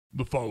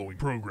The following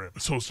program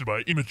is hosted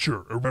by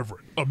immature,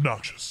 irreverent,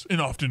 obnoxious,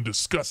 and often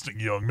disgusting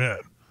young men.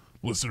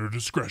 Listener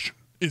discretion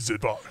is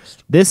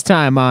advised. This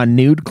time on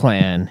Nude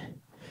Clan,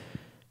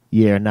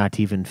 you're not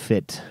even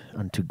fit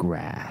unto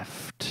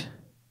graft.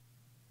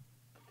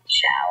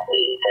 Shall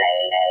we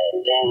play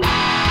a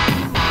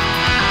game?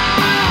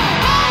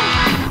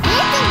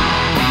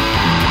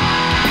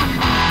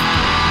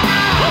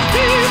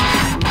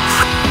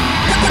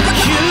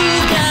 You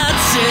got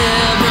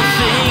several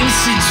things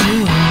to do.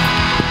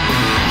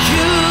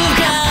 You've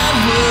got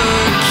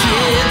work,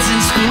 kids in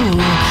school.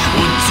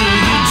 What do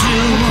you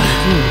do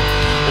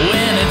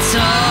when it's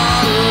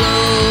all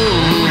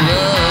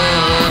over?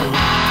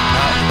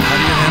 How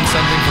do you hand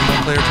something from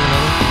one player to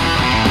another?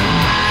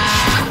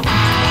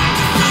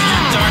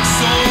 Dark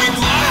soul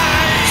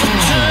light. So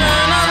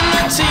turn on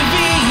the TV,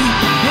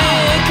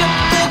 pick up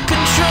the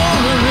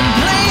controller and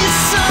play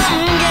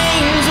some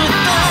games with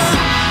the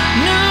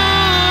new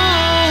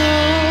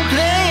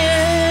clan.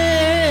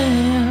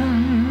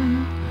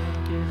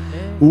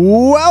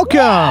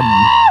 Welcome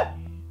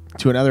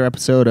to another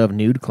episode of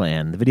Nude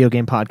Clan, the video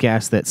game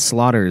podcast that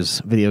slaughters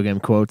video game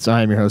quotes.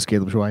 I am your host,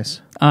 Caleb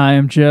Schweiss. I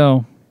am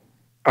Joe.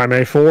 I'm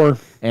A4.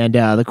 And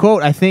the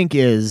quote, I think,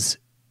 is,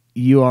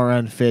 you are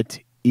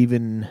unfit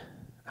even...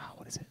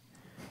 what is it?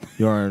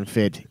 You are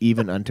unfit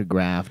even unto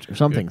graft, or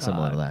something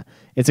similar to that.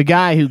 It's a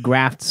guy who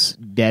grafts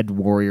dead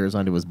warriors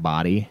onto his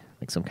body,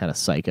 like some kind of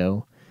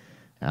psycho.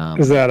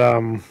 Is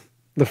that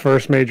the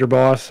first major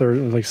boss, or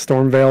like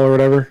Stormvale or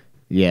whatever?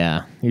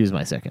 Yeah, he was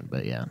my second,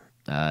 but yeah.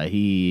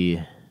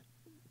 He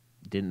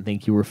didn't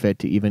think you were fit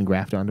to even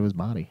graft onto his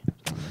body.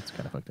 So that's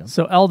kind of fucked up.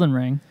 So Elden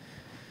Ring,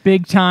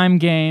 big time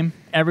game.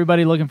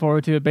 Everybody looking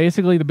forward to it.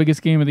 Basically the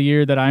biggest game of the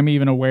year that I'm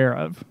even aware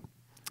of.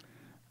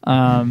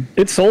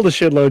 It sold a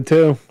shitload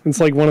too. It's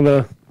like one of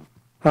the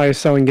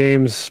highest selling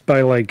games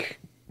by like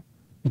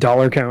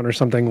dollar count or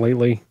something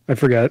lately. I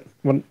forget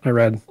what I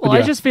read. Well, But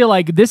yeah. I just feel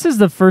like this is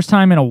the first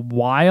time in a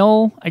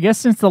while, I guess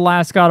since the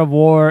last God of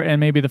War and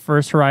maybe the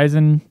first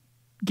Horizon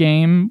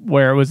game,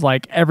 where it was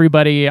like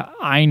everybody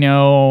I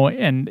know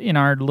and in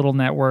our little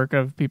network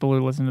of people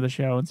who listen to the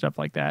show and stuff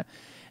like that,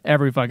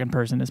 every fucking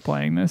person is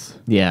playing this.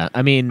 Yeah,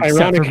 I mean,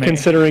 Ironic for me.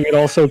 considering it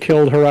also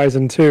killed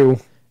Horizon 2.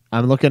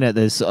 I'm looking at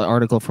this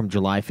article from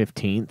July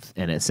 15th,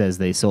 and it says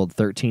they sold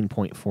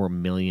 13.4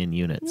 million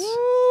units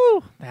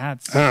Woo!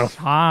 That's Oh.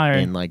 high.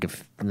 in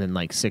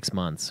like 6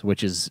 months,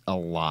 which is a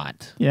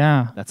lot.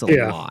 Yeah. That's a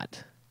Yeah.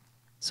 lot.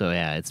 So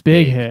yeah, it's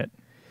Big hit.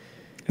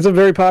 It's a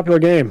very popular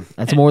game.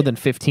 That's more than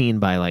 15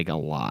 by like a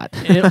lot.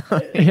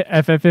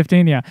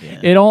 FF15, yeah.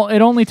 It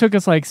only took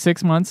us like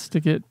 6 months to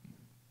get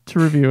to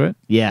review it.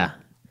 Yeah.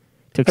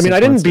 Took I mean, 6 I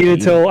didn't months to beat it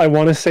beat till I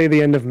want to say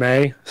the end of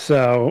May,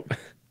 so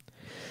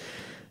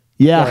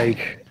Yeah,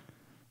 like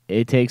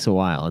it takes a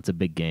while. It's a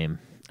big game,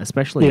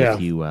 especially Yeah.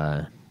 if you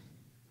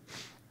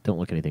don't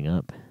look anything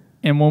up.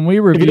 And when we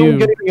if you don't review,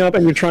 get anything up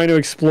and you're trying to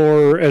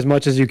explore as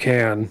much as you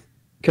can,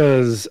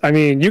 because I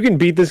mean, you can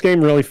beat this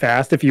game really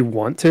fast if you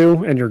want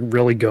to, and you're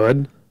really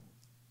good.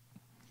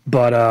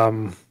 But I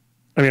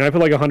mean, I put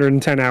like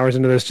 110 hours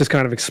into this, just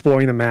kind of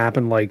exploring the map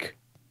and like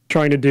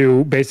trying to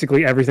do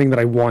basically everything that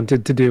I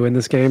wanted to do in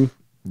this game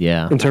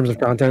Yeah, in terms of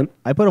content.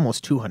 I put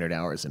almost 200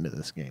 hours into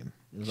this game.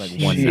 It was like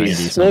 190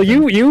 something. Well,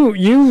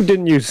 you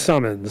didn't use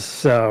summons,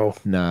 so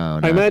No.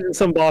 I imagine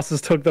some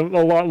bosses took them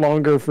a lot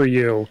longer for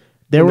you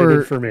There than they were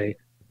did for me.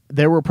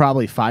 There were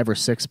probably 5 or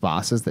 6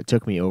 bosses that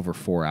took me over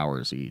 4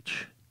 hours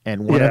each,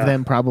 and one Yeah. of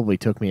them probably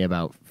took me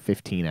about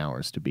 15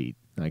 hours to beat.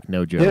 Like,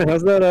 no joke. Yeah,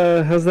 how's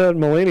that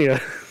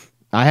Melania?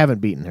 I haven't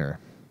beaten her.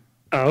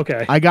 Oh,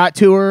 okay. I got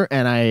to her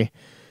and I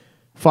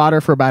fought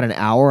her for about an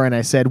hour, and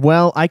I said,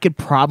 well, I could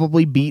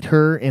probably beat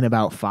her in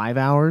about 5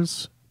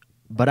 hours,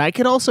 but I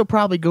could also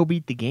probably go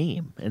beat the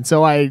game. And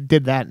so I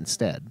did that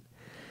instead.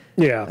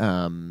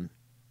 Yeah.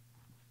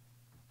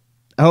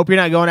 I hope you're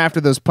not going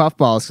after those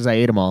puffballs because I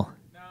ate them all.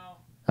 No.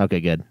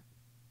 Okay, good.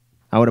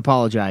 I would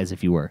apologize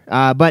if you were.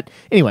 But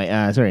anyway,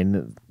 sorry,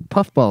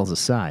 puffballs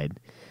aside.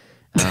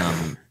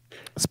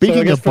 Speaking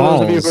So I guess of for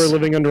those of you balls, who are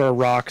living under a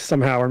rock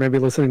somehow, or maybe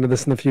listening to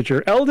this in the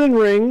future, Elden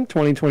Ring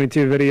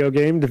 2022 video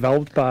game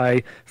developed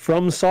by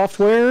From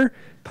Software,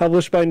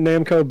 published by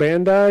Namco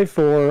Bandai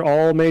for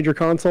all major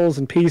consoles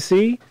and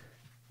PC,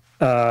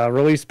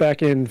 released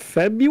back in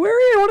February,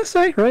 I want to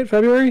say, right?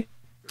 February?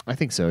 I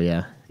think so,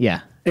 yeah. Yeah.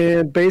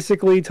 And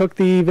basically took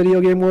the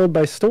video game world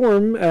by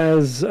storm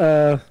as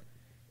the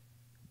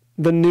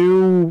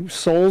new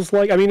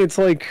Souls-like. I mean, it's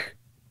like...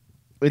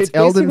 It's It's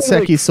basically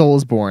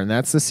EldenSekiSoulsBorne.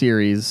 That's the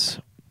series.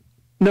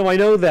 No, I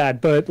know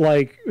that, but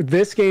like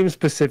this game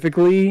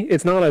specifically,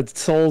 it's not a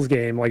Souls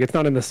game. Like it's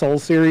not in the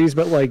Souls series,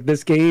 but like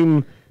this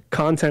game,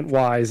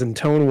 content-wise and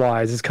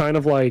tone-wise, is kind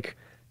of like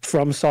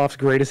FromSoft's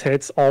greatest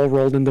hits all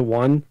rolled into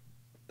one.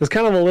 There's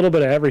kind of a little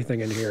bit of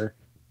everything in here.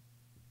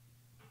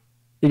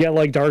 You got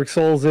like Dark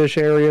Souls-ish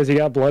areas, you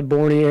got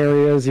Bloodborne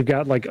areas, you've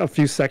got like a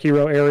few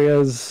Sekiro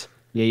areas.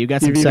 Yeah, you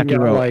got some You've even got,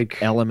 Sekiro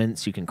like-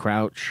 elements. You can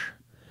crouch.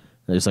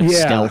 There's like Yeah.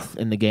 stealth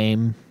in the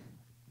game.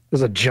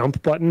 There's a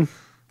jump button.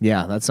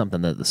 Yeah, that's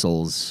something that the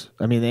Souls.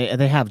 I mean,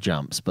 they have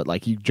jumps, but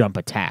like you jump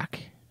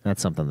attack.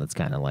 That's something that's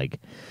kind of like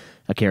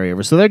a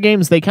carryover. So their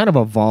games, they kind of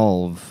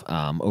evolve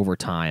over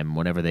time.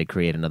 Whenever they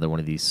create another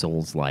one of these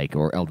Souls like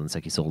or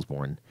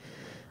EldenSekiSoulsBorne.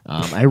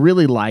 I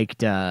really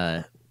liked.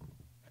 I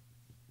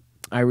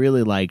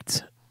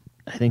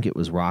think it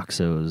was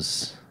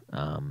Roxo's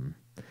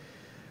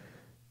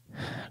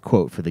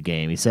quote for the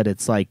game. He said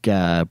it's like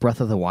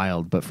Breath of the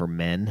Wild, but for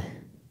men.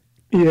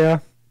 Yeah.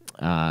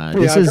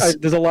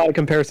 There's a lot of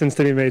comparisons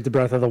to be made to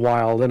Breath of the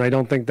Wild, and I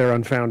don't think they're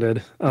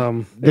unfounded.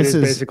 This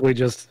is basically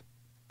just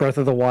Breath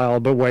of the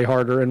Wild, but way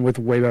harder and with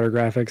way better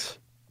graphics.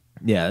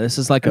 Yeah, this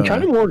is like and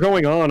kind of more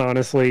going on,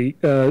 honestly.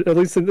 At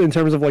least in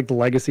terms of like the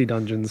legacy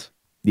dungeons.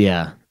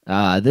 Yeah,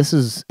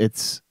 it's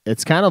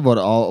kind of what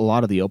a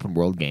lot of the open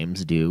world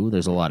games do.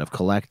 There's a lot of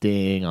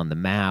collecting on the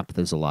map.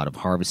 There's a lot of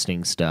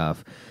harvesting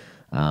stuff.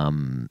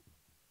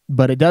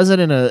 But it does it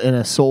in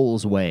a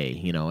Souls way,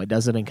 you know. It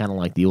does it in kind of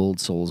like the old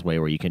Souls way,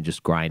 where you can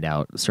just grind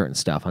out certain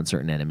stuff on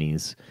certain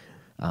enemies,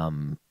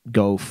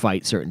 go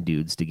fight certain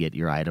dudes to get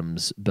your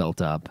items built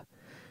up.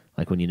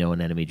 Like when you know an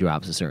enemy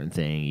drops a certain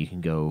thing, you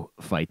can go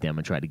fight them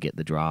and try to get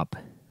the drop.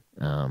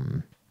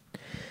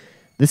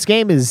 This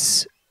game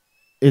it's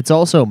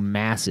also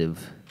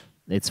massive.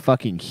 It's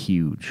fucking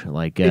huge.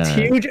 Like it's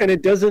huge, and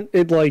it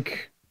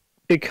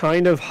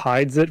kind of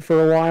hides it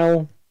for a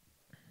while.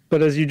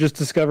 But as you just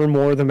discover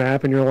more of the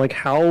map, and you're like,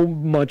 how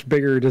much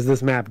bigger does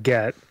this map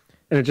get?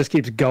 And it just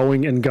keeps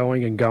going and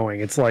going and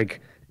going. It's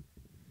like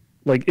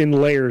in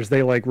layers,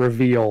 they like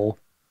reveal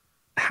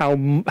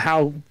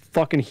how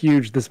fucking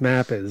huge this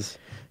map is.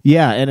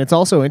 Yeah, and it's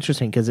also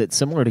interesting because it's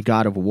similar to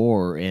God of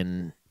War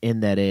in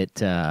that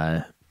it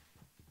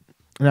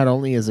not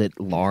only is it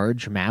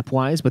large map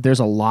wise, but there's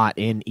a lot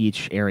in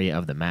each area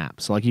of the map.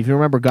 So like if you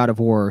remember God of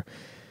War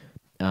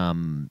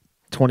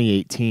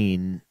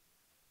 2018.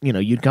 You know,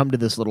 you'd come to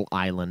this little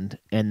island,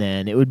 and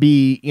then it would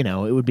be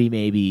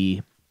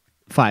maybe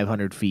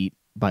 500 feet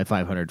by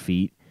 500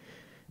 feet.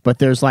 But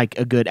there's like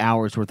a good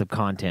hour's worth of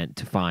content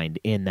to find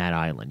in that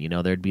island. You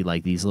know, there'd be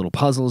like these little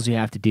puzzles you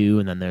have to do,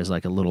 and then there's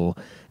like a little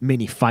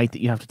mini fight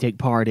that you have to take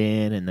part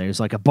in, and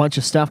there's like a bunch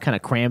of stuff kind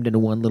of crammed into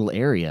one little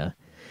area.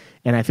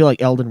 And I feel like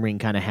Elden Ring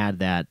kind of had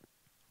that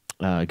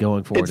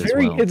going for it as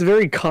well. It's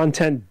very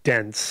content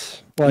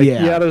dense. Like,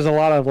 yeah, there's a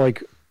lot of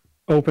like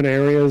open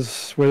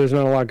areas where there's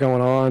not a lot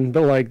going on,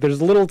 but like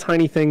there's little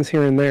tiny things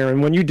here and there,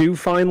 and when you do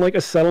find like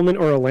a settlement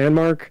or a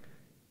landmark,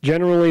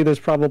 generally there's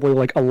probably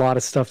like a lot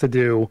of stuff to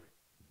do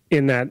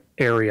in that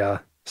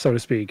area, so to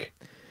speak.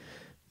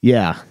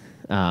 Yeah.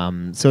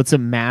 So it's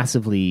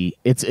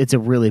a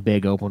really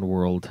big open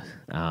world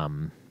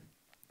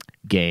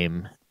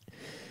game.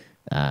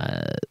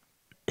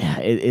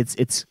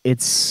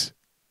 It's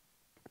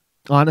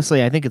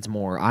honestly, I think it's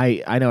more.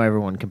 I know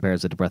everyone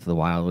compares it to Breath of the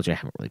Wild, which I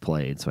haven't really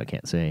played, so I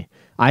can't say.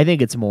 I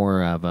think it's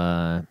more of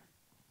a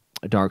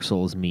Dark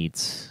Souls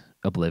meets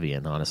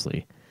Oblivion,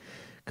 honestly,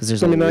 because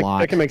there's a lot.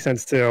 That can make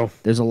sense too.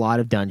 There's a lot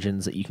of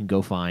dungeons that you can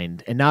go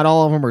find, and not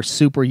all of them are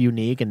super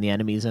unique, and the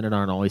enemies in it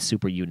aren't always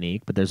super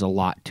unique. But there's a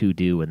lot to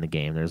do in the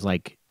game. There's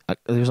like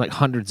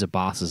hundreds of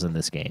bosses in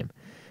this game,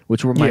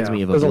 which reminds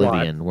me of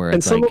Oblivion, where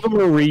it's some of them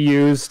are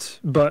reused,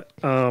 but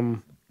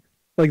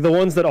like the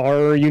ones that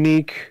are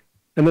unique.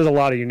 And there's a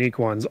lot of unique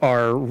ones,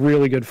 are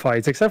really good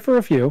fights, except for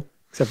a few.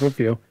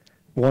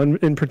 One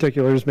in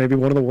particular is maybe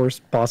one of the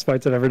worst boss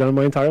fights I've ever done in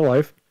my entire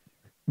life.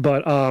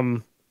 But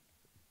the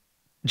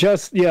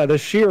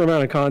sheer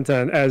amount of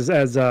content,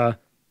 as Dead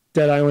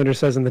Islander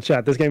says in the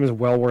chat, this game is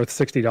well worth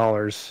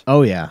 $60.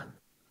 Oh yeah,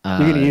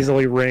 you can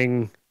easily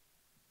wring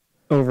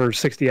over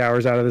 60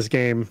 hours out of this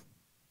game,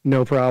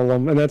 no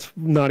problem. And that's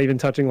not even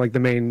touching like the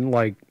main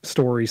like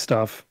story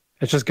stuff.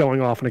 It's just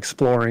going off and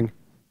exploring.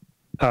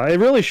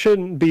 It really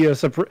shouldn't be a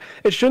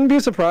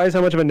surprise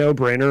how much of a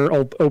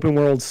no-brainer open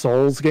world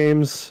Souls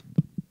games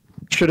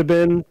should have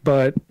been,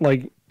 but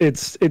like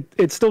it's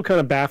still kind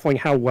of baffling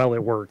how well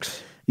it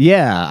works.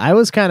 Yeah, I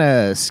was kind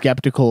of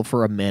skeptical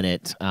for a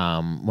minute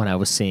when I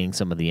was seeing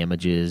some of the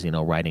images, you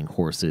know, riding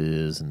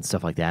horses and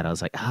stuff like that. I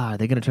was like, are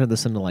they going to turn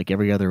this into like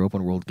every other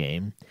open world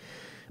game?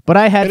 But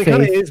I had faith. It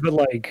kind of is, but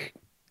like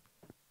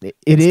it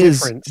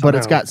is, but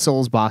it's got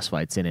Souls boss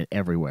fights in it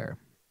everywhere.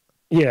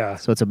 Yeah.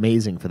 So it's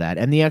amazing for that.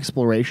 And the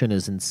exploration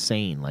is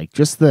insane. Like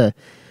just the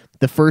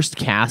first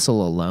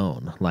castle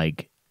alone.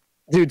 Like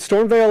dude,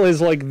 Stormveil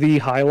is like the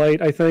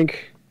highlight, I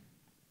think.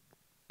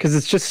 Cuz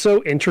it's just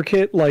so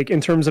intricate like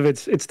in terms of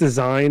its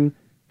design,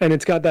 and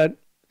it's got that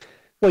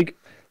like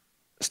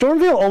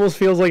Stormveil almost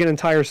feels like an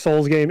entire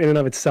Souls game in and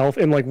of itself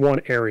in like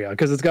one area,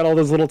 because it's got all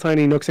those little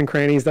tiny nooks and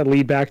crannies that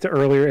lead back to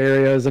earlier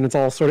areas, and it's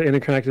all sort of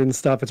interconnected and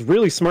stuff. It's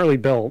really smartly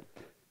built.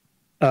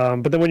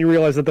 But then when you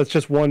realize that that's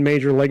just one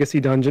major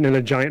legacy dungeon in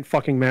a giant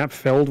fucking map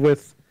filled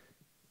with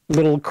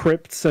little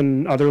crypts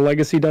and other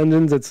legacy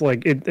dungeons, it's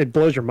like it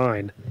blows your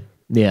mind.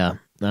 Yeah.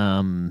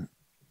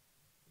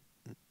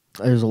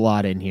 There's a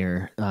lot in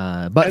here.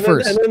 And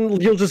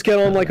then you'll just get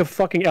on like a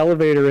fucking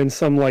elevator in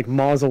some like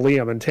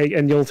mausoleum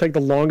and you'll take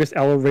the longest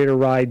elevator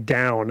ride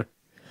down.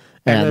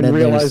 and then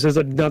realize there's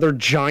there's another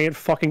giant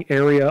fucking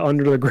area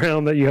under the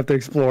ground that you have to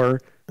explore.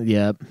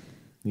 Yep.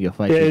 You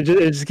fight. It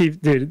just keeps,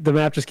 dude. The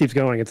map just keeps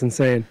going. It's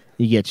insane.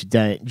 You get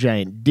your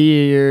giant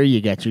deer.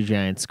 You got your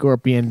giant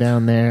scorpion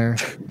down there.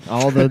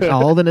 All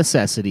the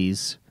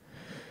necessities.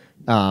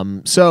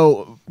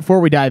 So before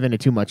we dive into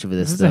too much of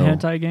this, Is this a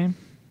hentai game?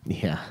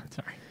 Yeah.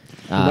 Sorry.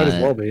 Might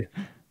as well be.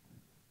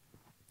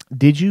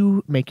 Did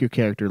you make your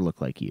character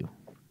look like you?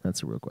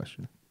 That's a real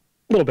question.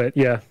 A little bit,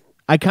 yeah.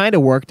 I kind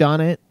of worked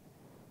on it,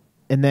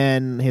 and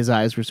then his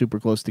eyes were super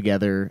close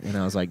together, and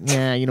I was like,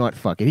 "Yeah, you know what?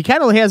 Fuck it." He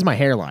kind of has my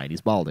hairline.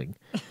 He's balding,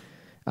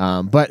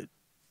 but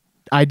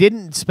I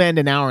didn't spend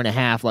an hour and a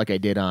half like I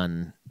did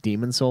on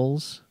Demon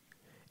Souls.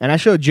 And I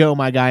showed Joe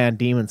my guy on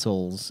Demon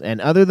Souls, and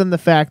other than the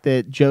fact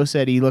that Joe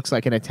said he looks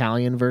like an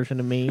Italian version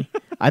of me,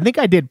 I think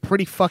I did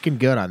pretty fucking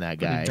good on that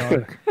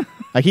guy.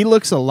 Like, he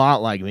looks a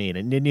lot like me,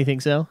 didn't you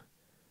think so?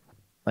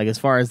 Like, as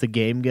far as the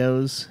game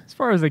goes? As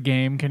far as the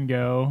game can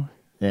go,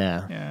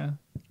 Yeah. yeah.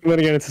 And then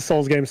again, it's a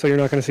Souls game, so you're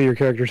not going to see your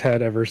character's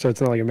head ever, so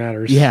it's not like it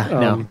matters. Yeah,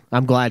 no.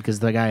 I'm glad, because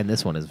the guy in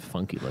this one is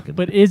funky looking.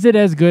 But is it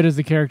as good as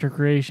the character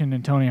creation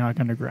in Tony Hawk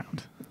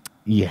Underground?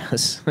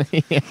 Yes.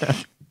 Yeah.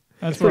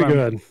 That's pretty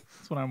good.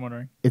 That's what I'm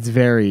wondering. It's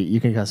very, you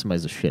can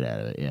customize the shit out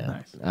of it,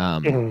 yeah.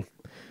 Nice.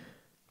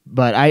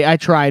 But I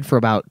tried for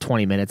about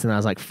 20 minutes, and I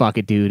was like, fuck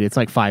it, dude. It's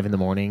like 5 in the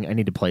morning. I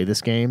need to play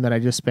this game that I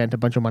just spent a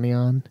bunch of money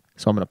on.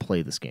 So I'm going to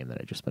play this game that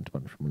I just spent a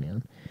bunch of money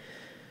on.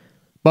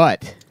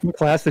 But What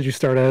class did you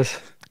start as?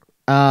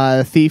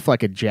 thief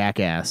like a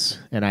jackass,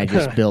 and I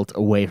just built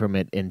away from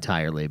it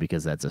entirely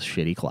because that's a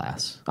shitty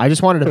class. I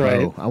just wanted a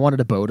bow. I wanted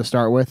a bow to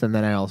start with, and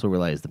then I also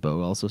realized the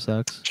bow also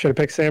sucks. Should have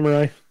picked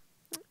samurai.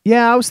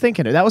 Yeah, I was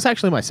thinking it. That was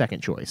actually my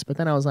second choice, but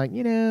then I was like,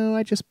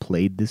 I just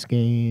played this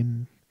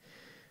game,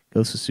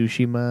 Ghost of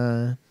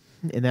Tsushima,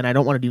 and then I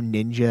don't want to do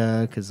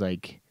ninja because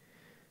like,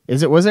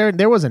 there was a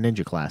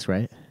ninja class,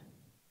 right?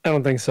 I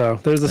don't think so.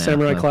 There's a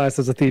samurai class.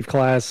 There's a thief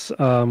class.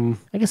 I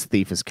guess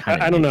thief is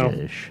kind of I don't know.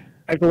 ninja-ish.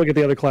 I can look at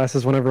the other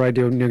classes whenever I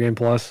do New Game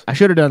Plus. I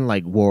should have done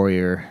like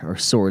warrior or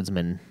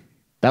swordsman.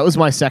 That was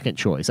my second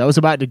choice. I was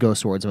about to go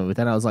swordsman, but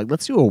then I was like,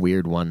 let's do a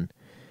weird one,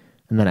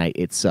 and then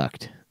it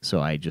sucked, so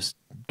I just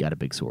got a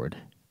big sword.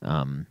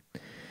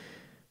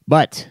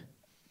 But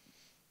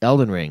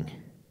Elden Ring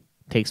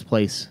takes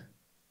place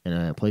in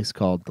a place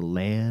called the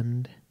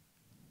Lands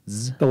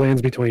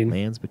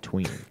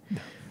Between.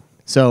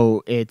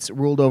 So it's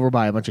ruled over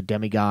by a bunch of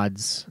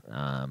demigods.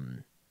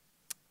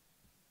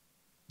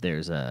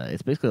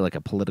 It's basically like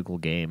a political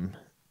game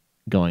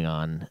going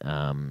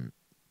on.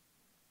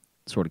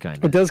 Sort of, kind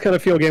of. It does kind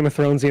of feel Game of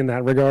Thronesy in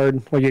that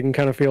regard. Like, you can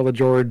kind of feel the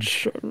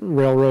George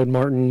Railroad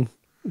Martin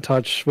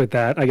touch with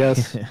that, I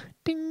guess.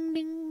 Ding,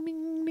 ding,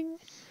 ding,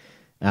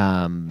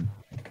 ding.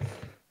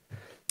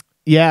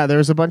 Yeah,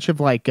 there's a bunch of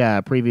like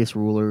previous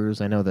rulers.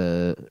 I know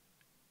the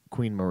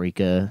Queen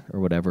Marika or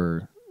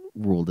whatever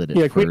ruled it.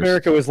 Yeah, Queen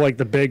Marika was like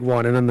the big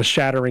one, and then the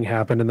shattering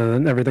happened, and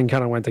then everything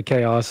kind of went to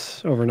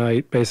chaos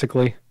overnight,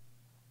 basically.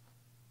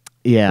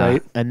 Yeah,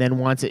 right? And then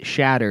once it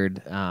shattered,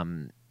 each the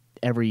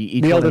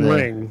one Elden of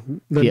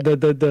Ring,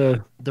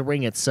 the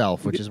ring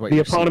itself, which is what the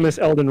you're eponymous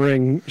seeing. Elden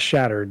Ring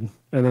shattered,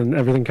 and then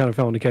everything kind of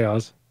fell into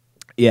chaos.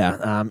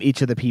 Yeah,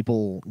 each of the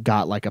people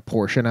got like a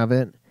portion of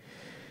it,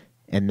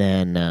 and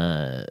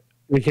then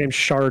became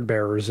shard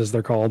bearers, as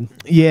they're called.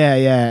 Yeah,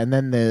 and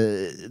then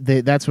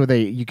that's where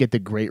you get the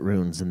great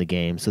runes in the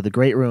game. So the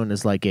great rune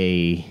is like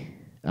a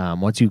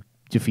once you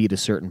defeat a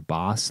certain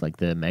boss, like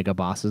the mega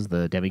bosses,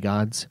 the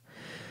demigods,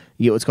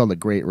 you get what's called a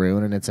great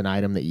rune, and it's an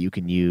item that you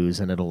can use,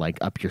 and it'll like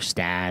up your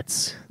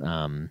stats.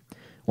 And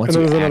there's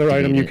another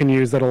item you can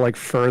use that'll like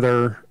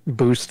further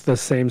boost the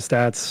same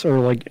stats or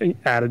like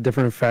add a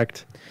different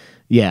effect.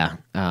 Yeah,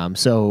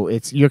 so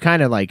you're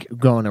kind of like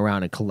going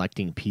around and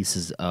collecting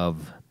pieces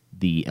of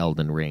the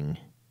Elden Ring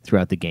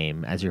throughout the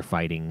game as you're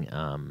fighting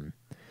all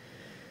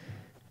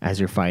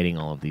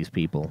of these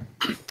people,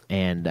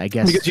 and I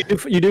guess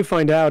because you do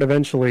find out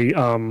eventually.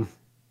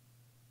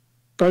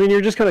 I mean,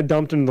 you're just kind of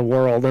dumped into the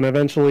world, and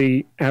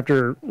eventually,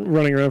 after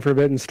running around for a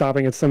bit and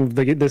stopping at some of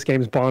this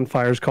game's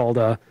bonfires called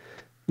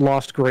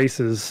Lost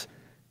Graces,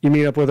 you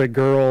meet up with a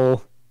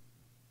girl.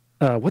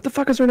 What the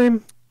fuck is her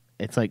name?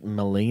 It's like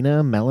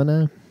Melina.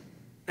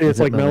 It's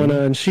like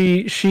Melina, and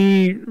she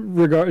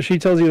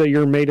tells you that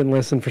you're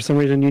maidenless, and for some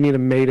reason you need a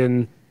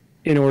maiden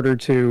in order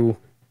to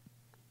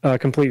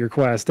complete your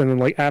quest. And then,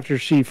 like, after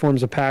she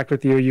forms a pact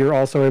with you, you're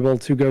also able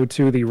to go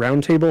to the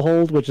Round Table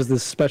Hold, which is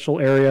this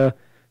special area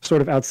sort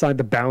of outside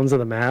the bounds of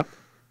the map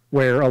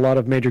where a lot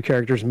of major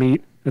characters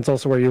meet. It's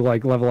also where you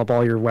like level up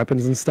all your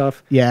weapons and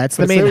stuff. Yeah, it's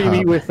the main hub. You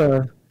meet with,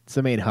 it's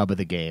the main hub of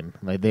the game.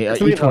 Like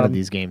each one of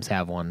these games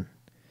have one.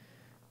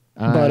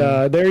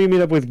 But there you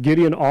meet up with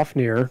Gideon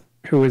Ofnir,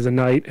 who is a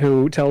knight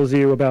who tells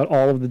you about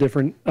all of the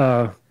different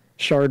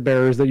shard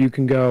bearers that you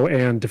can go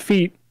and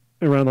defeat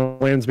around the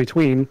Lands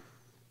Between.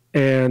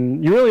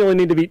 And you really only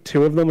need to beat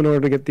 2 of them in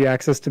order to get the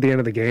access to the end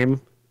of the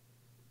game.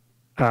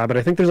 But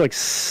I think there's like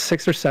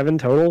 6 or 7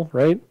 total,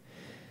 right?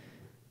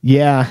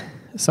 Yeah,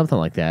 something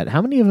like that.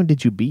 How many of them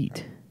did you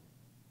beat?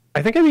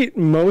 I think I beat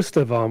most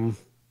of them.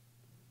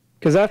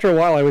 Because after a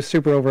while, I was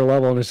super over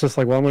level, and it's just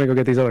like, well, I'm gonna go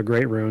get these other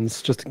great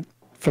runes just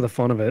for the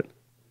fun of it.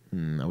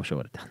 I wish I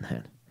would have done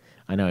that.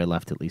 I know I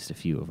left at least a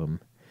few of them.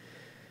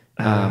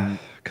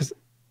 Because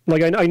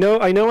like I know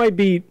I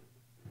beat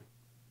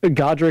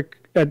Godric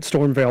at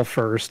Stormvale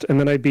first, and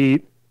then I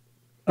beat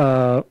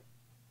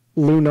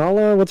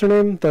Lunala. What's her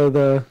name?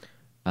 The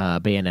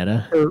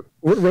Bayonetta. or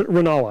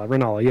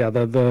Renala. Yeah,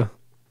 the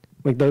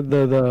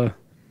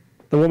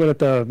woman at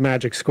the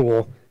magic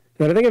school.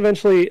 And I think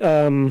eventually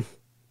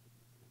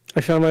I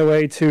found my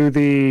way to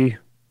the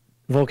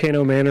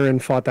Volcano Manor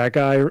and fought that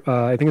guy.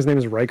 I think his name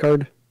is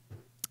Rykard,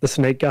 the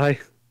snake guy.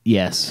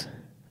 Yes.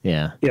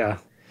 Yeah. Yeah.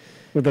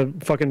 With the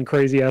fucking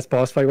crazy ass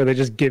boss fight where they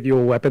just give you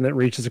a weapon that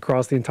reaches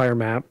across the entire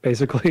map,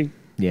 basically.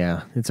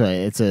 Yeah. It's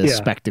a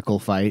spectacle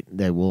fight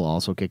that will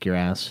also kick your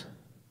ass.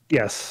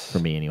 Yes. For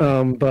me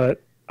anyway.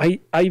 But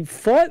I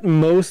fought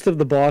most of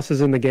the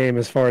bosses in the game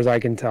as far as I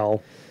can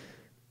tell.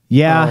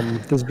 Yeah.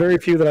 There's very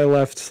few that I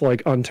left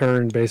like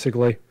unturned,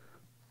 basically.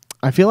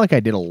 I feel like I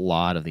did a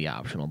lot of the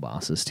optional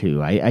bosses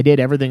too. I did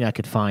everything I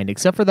could find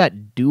except for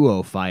that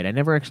duo fight. I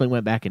never actually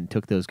went back and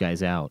took those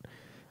guys out.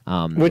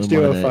 Which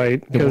duo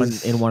fight?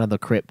 In one of the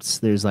crypts,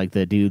 there's like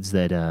the dudes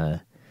that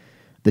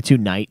the two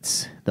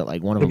knights that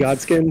like one of the them.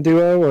 Godskin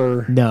duo,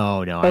 or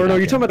no. Oh no,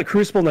 you're talking about the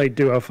Crucible Knight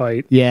duo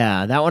fight.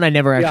 Yeah, that one I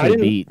never actually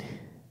beat.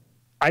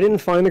 I didn't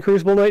find the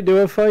Crucible Knight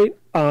duo fight.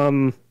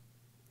 God,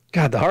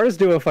 the hardest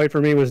duo fight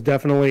for me was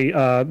definitely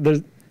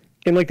there's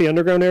in like the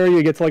underground area.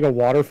 You get to like a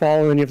waterfall,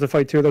 and then you have to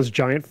fight two of those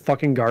giant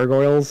fucking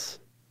gargoyles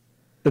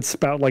that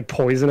spout like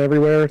poison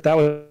everywhere. That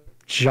was a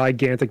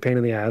gigantic pain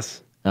in the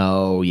ass.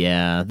 Oh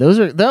yeah,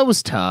 that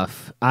was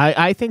tough.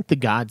 I think the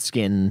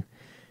Godskin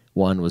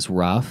one was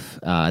rough.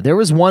 There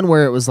was one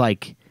where it was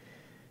like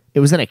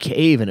it was in a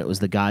cave and it was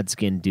the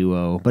Godskin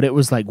duo, but it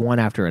was like one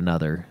after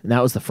another, and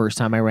that was the first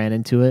time I ran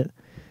into it.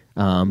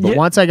 But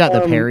once I got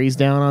the parries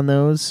down on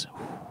those,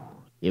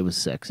 it was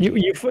sexy.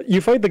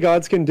 You fight the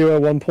Godskin duo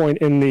at one point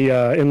in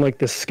the in like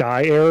the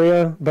sky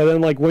area, but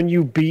then like when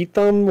you beat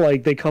them,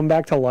 like they come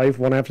back to life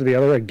one after the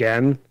other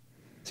again.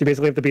 So you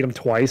basically have to beat them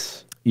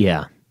twice.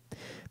 Yeah.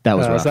 That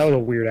was rough. So that was a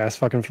weird ass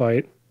fucking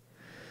fight.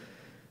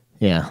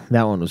 Yeah,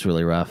 that one was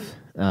really rough.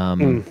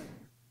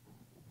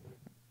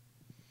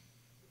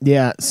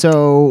 Yeah,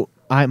 so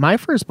my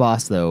first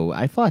boss though,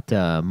 I fought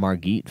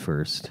Margit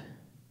first.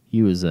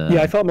 He was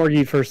yeah, I fought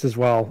Margit first as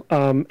well.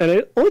 And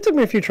it only took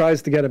me a few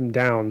tries to get him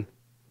down.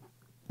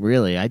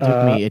 Really,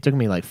 it took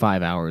me like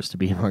 5 hours to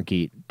beat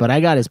Margit, but I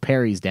got his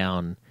parries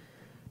down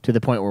to the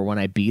point where when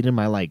I beat him,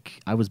 I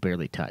was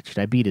barely touched.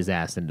 I beat his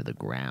ass into the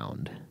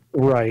ground.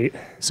 Right.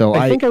 So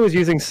I think I was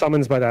using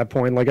summons by that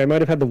point. Like I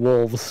might have had the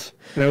wolves,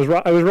 and I was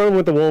running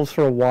with the wolves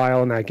for a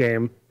while in that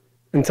game,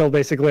 until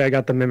basically I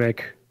got the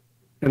mimic,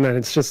 and then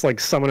it's just like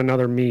summon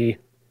another me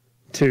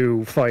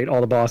to fight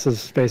all the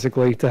bosses,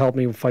 basically to help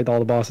me fight all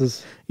the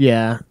bosses.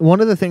 Yeah, one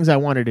of the things I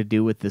wanted to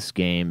do with this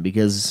game,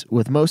 because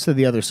with most of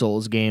the other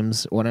Souls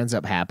games, what ends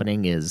up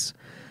happening is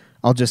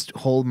I'll just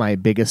hold my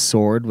biggest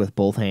sword with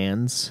both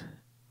hands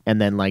and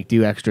then like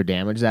do extra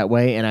damage that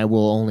way, and I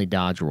will only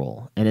dodge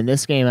roll. And in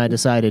this game, I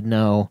decided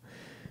no,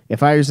 if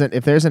there's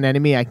an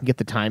enemy I can get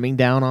the timing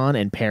down on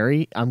and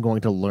parry, I'm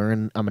going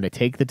to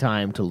take the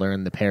time to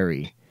learn the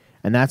parry,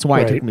 and that's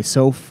why it took me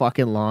so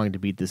fucking long to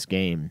beat this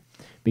game,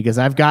 because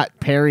I've got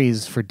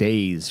parries for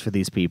days for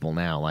these people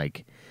now.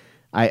 Like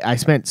I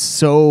spent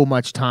so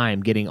much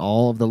time getting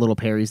all of the little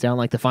parries down.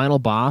 Like the final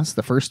boss,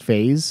 the first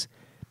phase,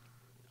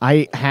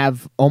 I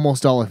have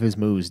almost all of his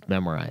moves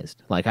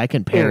memorized. Like I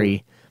can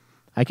parry.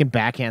 I can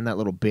backhand that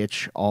little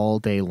bitch all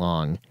day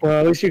long. Well,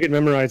 at least you can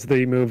memorize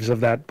the moves of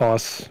that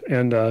boss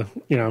and,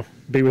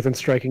 be within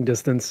striking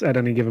distance at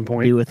any given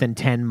point. Be within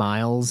 10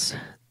 miles.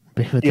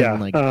 Be within,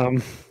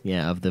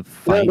 of the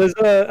fight.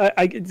 Well,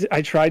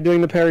 I tried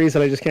doing the parries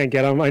and I just can't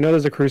get them. I know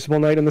there's a Crucible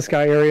Knight in the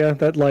sky area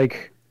that,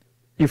 like,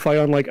 you fight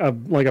on, like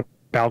a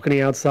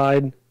balcony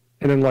outside,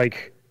 and then,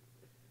 like,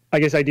 I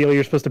guess ideally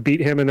you're supposed to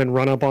beat him and then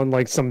run up on,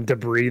 like, some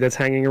debris that's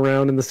hanging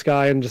around in the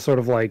sky and just sort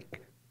of, like,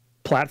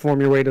 platform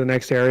your way to the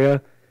next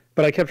area.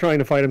 But I kept trying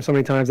to fight him so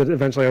many times that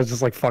eventually I was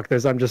just like, fuck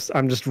this, I'm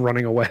just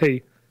running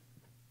away.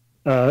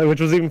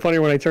 Which was even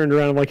funnier when I turned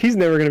around. I'm like, he's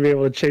never going to be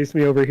able to chase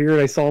me over here. And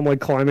I saw him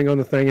like climbing on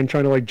the thing and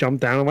trying to like jump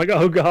down. I'm like,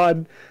 oh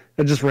god.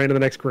 I just ran to the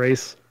next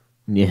grace.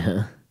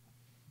 Yeah.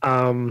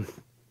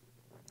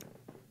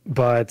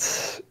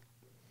 But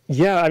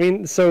yeah, I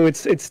mean, so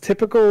it's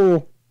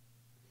typical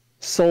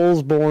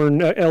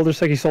Soulsborne,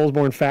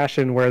 EldenSekiSoulsBorne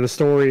fashion, where the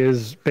story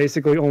is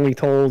basically only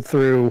told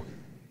through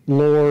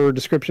lore,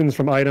 descriptions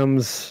from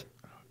items,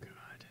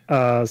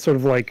 sort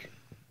of like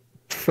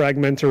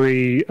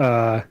fragmentary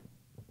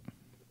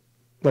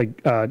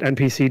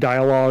NPC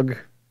dialogue.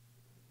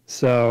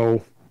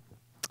 So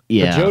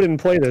yeah, Joe didn't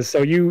play this,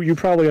 so you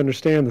probably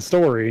understand the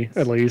story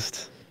at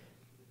least.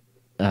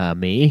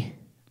 Me?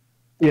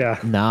 Yeah.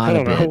 Not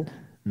a bit.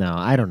 No,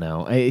 I don't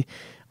know. I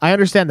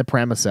understand the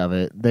premise of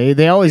it.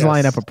 They always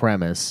line up a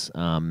premise.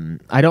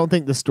 I don't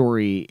think the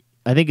story.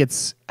 I think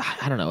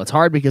I don't know. It's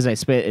hard because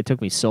it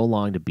took me so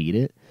long to beat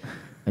it.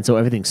 And so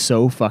everything's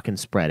so fucking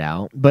spread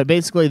out. But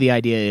basically the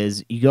idea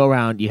is you go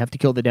around, you have to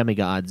kill the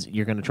demigods.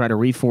 You're going to try to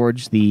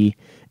reforge the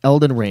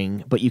Elden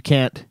Ring, but you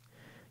can't.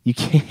 You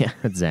can't,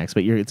 Zax,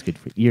 but it's good.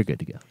 You're good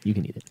to go. You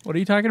can eat it. What are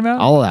you talking about?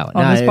 I'll allow it.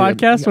 On this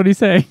podcast? What do you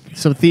say?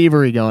 Some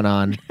thievery going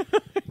on.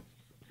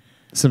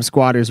 Some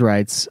squatters'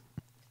 rights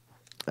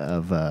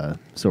of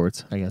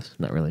sorts, I guess.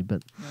 Not really,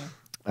 but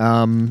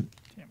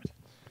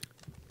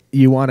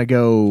you want to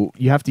go.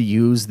 You have to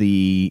use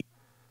the.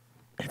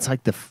 It's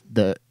like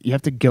the you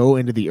have to go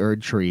into the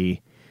Erd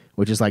tree,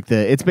 which is like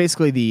it's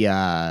basically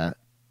the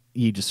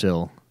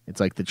Yggdrasil. It's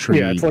like the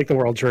tree. Yeah, it's like the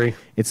world tree.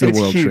 It's the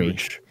world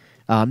huge. tree.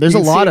 There's a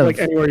You can lot see it, of like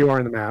anywhere you are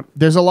on the map.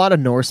 There's a lot of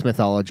Norse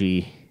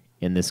mythology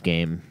in this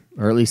game,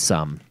 or at least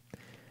some.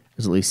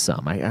 There's at least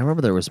some. I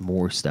remember there was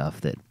more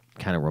stuff that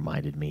kind of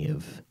reminded me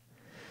of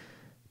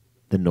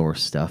the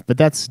Norse stuff, but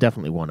that's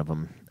definitely one of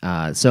them.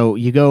 So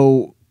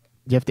you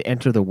have to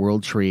enter the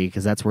world tree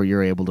because that's where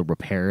you're able to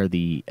repair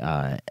the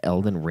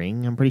Elden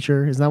Ring. I'm pretty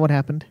sure. Isn't that what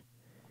happened?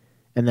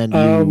 And then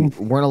you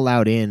weren't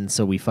allowed in,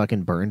 so we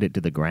fucking burned it to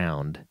the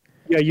ground.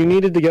 Yeah, you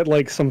needed to get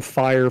like some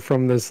fire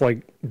from this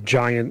like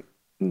giant.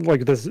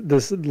 Like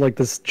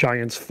this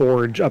giant's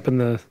forge up in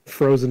the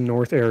frozen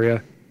north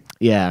area.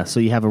 Yeah, so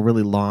you have a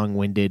really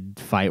long-winded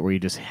fight where you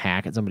just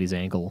hack at somebody's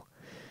ankle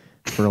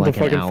for like the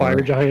fucking an hour.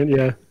 fire giant,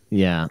 yeah.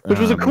 Yeah, Which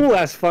was a cool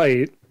ass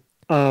fight.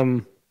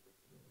 Just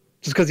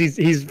because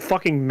he's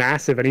fucking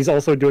massive and he's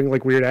also doing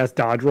like weird ass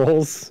dodge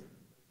rolls.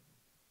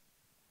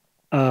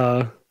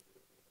 But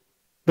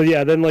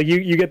yeah, then like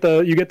you get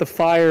the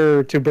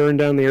fire to burn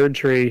down the Erd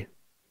tree,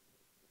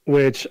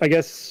 which I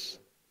guess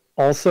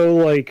also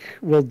like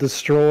will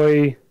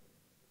destroy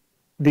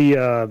the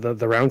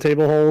round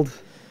table hold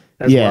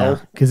as well. Yeah,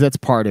 because that's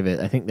part of it.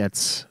 I think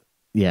that's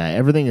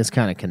everything is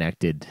kind of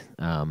connected.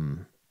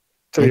 To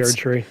the Erd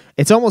tree.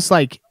 It's almost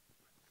like,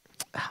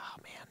 oh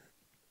man,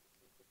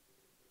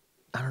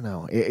 I don't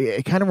know.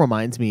 It kind of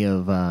reminds me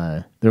of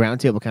the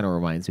round table. Kind of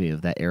reminds me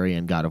of that area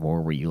in God of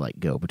War where you like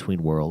go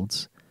between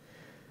worlds.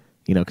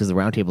 You know, because the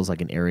round table is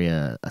like an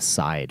area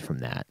aside from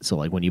that. So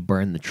like when you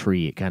burn the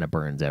tree, it kind of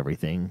burns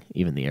everything,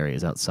 even the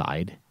areas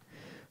outside.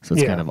 So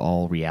it's kind of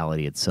all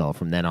reality itself.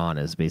 From then on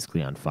is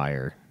basically on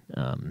fire.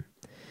 And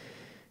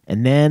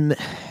then,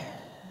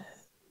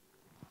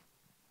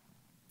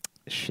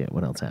 shit,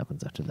 what else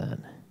happens after that?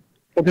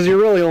 Well, because you're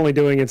really only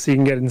doing it so you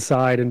can get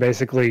inside and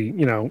basically,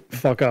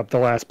 fuck up the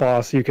last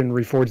boss. You can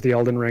reforge the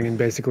Elden Ring and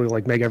basically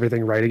like make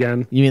everything right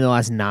again. You mean the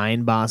last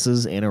 9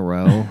 bosses in a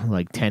row,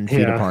 like 10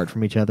 feet apart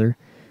from each other?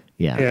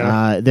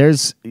 Yeah.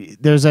 There's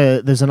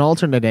an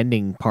alternate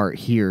ending part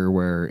here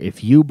where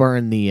if you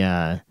burn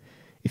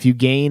if you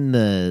gain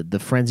the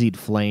frenzied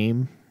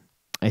flame,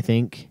 I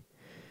think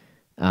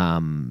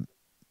oh,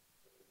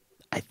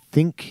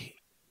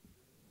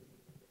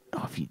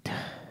 if you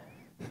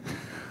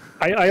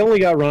I only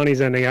got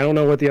Ronnie's ending. I don't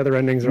know what the other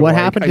endings are. What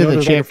like. happened I to know the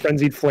there's chick? Like a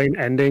frenzied flame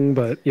ending,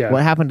 but yeah.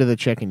 What happened to the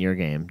chick in your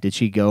game? Did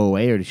she go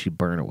away or did she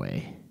burn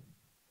away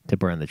to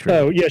burn the tree?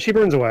 Oh yeah, she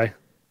burns away.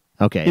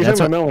 Okay, You're that's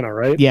talking what, about Melina,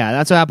 right? Yeah,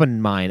 that's what happened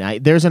in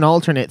mine. There's an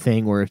alternate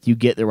thing where if you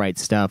get the right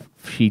stuff,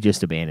 she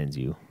just abandons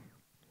you.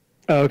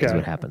 Oh, okay. That's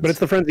what happens. But it's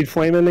the frenzied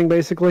flame ending,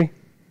 basically.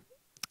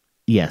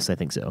 Yes, I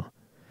think so.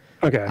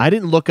 Okay. I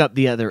didn't look up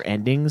the other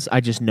endings.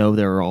 I just know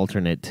there are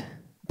alternate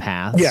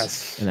paths.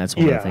 Yes. And that's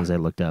one of the things I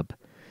looked up.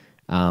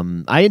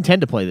 I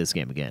intend to play this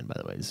game again, by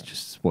the way. It's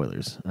just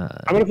spoilers. I'm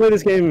going to play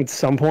this game at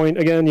some point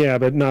again, yeah,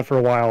 but not for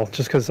a while,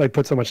 just because I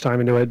put so much time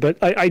into it. But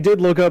I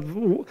did look up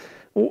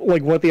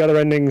like what the other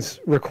endings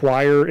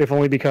require, if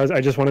only because I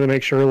just wanted to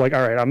make sure, like,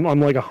 all right, I'm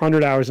like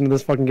 100 hours into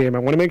this fucking game. I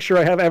want to make sure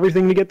I have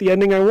everything to get the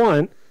ending I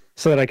want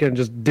so that I can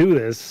just do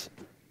this.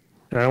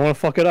 And I don't want to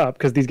fuck it up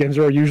because these games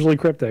are usually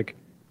cryptic.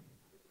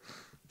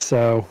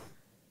 So,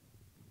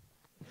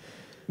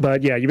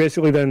 but yeah, you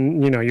basically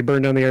then, you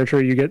burn down the Erd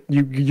tree,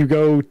 you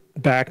go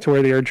back to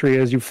where the Erd tree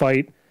is, you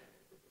fight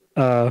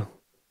the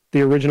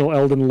original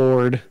Elden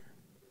Lord,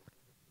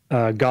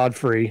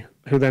 Godfrey,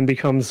 who then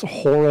becomes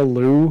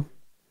Horalu.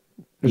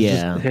 It's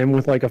just him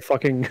with like a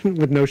fucking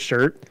with no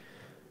shirt.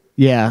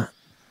 Yeah.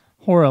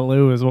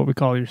 Horalu is what we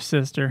call your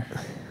sister.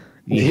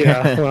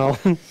 Yeah, well,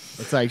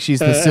 it's like she's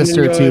the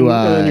sister to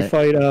and then you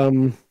fight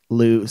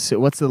Lou. So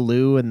what's the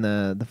Lou and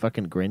the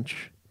fucking Grinch?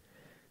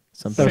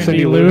 Something.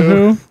 Cindy Lou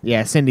Who?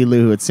 Yeah, Cindy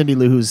Lou Who. It's Cindy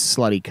Lou Who's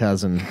slutty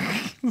cousin.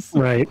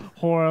 Right.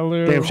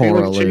 Horalu.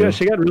 Damn,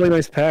 she got really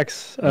nice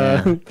pecs.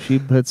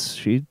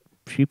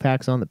 She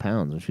packs on the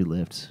pounds when she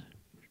lifts.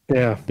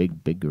 Yeah.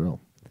 Big girl.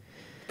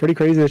 Pretty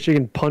crazy that she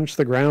can punch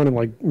the ground and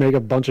like make a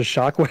bunch of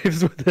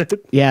shockwaves with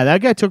it. Yeah,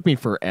 that guy took me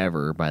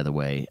forever, by the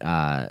way.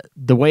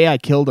 The way I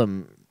killed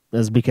him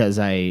is because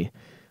I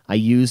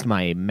used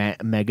my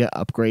mega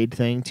upgrade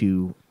thing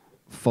to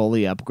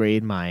fully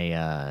upgrade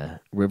my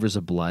Rivers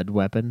of Blood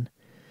weapon.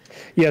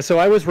 Yeah, so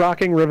I was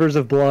rocking Rivers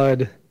of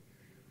Blood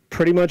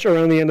pretty much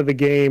around the end of the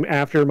game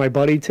after my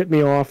buddy tipped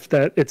me off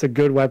that it's a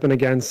good weapon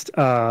against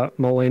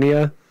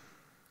Melania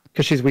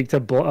because she's weak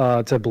to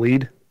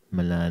bleed.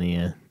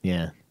 Melania,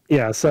 yeah.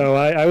 Yeah, so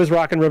I was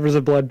rocking Rivers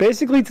of Blood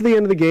basically to the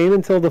end of the game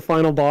until the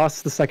final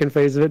boss, the second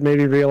phase of it, made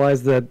me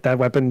realize that that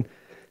weapon,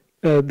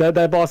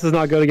 that boss is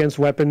not good against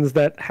weapons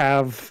that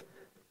have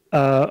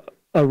a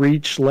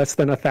reach less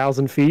than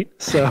 1,000 feet.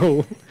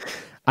 So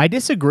I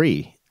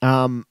disagree.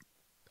 I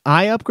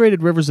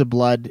upgraded Rivers of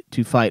Blood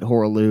to fight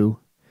Horaloo,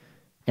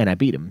 and I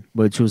beat him,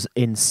 which was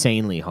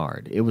insanely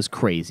hard. It was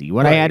crazy.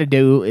 What I had to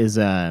do is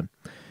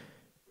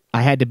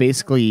I had to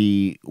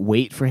basically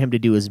wait for him to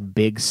do his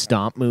big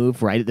stomp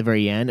move right at the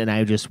very end, and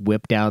I just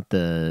whipped out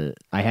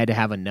I had to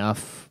have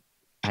enough.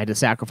 I had to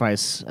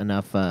sacrifice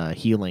enough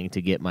healing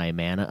to get my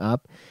mana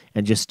up,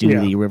 and just do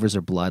the Rivers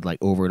of Blood like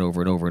over and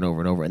over and over and over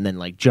and over, and then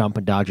like jump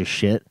and dodge his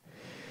shit.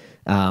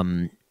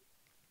 And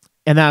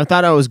I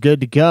thought I was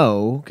good to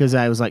go because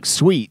I was like,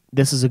 sweet,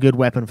 this is a good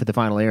weapon for the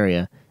final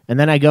area. And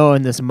then I go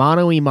in this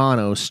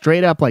mono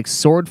straight up like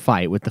sword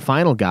fight with the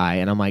final guy,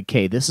 and I'm like,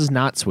 okay, this is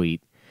not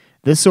sweet.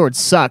 This sword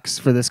sucks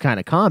for this kind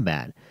of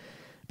combat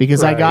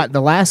because I got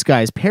the last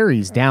guy's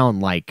parries down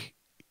like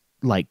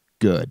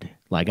good.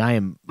 Like I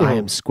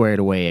am squared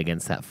away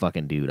against that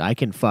fucking dude. I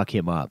can fuck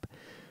him up.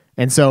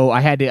 And so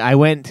I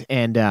went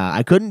and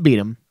I couldn't beat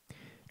him.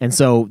 And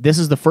so this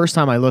is the second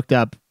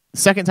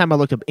time I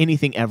looked up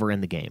anything ever in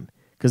the game.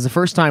 Because the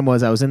first time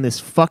was I was in this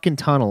fucking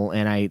tunnel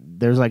and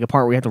there's like a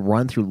part where you have to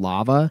run through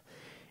lava.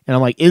 And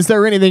I'm like, is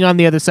there anything on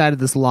the other side of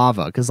this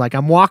lava? Because like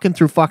I'm walking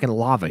through fucking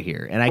lava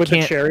here, and I can't.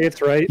 With the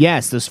chariots, right?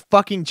 Yes, those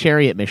fucking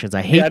chariot missions.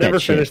 I hate that shit. I never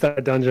finished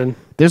that dungeon.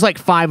 There's like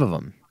 5 of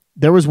them.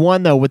 There was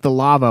one though with the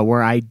lava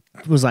where I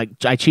was like,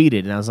 I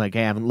cheated, and I was like,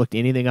 hey, I haven't looked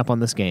anything up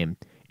on this game.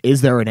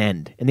 Is there an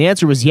end? And the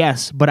answer was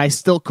yes, but I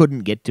still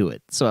couldn't get to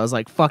it. So I was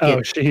like, fuck it,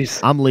 jeez.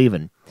 I'm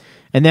leaving.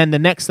 And then the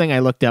next thing I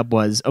looked up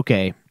was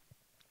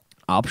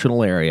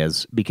optional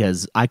areas,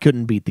 because I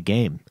couldn't beat the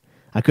game.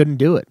 I couldn't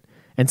do it.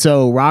 And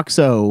so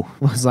Roxo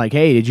was like,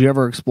 hey, did you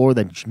ever explore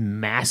the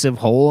massive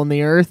hole in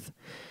the earth?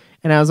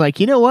 And I was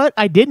like, you know what?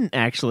 I didn't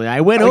actually.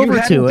 I went over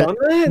to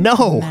it.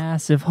 No.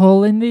 Massive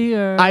hole in the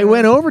earth. I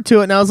went over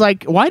to it and I was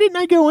like, why didn't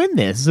I go in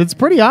this? It's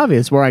pretty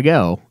obvious where I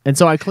go. And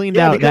so I cleaned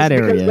out that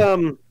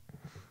area.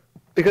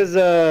 Because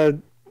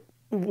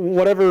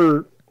what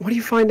do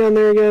you find down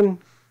there again?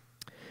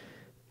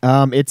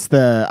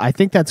 I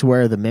think that's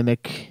where the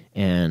Mimic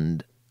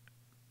and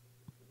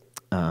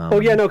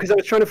because I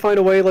was trying to find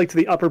a way like to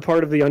the upper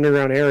part of the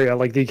underground area,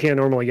 like that you can't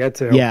normally get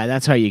to. Yeah,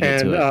 that's how you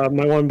get to it.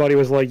 My one buddy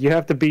was like, you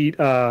have to beat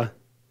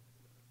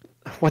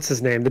what's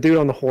his name? The dude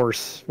on the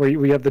horse, where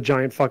we have the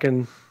giant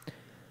fucking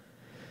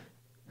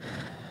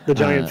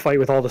fight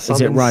with all the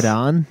summons. Is it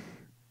Radon?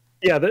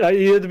 Yeah,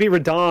 you had to beat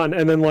Radon,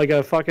 and then like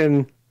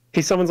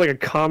he summons like a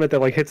comet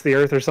that like hits the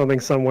earth or something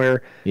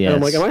somewhere. Yes. And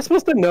I'm like, am I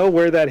supposed to know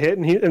where that hit?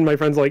 And my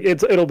friend's like,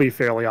 it'll be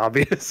fairly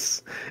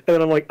obvious. And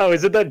then I'm like, oh,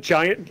 is it that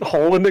giant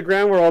hole in the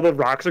ground where all the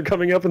rocks are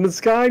coming up in the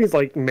sky? And he's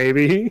like,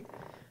 maybe.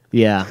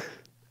 Yeah.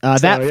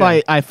 That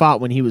fight I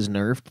fought when he was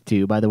nerfed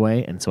too, by the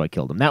way, and so I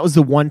killed him. That was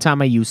the one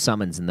time I used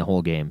summons in the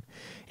whole game.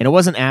 And it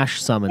wasn't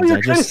Ash summons. Well,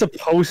 you're kind of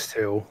supposed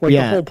to. Like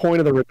the whole point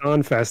of the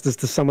Radon Fest is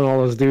to summon all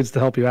those dudes to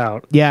help you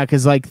out. Yeah,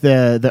 because like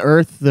the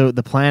Earth, the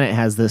planet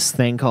has this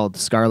thing called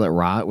Scarlet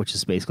Rot, which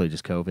is basically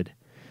just COVID.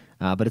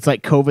 But it's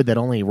like COVID that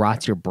only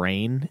rots your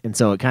brain, and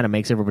so it kind of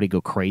makes everybody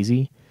go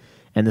crazy.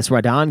 And this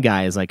Radon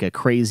guy is like a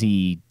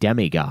crazy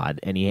demigod,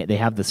 and they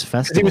have this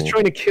festival. He was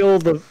trying to kill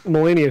the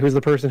Millennia, who's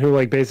the person who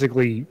like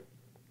basically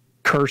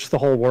cursed the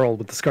whole world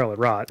with the Scarlet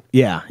Rot.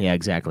 Yeah,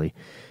 exactly.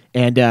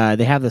 And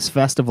they have this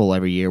festival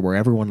every year where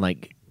everyone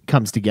like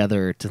comes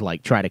together to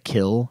like try to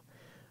kill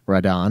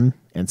Radon.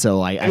 And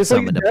so I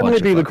summoned a bunch of That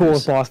would be the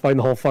coolest boss fight in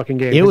the whole fucking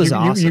game. It was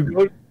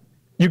awesome.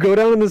 You go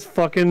down in this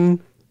fucking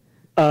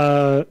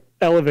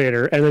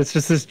elevator, and it's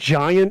just this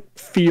giant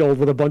field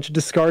with a bunch of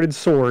discarded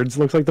swords.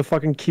 Looks like the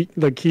fucking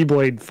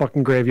Keyblade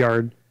fucking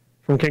graveyard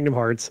from Kingdom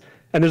Hearts.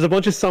 And there's a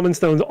bunch of summon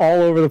stones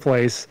all over the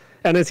place.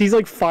 And as he's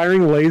like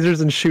firing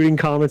lasers and shooting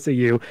comets at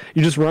you,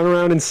 you just run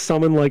around and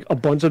summon like a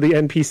bunch of the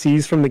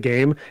NPCs from the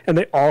game, and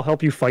they all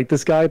help you fight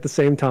this guy at the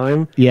same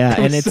time. Yeah,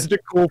 and it's such a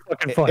cool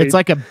fucking fight. It's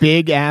like a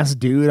big ass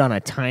dude on a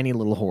tiny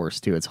little horse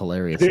too. It's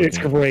hilarious. It's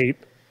great.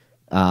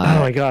 Oh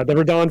my god, the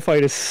Radon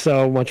fight is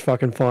so much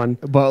fucking fun.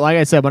 But like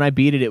I said, when I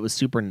beat it, it was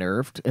super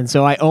nerfed, and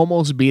so I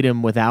almost beat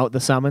him without the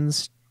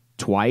summons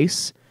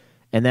twice.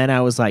 And then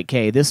I was like,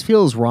 hey, this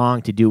feels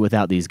wrong to do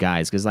without these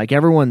guys, because like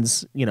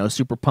everyone's,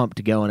 super pumped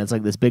to go, and it's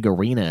like this big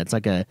arena. It's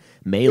like a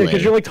melee.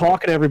 Because you're like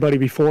talking to everybody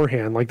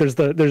beforehand. Like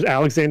there's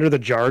Alexander the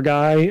Jar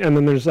guy, and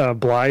then there's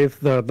Blythe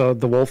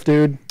the wolf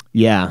dude.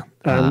 Yeah.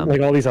 Like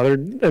all these other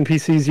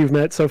NPCs you've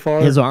met so far.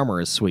 His armor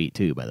is sweet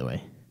too, by the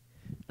way.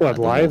 What,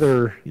 Blythe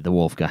or the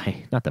wolf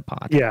guy, not the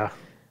pot. Yeah.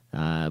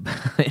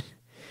 But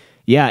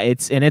yeah,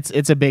 it's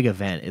a big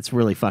event. It's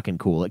really fucking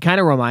cool. It kind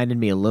of reminded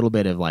me a little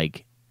bit of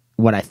like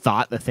what I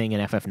thought the thing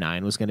in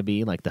FF9 was going to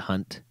be, like the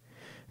hunt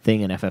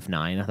thing in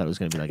FF9. I thought it was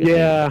going to be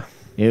like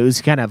it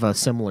was kind of a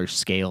similar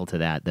scale to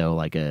that, though,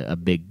 like a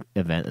big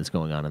event that's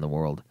going on in the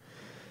world.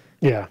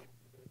 Yeah.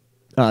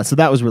 So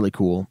that was really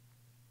cool.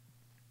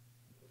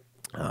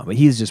 But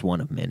he's just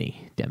one of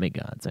many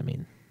demigods. I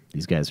mean,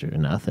 these guys are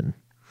nothing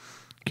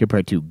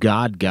compared to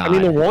God. I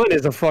mean,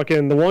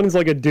 the one's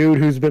like a dude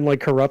who's been like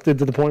corrupted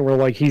to the point where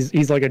like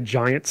he's like a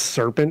giant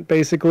serpent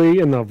basically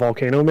in the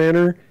Volcano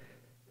Manor,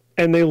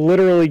 and they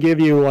literally give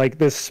you like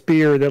this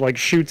spear that like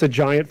shoots a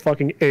giant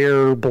fucking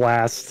air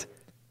blast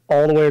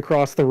all the way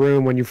across the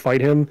room when you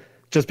fight him,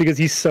 just because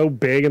he's so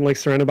big and like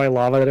surrounded by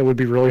lava that it would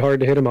be really hard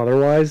to hit him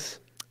otherwise.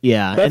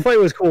 Yeah, that fight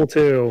was cool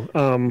too.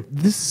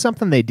 This is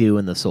something they do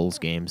in the Souls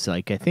games.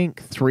 Like I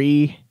think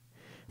three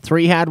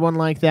had one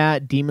like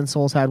that. Demon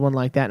Souls had one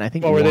like that, and I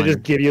think where they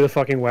just give you the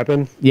fucking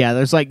weapon. Yeah,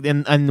 there's like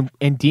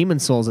in Demon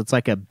Souls, it's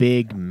like a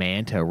big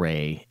manta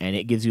ray, and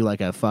it gives you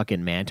like a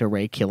fucking manta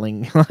ray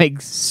killing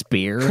like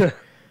spear,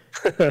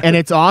 and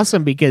it's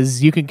awesome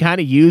because you can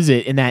kind of use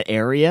it in that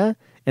area.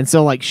 And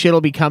so, like, shit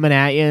will be coming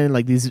at you, and,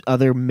 like, these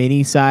other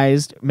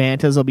mini-sized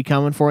mantas will be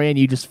coming for you, and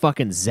you just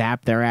fucking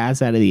zap their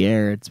ass out of the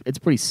air. It's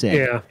pretty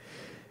sick.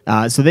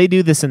 Yeah. So they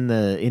do this in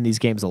these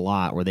games a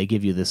lot, where they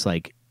give you this,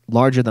 like,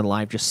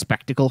 larger-than-life just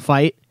spectacle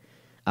fight.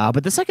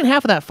 But the second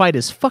half of that fight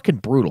is fucking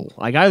brutal.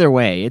 Like, either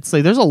way, it's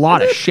like there's a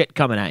lot of shit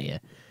coming at you.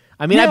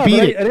 I mean, I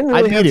beat it. I didn't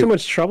really have too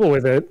much trouble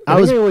with it. I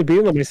only beat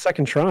it on my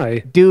second try.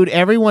 Dude,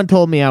 everyone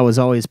told me I was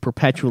always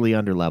perpetually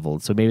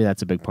underleveled, so maybe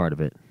that's a big part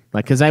of it.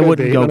 Like, because I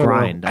wouldn't go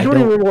grind. I don't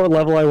even remember what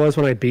level I was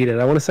when I beat it.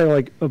 I want to say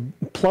like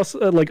plus,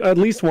 like at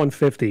least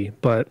 150.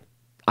 But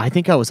I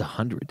think I was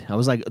 100. I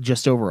was like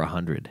just over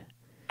 100.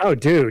 Oh,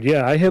 dude,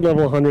 yeah, I hit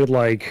level 100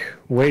 like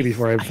way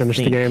before I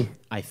finished the game.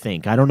 I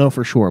think I don't know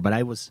for sure, but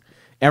I was.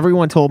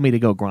 Everyone told me to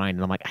go grind,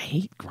 and I'm like, I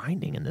hate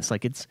grinding in this.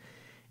 Like, it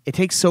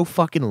takes so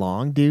fucking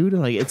long, dude.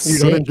 Like, it's you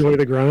sick. Don't enjoy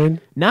the grind.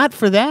 Not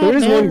for that. There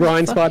is man. one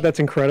grind spot that's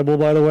incredible,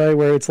 by the way,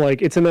 where it's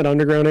like it's in that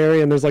underground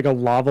area, and there's like a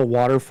lava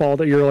waterfall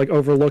that you're like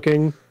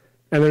overlooking.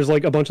 And there's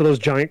like a bunch of those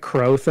giant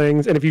crow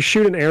things. And if you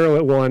shoot an arrow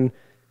at one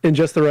in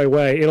just the right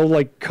way, it'll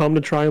like come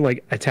to try and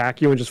like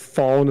attack you and just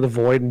fall into the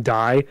void and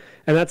die.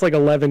 And that's like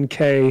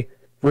 11k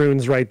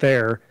runes right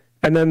there.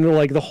 And then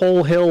like the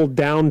whole hill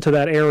down to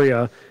that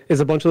area is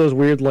a bunch of those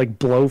weird like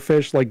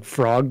blowfish, like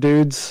frog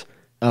dudes.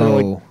 Oh,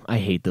 like, I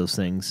hate those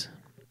things.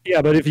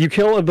 Yeah, but if you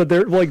kill, but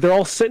they're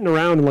all sitting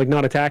around and like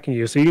not attacking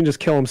you, so you can just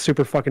kill them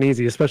super fucking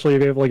easy, especially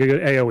if you have like a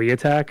good AOE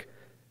attack.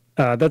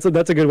 That's a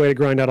good way to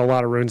grind out a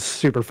lot of runes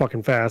super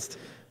fucking fast.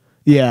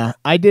 Yeah,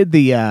 I did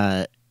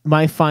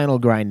my final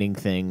grinding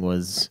thing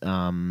was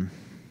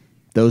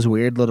those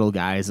weird little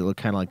guys that look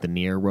kind of like the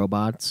Nier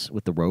robots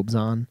with the robes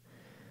on,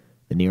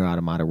 the Nier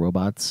Automata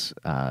robots.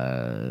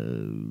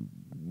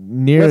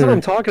 Nier. That's what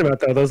I'm talking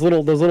about though. Those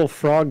little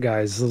frog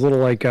guys, those little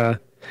like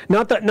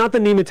not the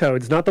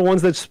nematodes, not the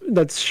ones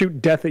that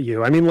shoot death at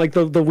you. I mean like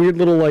the weird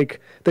little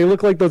like they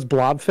look like those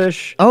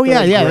blobfish. Oh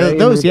yeah,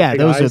 those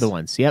eyes. are the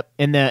ones. Yep,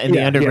 in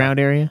the underground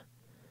area.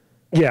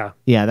 Yeah,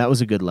 yeah, that was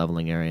a good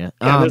leveling area.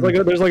 Yeah,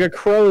 there's like a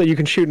crow that you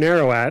can shoot an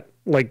arrow at,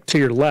 like to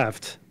your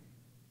left,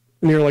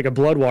 near like a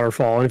blood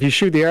waterfall. And if you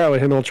shoot the arrow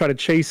at him, it'll try to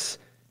chase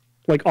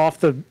like off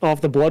the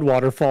blood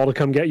waterfall to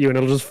come get you, and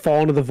it'll just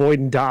fall into the void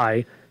and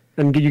die.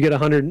 And you get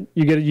 100,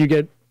 you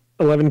get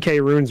 11k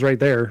runes right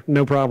there,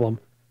 no problem.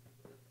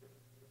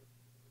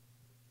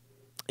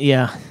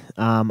 Yeah,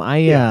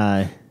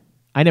 I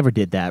never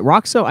did that.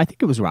 Roxo, I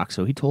think it was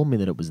Roxo. He told me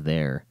that it was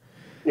there.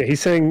 Yeah,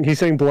 he's saying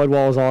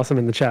Bloodwall is awesome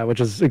in the chat,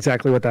 which is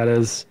exactly what that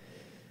is.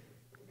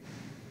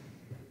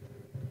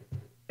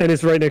 And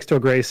it's right next to a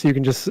grace, so you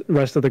can just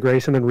rest of the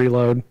grace and then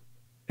reload.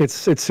 It's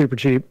super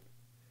cheap.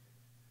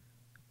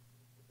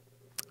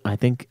 I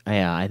think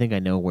I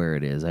know where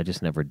it is. I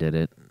just never did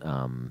it.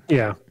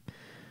 Yeah.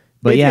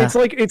 But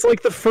it's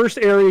like the first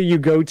area you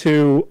go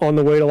to on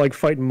the way to like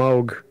fight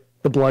Moog,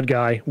 the blood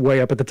guy,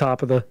 way up at the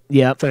top of the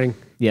thing.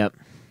 Yep.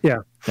 Yeah.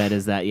 That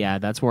is that. Yeah,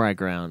 that's where I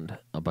ground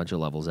a bunch of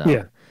levels out.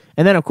 Yeah.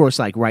 And then, of course,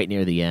 like right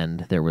near the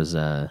end, there was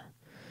I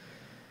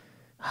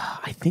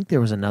think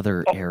there was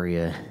another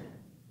area.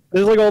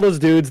 There's like all those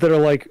dudes that are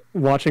like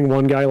watching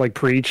one guy like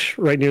preach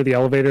right near the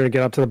elevator to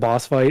get up to the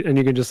boss fight, and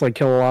you can just like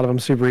kill a lot of them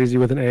super easy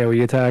with an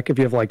AoE attack if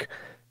you have like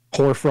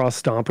Hoarfrost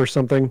Stomp or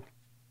something.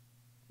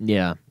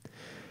 Yeah.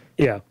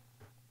 Yeah.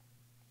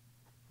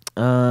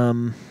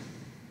 But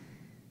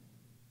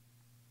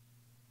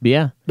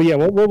yeah. But yeah,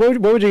 what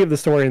would you give the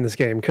story in this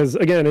game? Because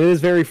again, it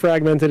is very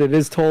fragmented. It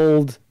is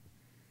told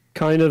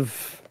kind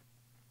of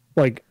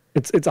like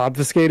it's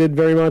obfuscated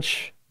very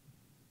much,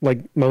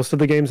 like most of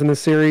the games in this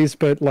series.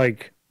 But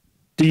like,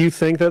 do you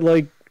think that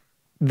like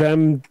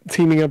them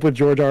teaming up with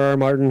George R.R.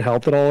 Martin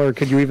helped at all, or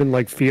could you even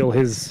like feel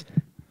his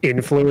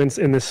influence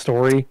in this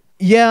story?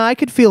 Yeah, I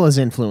could feel his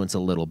influence a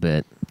little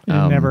bit.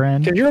 Never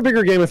end. You're a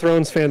bigger Game of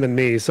Thrones fan than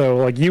me, so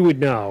like you would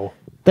know.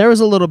 There was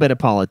a little bit of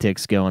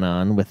politics going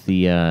on with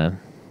the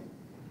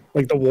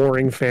like the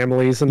warring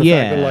families and the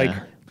fact that like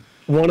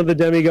one of the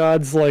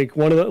demigods, like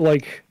one of the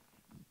like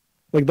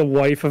the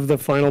wife of the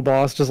final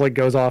boss just like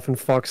goes off and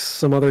fucks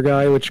some other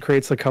guy, which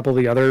creates a couple of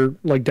the other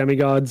like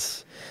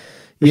demigods.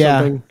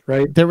 Something,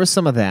 right? There was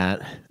some of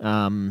that.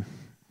 And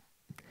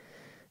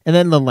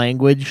then the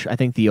language, I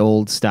think the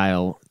old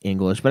style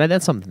English, but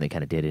that's something they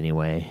kind of did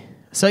anyway.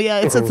 So yeah,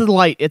 it's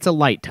a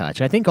light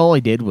touch. I think all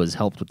he did was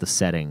helped with the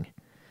setting.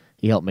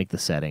 He helped make the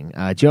setting.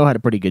 Joe had a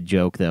pretty good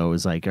joke though. It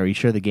was like, "Are you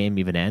sure the game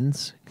even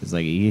ends?" Because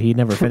like he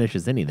never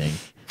finishes anything.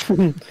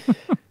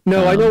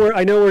 No,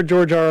 I know where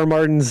George R. R.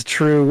 Martin's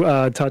true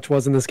touch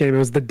was in this game. It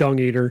was the Dung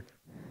Eater.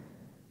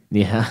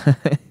 Yeah.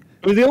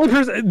 It was the only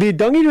person. The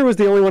Dung Eater was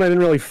the only one I didn't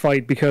really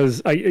fight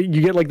because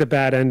you get like the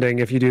bad ending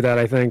if you do that.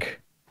 I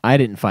think. I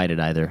didn't fight it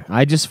either.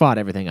 I just fought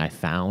everything I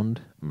found,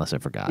 unless I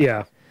forgot.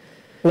 Yeah,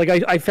 like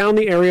I found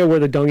the area where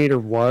the Dung Eater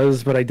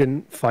was, but I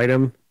didn't fight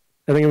him.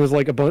 I think it was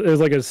like it was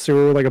like a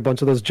sewer with like a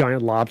bunch of those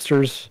giant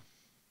lobsters.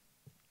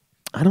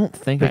 I don't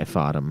think I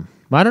fought him.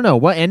 I don't know.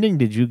 What ending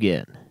did you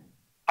get?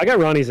 I got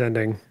Ronnie's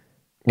ending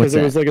What's because it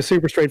that? was like a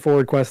super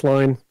straightforward quest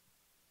line.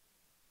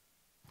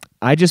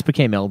 I just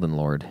became Elden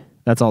Lord.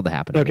 That's all that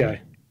happened. To me.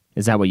 Okay.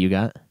 Is that what you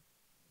got?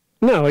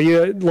 No,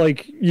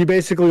 you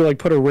basically like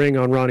put a ring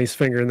on Ronnie's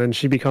finger, and then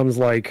she becomes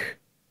like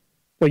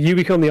you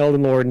become the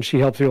Elden Lord, and she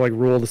helps you like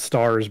rule the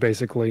stars,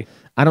 basically.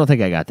 I don't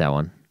think I got that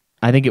one.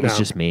 I think it was No.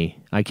 just me.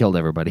 I killed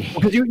everybody.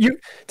 Because you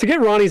to get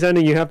Ronnie's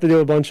ending, you have to do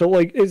a bunch of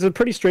like it's a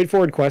pretty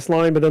straightforward quest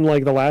line, but then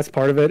like the last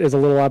part of it is a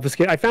little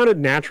obfuscated. I found it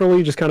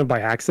naturally, just kind of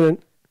by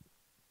accident.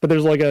 But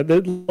there's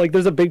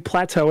there's a big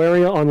plateau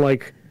area on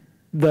like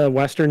the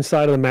western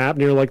side of the map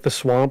near like the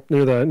swamp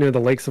near the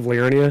lakes of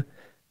Liurnia.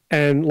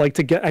 And like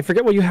I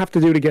forget what you have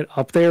to do to get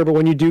up there, but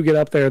when you do get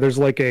up there, there's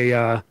like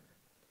a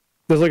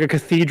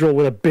cathedral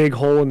with a big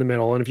hole in the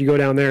middle, and if you go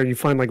down there, you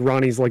find like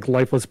Ronnie's like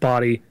lifeless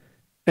body,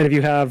 and if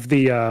you have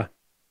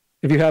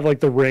like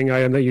the ring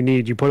item that you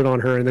need, you put it on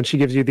her, and then she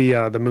gives you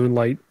the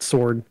moonlight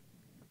sword.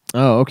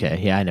 Oh, okay.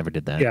 Yeah, I never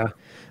did that. Yeah,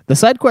 The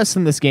side quests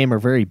in this game are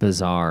very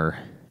bizarre.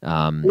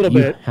 a little you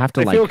bit. have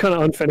to I feel kind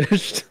of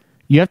unfinished.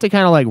 you have to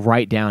kind of like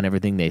write down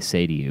everything they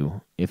say to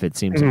you if it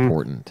seems Mm-hmm.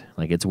 important.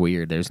 Like it's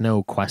weird. There's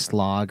no quest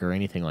log or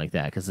anything like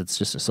that because it's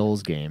just a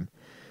Souls game.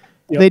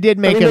 Yep. They did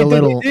make it a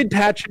little. They did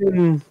patch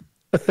in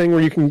a thing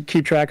where you can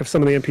keep track of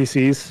some of the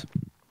NPCs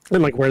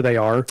and like where they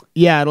are.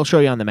 Yeah, it'll show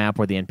you on the map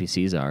where the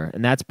NPCs are,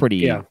 and that's pretty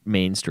Yeah.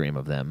 mainstream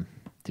of them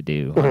to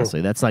do. Mhm.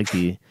 Honestly,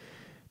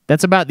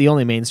 that's about the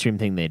only mainstream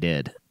thing they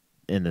did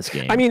in this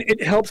game. I mean,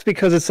 it helps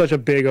because it's such a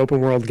big open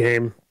world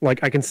game. Like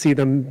I can see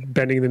them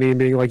bending the knee and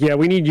being like, "Yeah,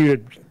 we need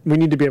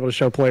to be able to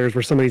show players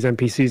where some of these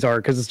NPCs are,"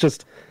 because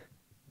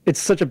it's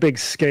such a big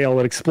scale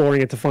that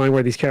exploring it to find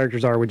where these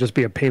characters are would just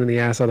be a pain in the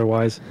ass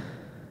otherwise.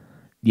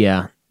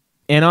 Yeah.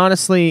 And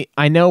honestly,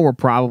 I know we're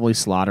probably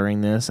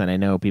slaughtering this, and I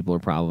know people are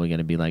probably going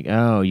to be like,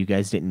 oh, you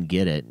guys didn't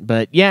get it.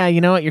 But yeah,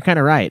 you know what? You're kind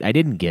of right. I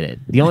didn't get it.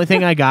 The only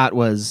thing I got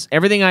was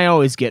everything I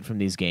always get from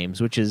these games,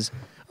 which is,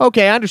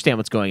 okay, I understand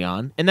what's going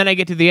on. And then I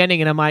get to the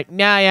ending, and I'm like,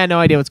 nah, yeah, no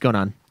idea what's going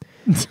on.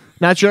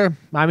 Not sure.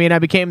 I mean, I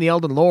became the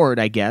Elden Lord,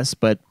 I guess,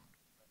 but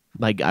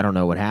like, I don't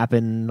know what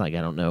happened. Like,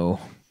 I don't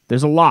know.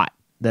 There's a lot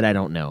that I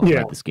don't know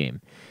about this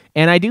game.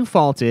 And I do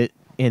fault it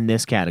in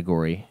this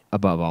category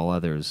above all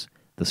others.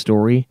 The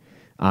story,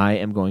 I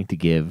am going to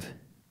give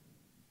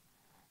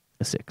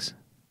a 6.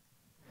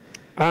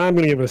 I'm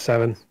gonna give it a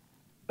 7.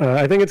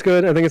 I think it's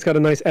good. I think it's got a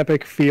nice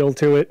epic feel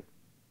to it.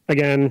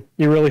 Again,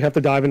 you really have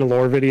to dive into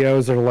lore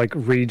videos or like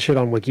read shit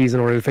on wikis in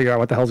order to figure out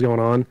what the hell's going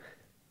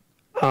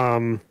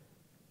on.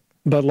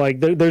 But like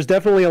there's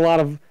definitely a lot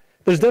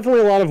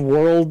of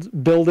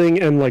world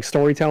building and like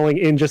storytelling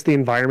in just the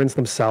environments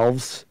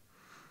themselves.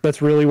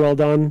 That's really well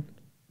done.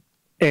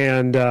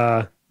 And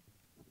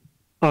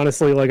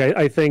honestly, like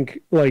I think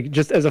like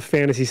just as a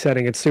fantasy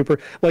setting, it's super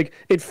like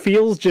it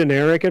feels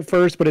generic at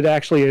first, but it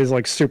actually is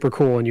like super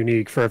cool and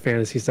unique for a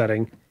fantasy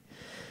setting.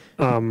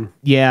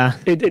 Yeah.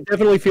 It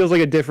definitely feels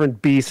like a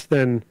different beast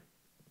than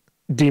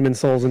Demon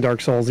Souls and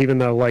Dark Souls, even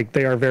though like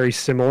they are very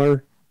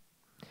similar.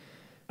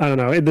 I don't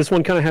know. This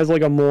one kind of has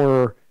like a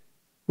more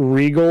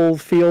regal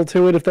feel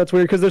to it, if that's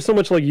weird, because there's so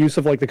much like use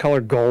of like the color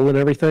gold and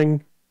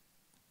everything.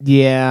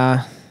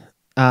 Yeah.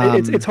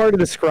 It's hard to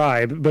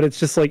describe, but it's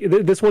just like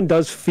this one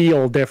does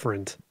feel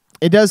different.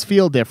 It does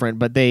feel different,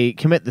 but they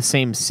commit the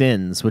same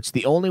sins, which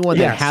the only one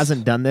that Yes.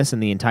 hasn't done this in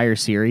the entire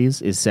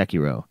series is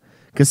Sekiro.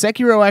 Because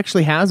Sekiro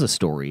actually has a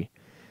story.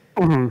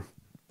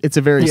 It's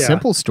a very Yeah.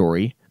 simple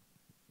story.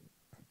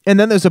 And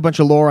then there's a bunch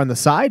of lore on the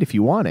side if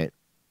you want it.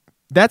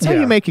 That's how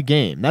Yeah. you make a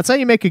game. That's how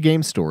you make a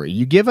game story.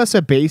 You give us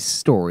a base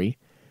story.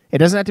 It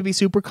doesn't have to be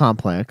super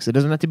complex. It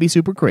doesn't have to be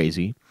super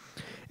crazy.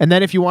 And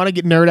then if you want to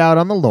get nerd out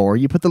on the lore,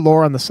 you put the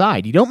lore on the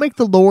side. You don't make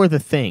the lore the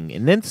thing.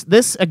 And then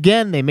this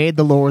again, they made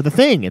the lore the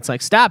thing. It's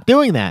like, stop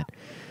doing that.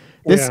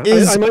 This Yeah.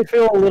 is I might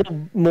feel a little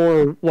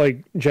more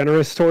like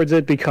generous towards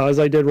it because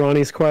I did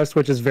Ronnie's quest,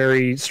 which is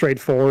very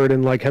straightforward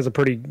and like has a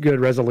pretty good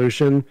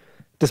resolution,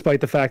 despite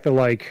the fact that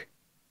like,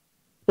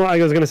 well, I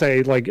was gonna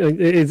say like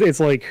it's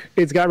like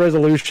it's got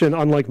resolution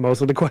unlike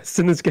most of the quests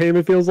in this game.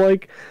 It feels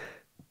like,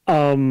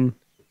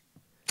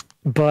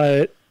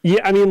 but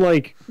yeah, I mean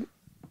like,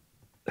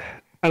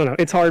 I don't know.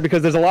 It's hard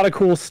because there's a lot of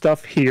cool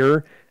stuff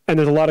here and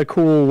there's a lot of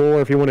cool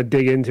lore if you want to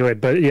dig into it.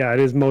 But yeah, it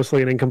is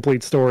mostly an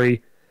incomplete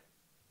story.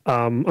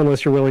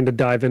 Unless you're willing to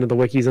dive into the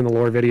wikis and the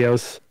lore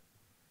videos.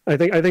 I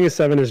think a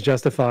 7 is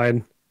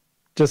justified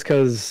just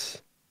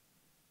because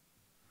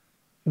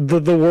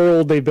the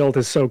world they built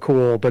is so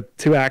cool, but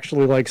to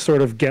actually like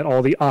sort of get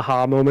all the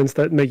aha moments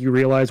that make you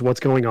realize what's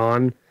going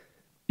on,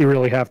 you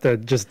really have to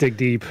just dig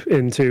deep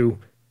into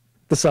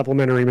the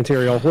supplementary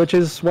material, which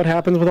is what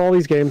happens with all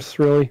these games,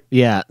 really.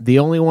 Yeah, the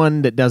only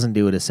one that doesn't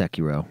do it is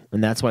Sekiro,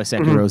 and that's why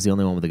Sekiro is the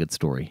only one with a good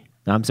story.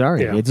 I'm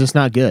sorry, it's just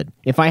not good.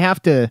 If I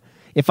have to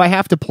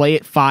play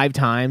it 5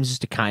 times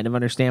just to kind of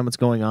understand what's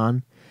going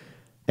on,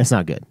 it's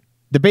not good.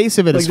 The base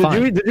of it is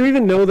fine. Did you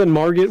even know that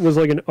Margit was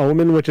like an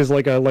omen, which is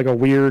like a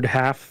weird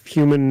half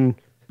human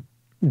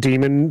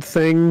demon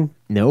thing?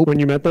 Nope. When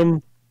you met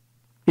them,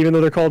 even though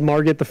they're called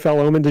Margit the Fell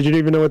Omen, did you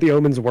even know what the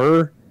omens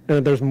were? And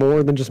that there's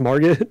more than just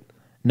Margit?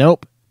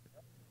 Nope.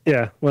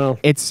 Yeah, well,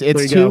 it's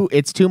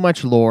too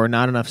much lore,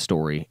 not enough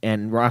story.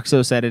 And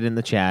Roxo said it in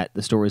the chat.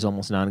 The story is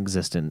almost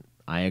non-existent.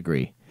 I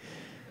agree.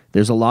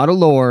 There's a lot of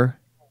lore,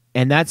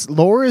 and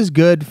lore is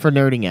good for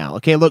nerding out.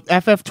 Okay, look,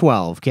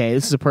 FF12. Okay,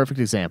 this is a perfect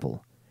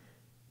example.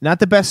 Not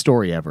the best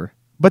story ever,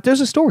 but there's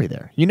a story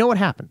there. You know what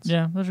happens.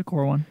 Yeah, there's a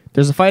core one.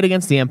 There's a fight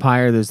against the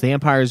Empire. There's the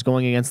Empire's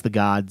going against the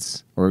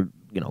gods, or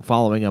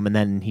following them, and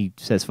then he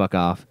says "fuck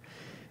off,"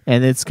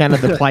 and it's kind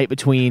of the plight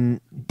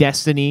between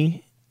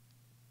destiny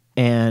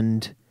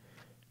and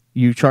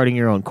you charting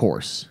your own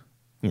course.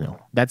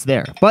 That's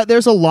there. But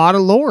there's a lot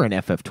of lore in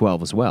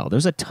FF12 as well.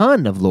 There's a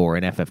ton of lore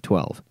in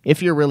FF12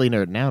 if you're really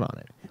nerding out on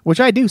it, which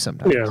I do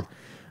sometimes. Yeah.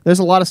 There's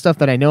a lot of stuff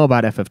that I know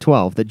about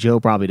FF12 that Joe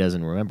probably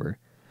doesn't remember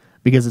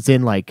because it's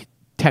in like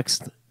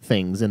text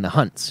things in the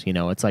hunts.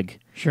 It's like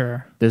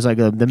Sure. there's like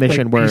the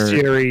mission like where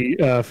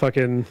bestiary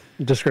fucking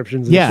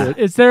descriptions and Yeah. shit.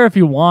 It's there if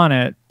you want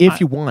it. if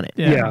you want it.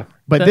 Yeah.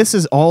 But this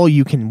is all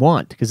you can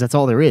want because that's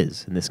all there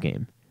is in this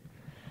game.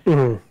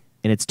 Mhm.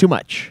 And it's too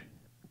much.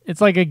 It's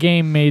like a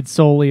game made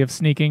solely of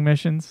sneaking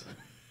missions.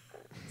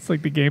 It's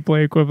like the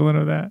gameplay equivalent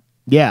of that.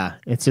 Yeah,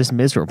 it's just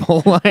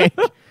miserable. Like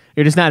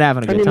you're just not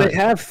having a I good mean, time. they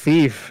have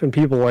Thief, and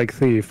people like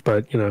Thief,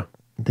 but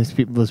Those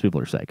people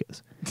are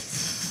psychos.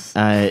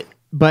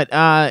 But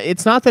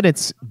it's not that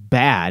it's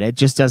bad. It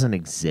just doesn't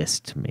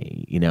exist to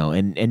me,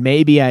 And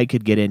maybe I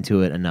could get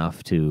into it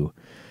enough to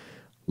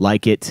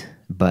like it,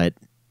 but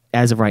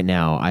as of right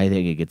now, I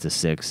think it gets a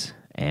 6.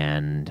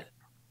 And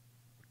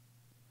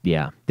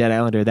yeah, Dead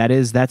Islander.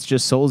 That's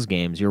just Souls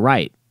games. You're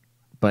right,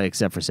 but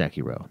except for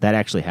Sekiro, that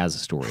actually has a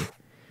story,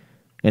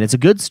 and it's a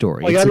good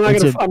story. like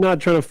It's I'm not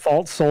trying to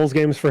fault Souls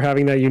games for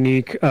having that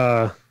unique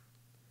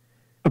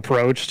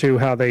approach to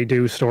how they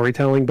do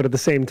storytelling, but at the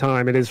same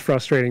time, it is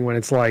frustrating when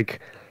it's like,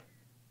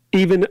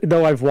 even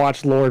though I've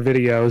watched lore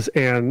videos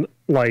and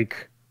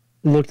like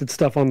looked at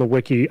stuff on the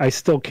wiki, I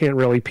still can't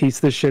really piece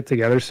this shit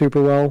together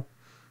super well.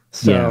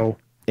 So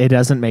it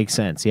doesn't make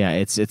sense. Yeah,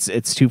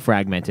 it's too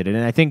fragmented,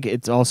 and I think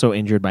it's also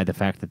injured by the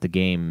fact that the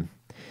game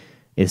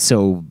is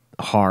so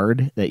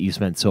hard that you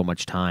spend so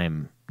much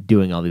time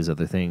doing all these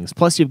other things.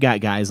 Plus, you've got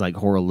guys like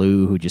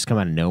Horalu who just come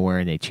out of nowhere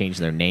and they change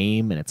their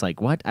name, and it's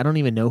like, what? I don't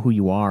even know who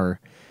you are.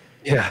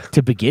 Yeah.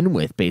 To begin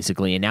with,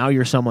 basically, and now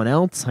you're someone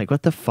else. Like,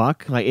 what the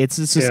fuck? Like, it's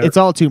just, it's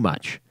all too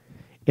much.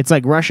 It's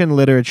like Russian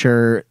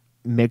literature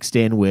mixed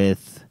in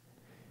with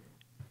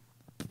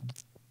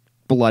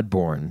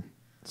Bloodborne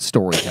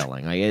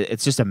storytelling. Like,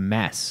 it's just a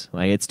mess.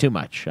 Like, it's too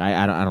much.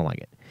 I don't like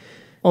it.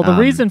 Well, the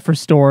reason for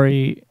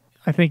story,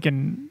 I think,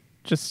 in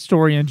just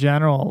story in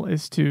general,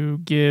 is to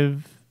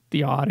give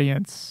the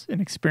audience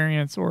an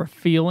experience or a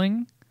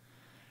feeling.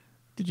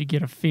 Did you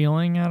get a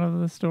feeling out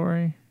of the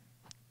story?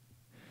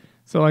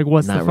 So, like,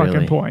 what's Not the fucking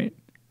really. point?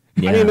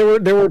 Yeah. I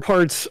mean, there were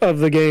parts of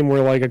the game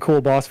where like a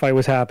cool boss fight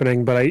was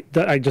happening, but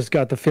I just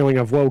got the feeling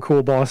of, whoa,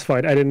 cool boss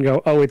fight. I didn't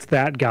go, oh, it's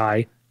that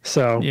guy.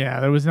 So Yeah,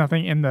 there was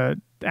nothing in the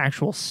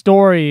actual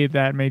story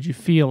that made you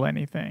feel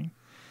anything.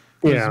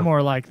 It was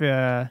more like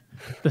the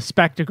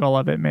spectacle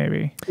of it,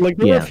 maybe. like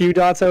there were a few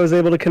dots I was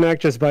able to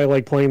connect just by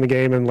like playing the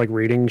game and like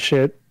reading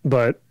shit.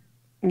 But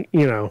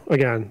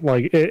again,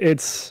 like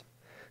it's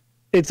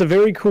a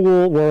very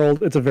cool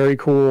world. It's a very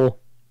cool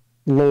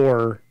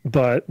lore,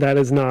 but that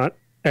is not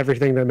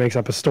everything that makes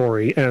up a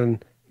story.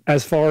 And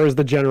as far as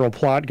the general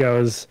plot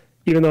goes,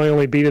 even though I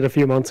only beat it a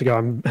few months ago,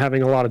 I'm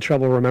having a lot of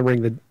trouble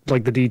remembering the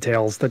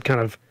details that kind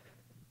of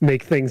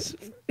make things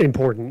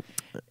important.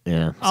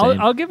 Yeah.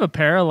 I'll give a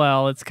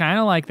parallel. It's kind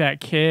of like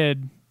that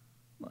kid.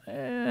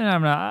 And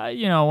I'm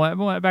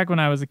not, back when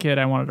I was a kid,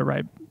 I wanted to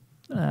write,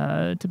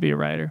 to be a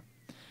writer,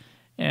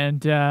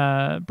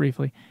 and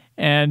briefly,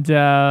 and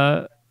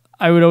I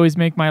would always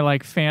make my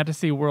like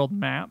fantasy world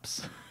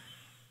maps.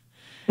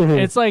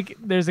 It's like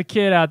there's a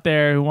kid out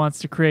there who wants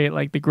to create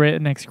like the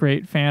next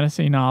great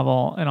fantasy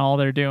novel, and all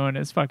they're doing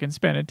is fucking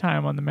spending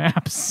time on the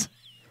maps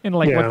and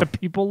like what the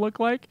people look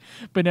like,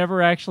 but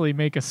never actually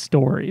make a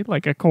story,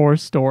 like a core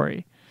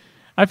story.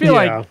 I feel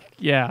like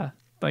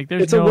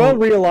there's it's a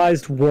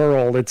well-realized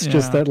world. It's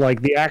just that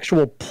like the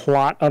actual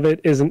plot of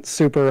it isn't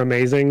super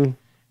amazing.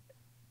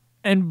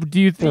 And do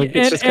you think?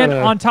 And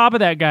on top of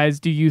that, guys,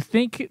 do you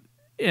think?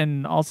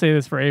 And I'll say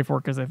this for A4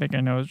 because I think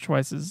I know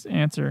Schweiss's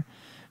answer.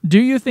 Do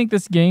you think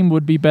this game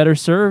would be better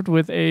served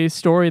with a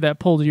story that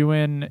pulled you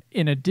in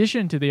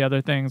addition to the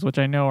other things, which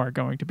I know are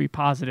going to be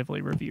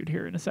positively reviewed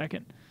here in a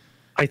second?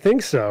 I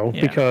think so,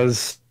 Yeah.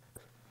 because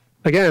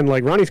again,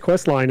 like Ronnie's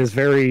quest line is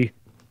very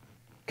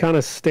kind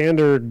of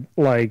standard.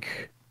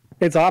 Like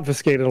it's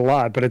obfuscated a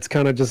lot, but it's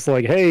kind of just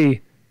like,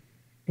 hey,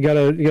 you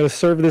gotta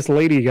serve this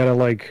lady. You gotta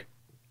like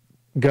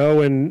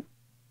go and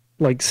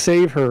like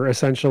save her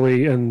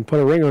essentially, and put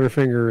a ring on her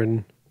finger,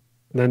 and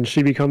then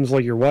she becomes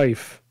like your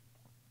wife.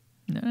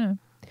 Yeah.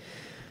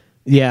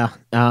 Yeah.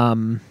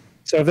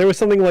 So if there was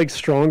something like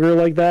stronger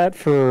like that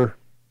for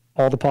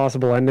all the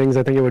possible endings,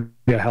 I think it would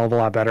be a hell of a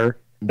lot better.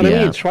 And I Yeah.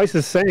 mean, Schweiss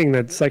is saying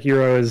that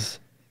Sekiro is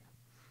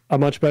a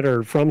much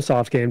better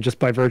FromSoft game just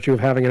by virtue of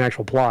having an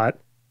actual plot.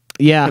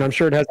 Yeah. And I'm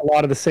sure it has a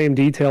lot of the same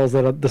details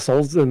that the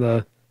Souls and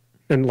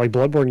like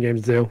Bloodborne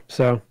games do.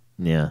 So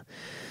Yeah.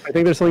 I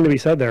think there's something to be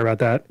said there about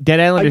that. Dead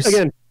Islanders.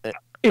 Again,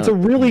 it's a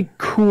really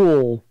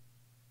cool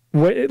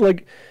way.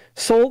 Like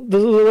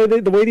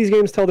the way these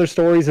games tell their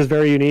stories is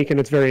very unique and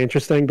it's very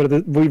interesting.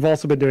 But we've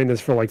also been doing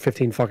this for like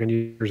 15 fucking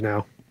years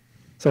now.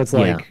 So it's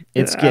like,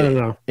 it's I don't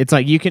know. It's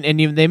like you can,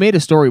 and they made a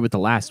story with the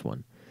last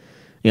one.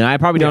 You know, I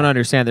probably don't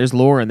understand. There's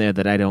lore in there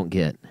that I don't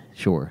get.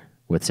 Sure,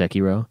 with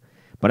Sekiro,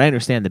 but I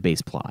understand the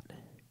base plot.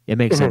 It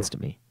makes sense to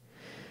me.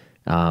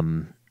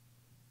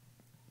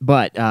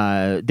 But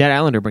Dead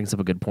Islander brings up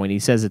a good point. He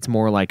says it's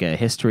more like a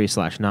history /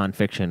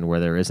 nonfiction where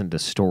there isn't a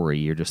story.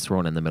 You're just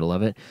thrown in the middle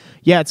of it.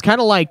 Yeah, it's kind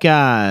of like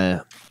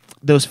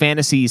those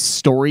fantasy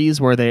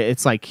stories where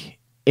it's like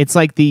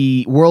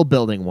the world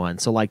building one.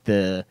 So like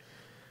the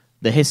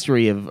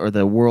history of, or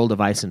the world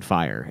of Ice and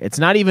Fire. It's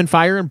not even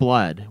Fire and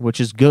Blood, which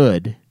is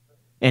good,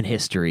 and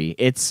history.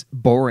 It's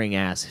boring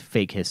ass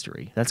fake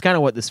history. That's kind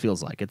of what this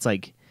feels like. It's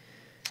like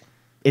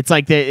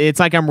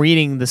I'm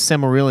reading the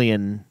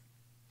Silmarillion,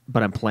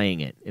 but I'm playing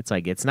it. It's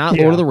like it's not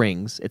Lord of the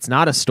Rings. It's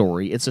not a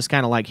story. It's just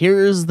kind of like,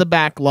 here's the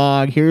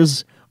backlog.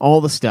 Here's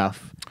all the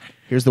stuff.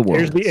 Here's the world.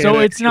 Here's the So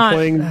annex, it's you're not-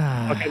 playing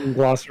fucking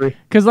glossary.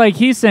 Because like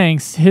he's saying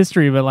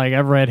history, but like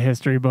I've read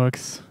history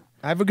books.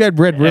 I've read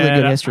really good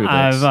And history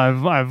books.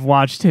 I've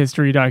watched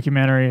history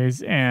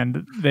documentaries,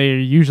 and they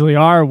usually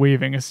are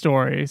weaving a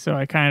story. So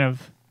I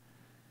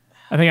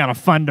think on a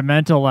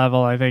fundamental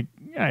level, I think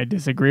I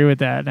disagree with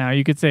that. Now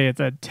you could say it's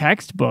a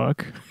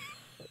textbook,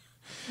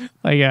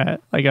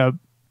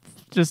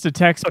 just a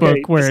textbook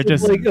Okay, where this it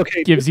is just like-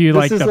 okay, gives you this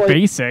like is the like-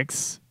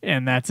 basics,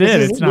 and that's This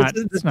it. is- It's not.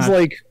 this It's is not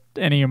like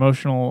any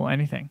emotional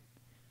anything.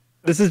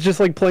 this is just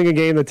like playing a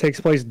game that takes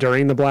place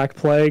during the Black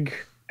Plague,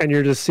 and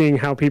you're just seeing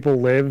how people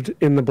lived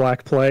in the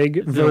Black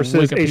Plague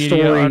versus the a Wikipedia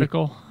story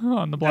article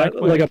on the Black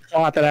Plague. like a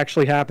plot that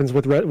actually happens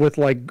with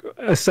like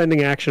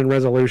ascending action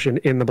resolution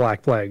in the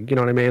Black Plague. You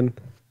know what I mean?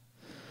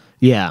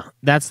 Yeah,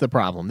 that's the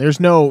problem. There's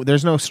no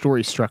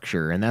story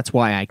structure, and that's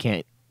why I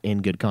can't,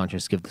 in good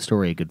conscience, give the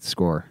story a good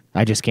score.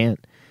 I just can't,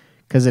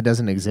 because it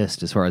doesn't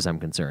exist as far as I'm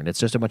concerned. It's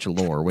just a bunch of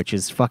lore, which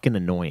is fucking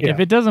annoying.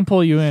 If it doesn't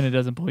pull you in, it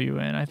doesn't pull you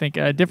in. I think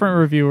a different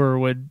reviewer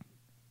would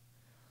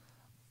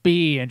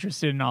be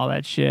interested in all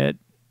that shit.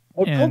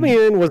 What pulled And-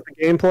 me in was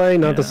the gameplay,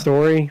 not the Yeah.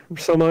 story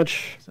so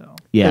much, So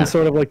Yeah. and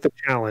sort of like the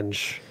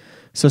challenge.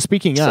 So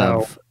speaking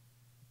So- of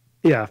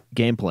Yeah,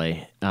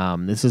 gameplay,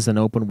 this is an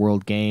open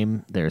world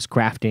game. There's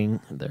crafting.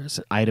 There's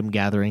item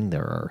gathering.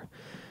 There are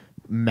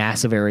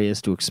massive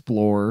areas to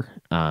explore.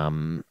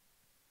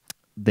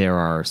 There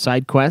are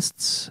side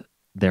quests.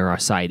 There are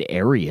side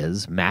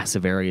areas,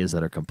 massive areas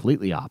that are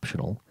completely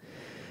optional.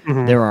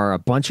 There are a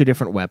bunch of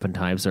different weapon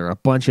types. There are a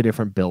bunch of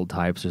different build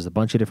types. There's a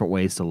bunch of different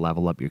ways to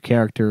level up your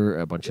character.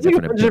 A bunch of there's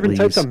like a different bunch of different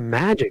abilities. types of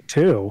magic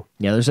too.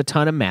 Yeah, there's a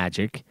ton of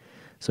magic.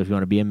 So if you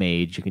want to be a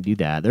mage, you can do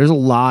that. There's a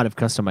lot of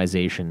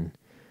customization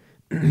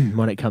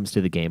when it comes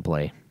to the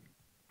gameplay.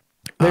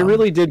 They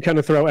really did kind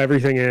of throw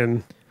everything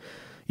in.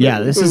 Yeah,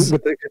 this is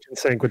with the kitchen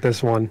sink with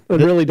this one. It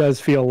really does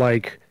feel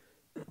like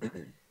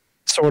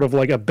sort of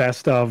like a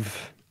best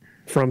of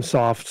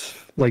FromSoft,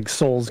 like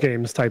Souls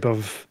games type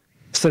of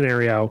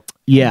scenario.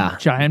 yeah.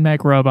 giant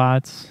mech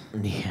robots.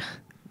 Yeah.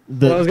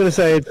 Well, I was gonna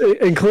say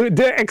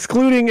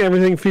excluding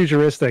everything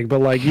futuristic,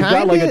 but like you've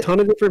got like a Kinda- ton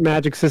of different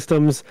magic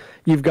systems.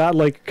 You've got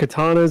like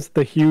katanas,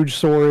 the huge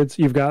swords.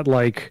 You've got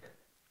like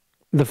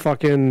the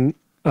fucking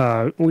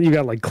you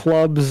got like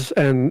clubs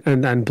and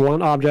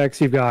blunt objects.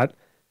 You've got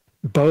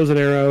bows and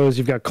arrows.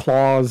 You've got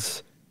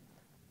claws.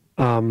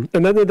 And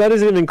then that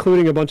isn't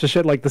including a bunch of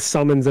shit like the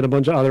summons and a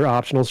bunch of other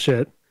optional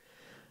shit,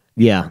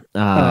 Yeah.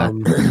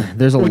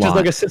 There's a which lot. is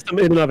like a system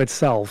in and of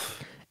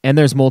itself. And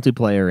there's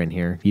multiplayer in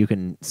here. You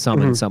can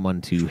summon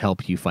someone to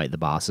help you fight the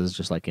bosses,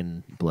 just like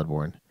in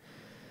Bloodborne.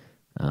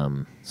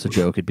 So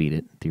Joe could beat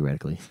it,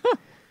 theoretically.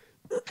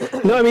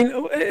 No, I mean,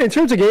 in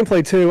terms of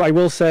gameplay too, I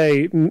will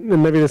say,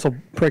 and maybe this will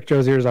prick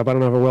Joe's ears up. I don't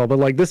know if it will, but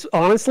like this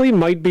honestly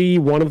might be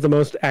one of the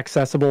most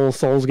accessible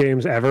Souls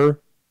games ever,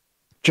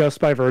 just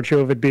by virtue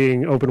of it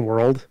being open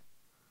world,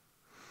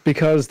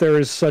 because there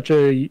is such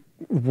a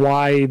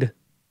wide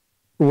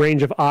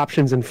range of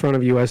options in front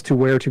of you as to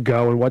where to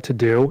go and what to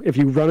do. If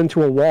you run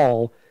into a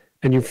wall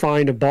and you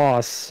find a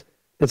boss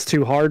that's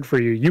too hard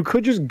for you, you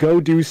could just go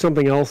do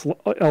something else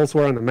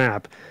elsewhere on the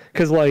map.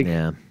 Because like,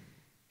 Yeah.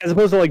 as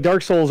opposed to like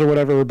Dark Souls or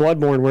whatever, or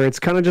Bloodborne, where it's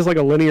kind of just like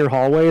a linear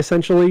hallway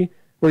essentially,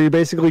 where you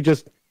basically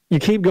just you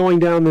keep going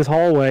down this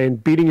hallway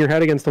and beating your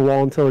head against the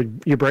wall until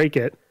you break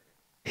it.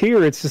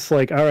 Here, it's just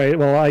like, all right,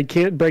 well, I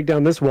can't break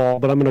down this wall,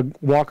 but I'm going to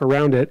walk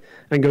around it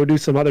and go do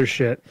some other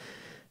shit.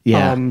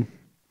 Yeah. And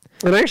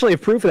I actually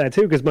have proof of that,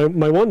 too, because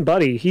my one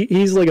buddy,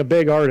 he's like a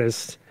big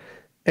artist,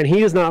 and he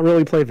does not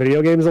really play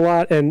video games a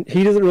lot, and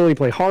he doesn't really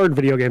play hard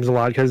video games a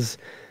lot because,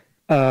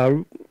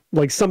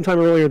 like, sometime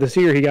earlier this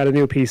year, he got a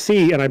new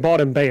PC, and I bought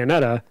him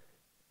Bayonetta,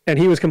 and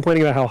he was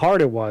complaining about how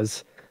hard it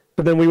was.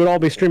 But then we would all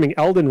be streaming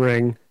Elden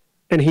Ring,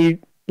 and he,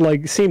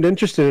 like, seemed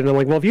interested, and I'm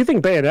like, well, if you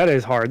think Bayonetta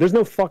is hard, there's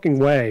no fucking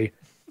way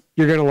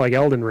you're going to like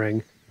Elden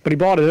Ring. But he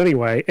bought it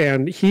anyway,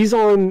 and he's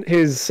on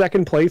his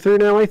second playthrough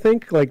now, I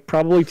think, like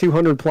probably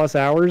 200 plus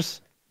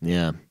hours.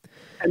 Yeah.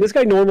 And this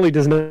guy normally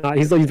does not,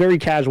 he's like very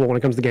casual when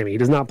it comes to gaming. He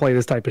does not play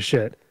this type of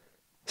shit.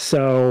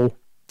 So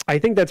I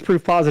think that's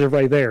proof positive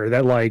right there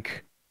that,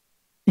 like,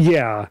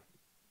 yeah,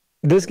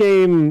 this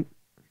game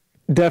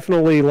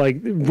definitely like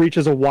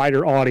reaches a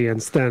wider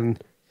audience than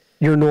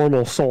your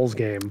normal Souls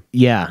game.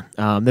 Yeah,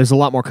 there's a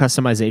lot more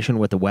customization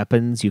with the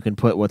weapons. You can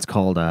put what's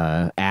called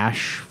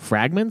ash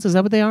fragments. Is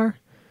that what they are?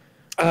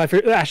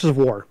 Ashes of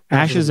War.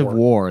 Ashes of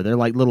War. They're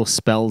like little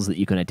spells that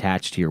you can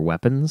attach to your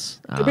weapons.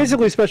 They're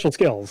basically special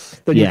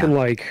skills that you can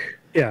like,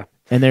 yeah.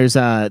 And there's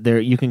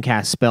you can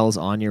cast spells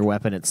on your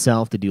weapon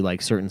itself to do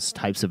like certain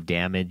types of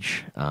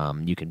damage.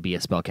 You can be a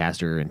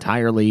spellcaster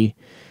entirely.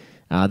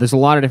 There's a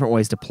lot of different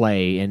ways to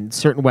play, and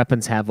certain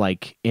weapons have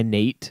like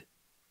innate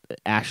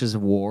Ashes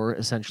of War,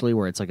 essentially,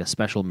 where it's like a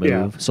special move.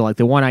 Yeah. So like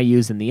the one I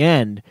used in the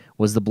end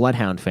was the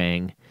Bloodhound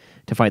Fang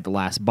to fight the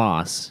last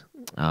boss,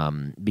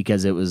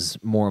 because it was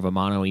more of a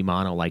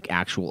mono-y-mono, like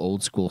actual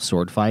old school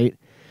sword fight,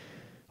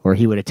 where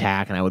he would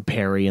attack and I would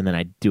parry and then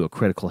I'd do a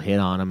critical hit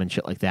on him and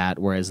shit like that,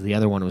 whereas the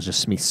other one was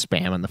just me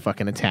spamming the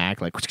fucking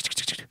attack like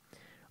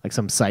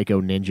some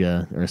psycho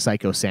ninja or a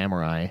psycho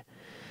samurai.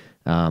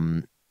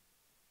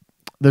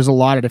 There's a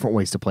lot of different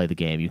ways to play the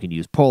game. You can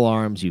use pole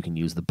arms, you can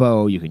use the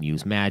bow, you can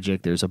use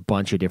magic. There's a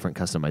bunch of different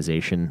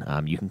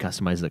customization. You can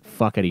customize the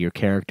fuck out of your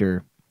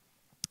character.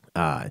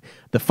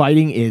 The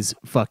fighting is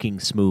fucking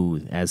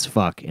smooth as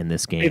fuck in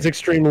this game. It's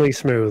extremely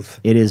smooth.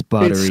 It is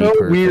buttery. It's so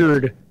perfect.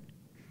 weird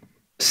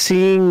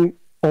seeing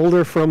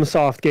older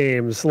FromSoft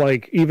games,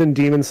 like even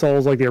Demon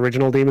Souls, like the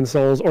original Demon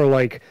Souls, or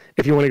like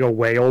if you want to go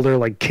way older,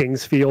 like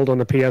Kingsfield on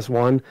the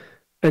PS1,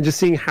 and just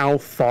seeing how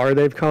far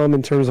they've come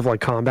in terms of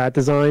like combat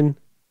design.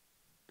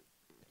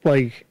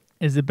 Like,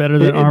 is it better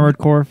than Armored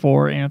Core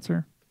 4?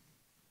 Answer.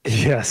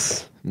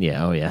 Yes.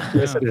 Yeah. Oh yeah.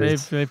 Yes, it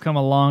is. They've come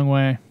a long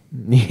way.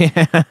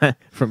 Yeah.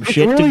 From It's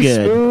shit really to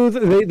good.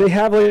 smooth. They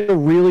have like a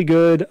really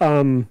good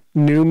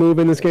new move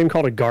in this game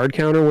called a guard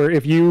counter, where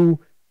if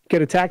you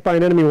get attacked by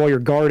an enemy while you're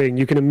guarding,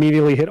 you can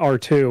immediately hit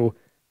R2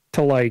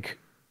 to like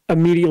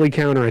immediately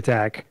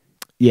counterattack.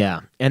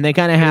 Yeah, and they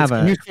kind of have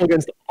It's useful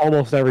against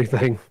almost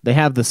everything. They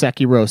have the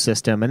Sekiro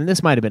system, and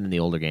this might have been in the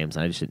older games,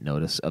 and I just didn't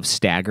notice, of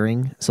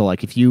staggering. So,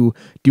 like, if you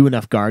do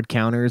enough guard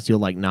counters, you'll,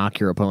 like, knock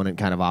your opponent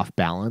kind of off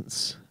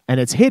balance.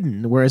 And it's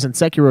hidden, whereas in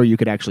Sekiro, you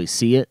could actually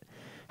see it,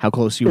 how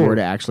close you were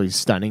to actually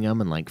stunning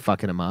them and, like,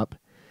 fucking them up,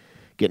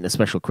 getting a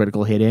special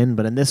critical hit in.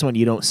 But in this one,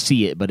 you don't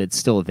see it, but it's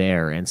still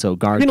there. And so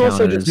guard counters... You can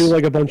also just do,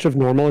 like, a bunch of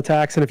normal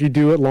attacks, and if you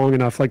do it long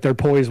enough, like, their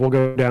poise will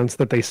go down so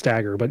that they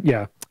stagger. But,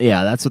 yeah.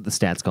 Yeah, that's what the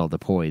stats call the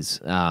poise.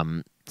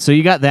 So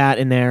you got that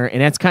in there,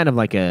 and that's kind of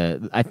like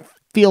I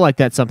feel like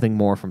that's something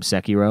more from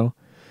Sekiro.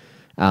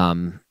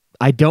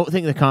 I don't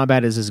think the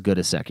combat is as good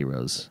as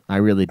Sekiro's. I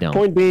really don't.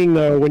 Point being,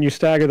 though, when you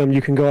stagger them,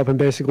 you can go up and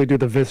basically do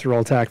the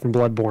visceral attack from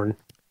Bloodborne.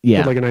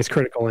 Yeah. With, like, a nice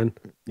critical in.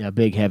 Yeah,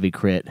 big, heavy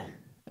crit.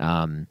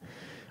 One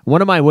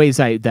of my ways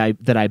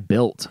that I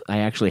built,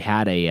 I actually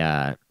had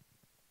a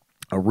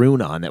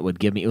rune on that would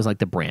give me, it was like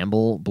the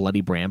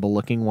bloody bramble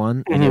looking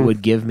one, and it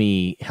would give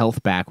me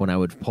health back when I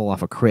would pull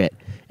off a crit.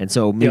 And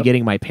so me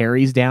getting my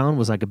parries down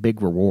was like a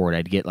big reward.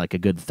 I'd get like a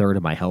good third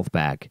of my health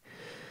back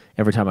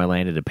every time I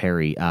landed a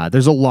parry.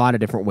 There's a lot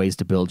of different ways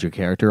to build your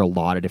character, a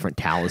lot of different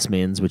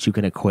talismans which you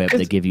can equip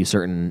that give you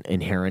certain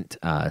inherent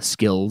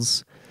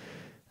skills.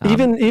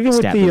 Even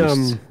with the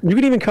boosts. you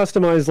can even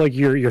customize like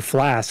your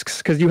flasks,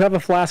 because you have a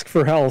flask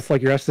for health,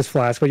 like your Estus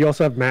flask, but you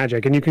also have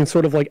magic, and you can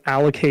sort of like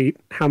allocate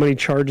how many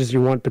charges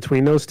you want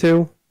between those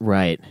two.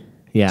 Right.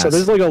 Yeah. So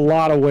there's like a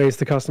lot of ways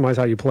to customize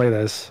how you play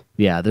this.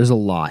 Yeah, there's a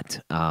lot.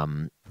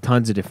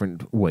 Tons of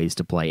different ways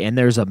to play. And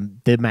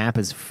the map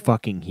is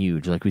fucking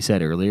huge. Like we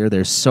said earlier,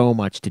 there's so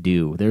much to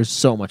do. There's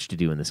so much to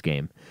do in this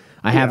game.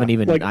 I haven't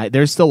even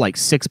there's still like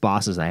 6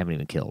 bosses I haven't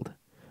even killed.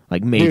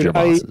 Like major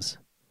bosses.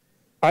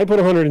 I put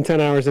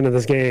 110 hours into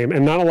this game,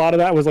 and not a lot of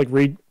that was like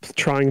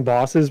retrying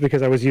bosses,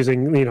 because I was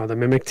using, the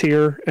Mimic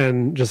tier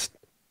and just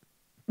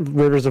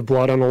Rivers of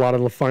Blood on a lot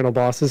of the final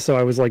bosses, so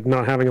I was like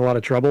not having a lot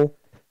of trouble.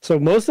 So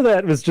most of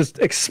that was just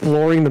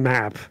exploring the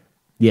map.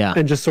 Yeah.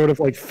 And just sort of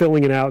like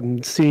filling it out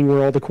and seeing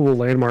where all the cool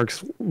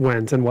landmarks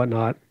went and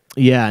whatnot.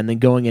 Yeah, and then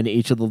going into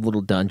each of the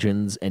little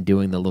dungeons and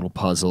doing the little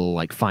puzzle,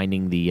 like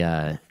finding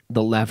the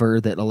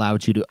lever that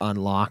allowed you to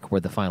unlock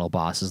where the final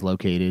boss is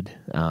located.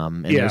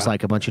 And there's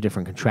like a bunch of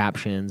different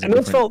contraptions. And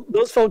those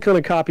felt kind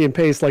of copy and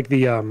paste, like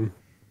the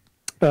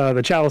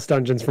the Chalice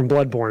dungeons from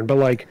Bloodborne, but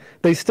like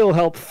they still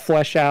help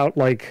flesh out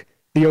like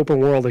the open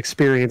world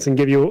experience and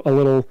give you a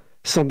little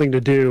something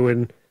to do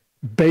in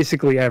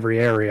basically every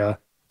area.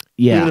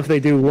 Yeah. Even if they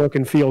do look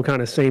and feel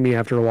kind of samey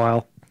after a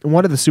while.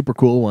 One of the super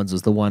cool ones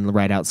was the one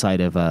right outside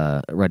of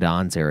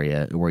Radon's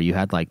area where you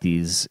had like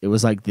these. It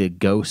was like the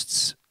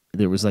ghosts.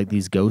 There was like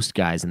these ghost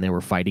guys, and they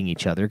were fighting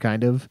each other,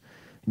 kind of.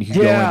 And you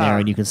could go in there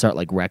and you can start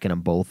like wrecking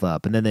them both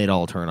up, and then they'd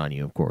all turn on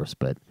you, of course.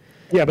 But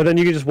yeah, but then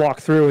you can just walk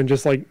through and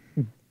just like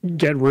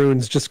get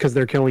runes just because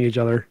they're killing each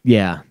other.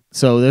 yeah,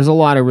 so there's a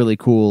lot of really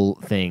cool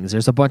things.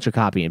 There's a bunch of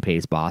copy and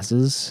paste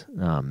bosses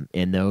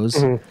in those.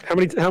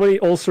 Mm-hmm. How many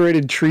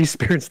ulcerated tree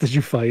spirits did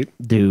you fight?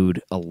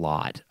 Dude, a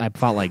lot. I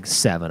fought like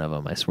 7 of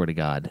them. I swear to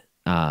God.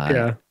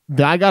 Yeah,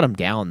 I got them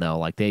down though.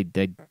 Like they.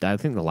 I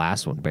think the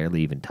last one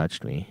barely even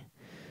touched me.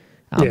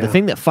 The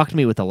thing that fucked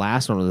me with the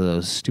last one was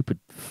those stupid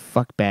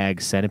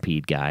fuckbag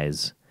centipede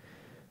guys.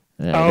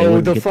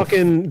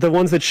 The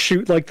ones that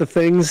shoot like the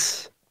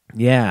things.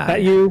 Yeah.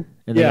 At you.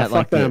 And they got,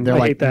 fuck them. They're I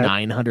like hate that.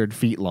 900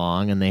 feet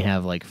long, and they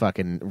have like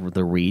fucking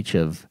the reach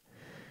of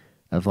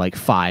like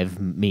 5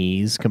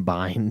 me's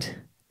combined.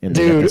 And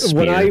dude,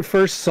 when I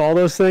first saw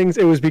those things,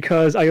 it was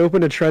because I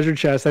opened a treasure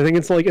chest. I think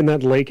it's like in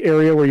that lake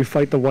area where you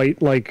fight the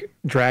white like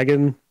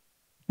dragon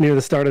near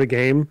the start of the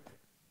game.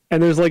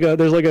 And there's like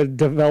a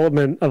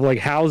development of like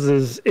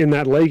houses in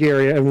that lake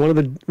area, and one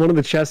of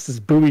the chests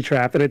is booby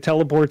trap, and it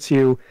teleports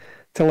you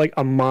to like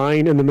a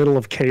mine in the middle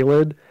of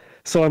Caelid.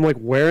 So I'm like,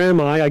 where am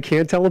I? I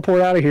can't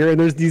teleport out of here. And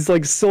there's these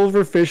like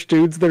silverfish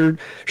dudes that are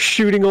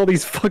shooting all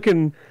these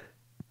fucking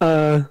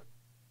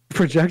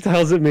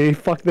projectiles at me.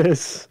 Fuck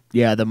this.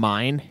 Yeah, the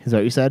mine. Is that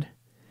what you said?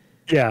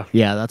 Yeah.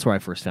 Yeah, that's where I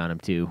first found him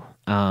too.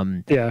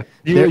 Yeah.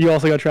 You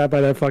also got trapped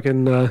by that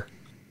fucking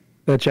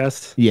that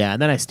chest. Yeah,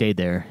 and then I stayed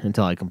there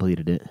until I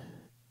completed it.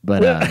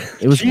 But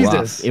it was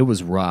rough. It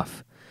was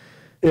rough.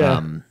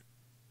 Yeah.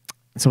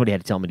 Somebody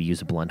had to tell me to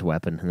use a blunt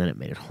weapon, and then it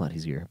made it a lot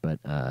easier. But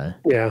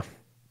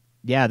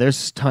yeah,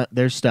 there's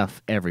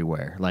stuff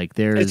everywhere. Like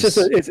there's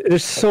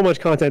there's so much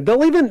content.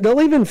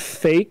 They'll even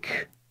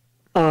fake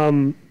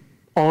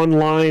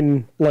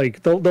online,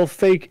 like they'll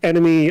fake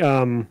enemy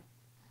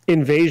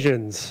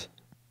invasions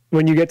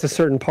when you get to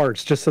certain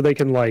parts, just so they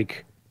can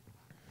like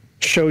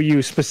show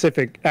you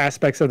specific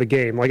aspects of the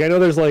game. Like I know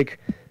there's like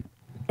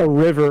a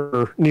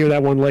river near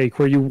that one lake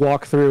where you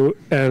walk through,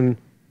 and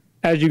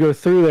as you go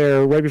through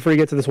there, right before you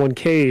get to this one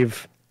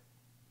cave,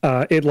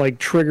 it like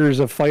triggers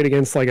a fight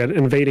against like an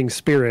invading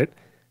spirit,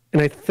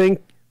 and I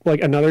think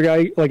like another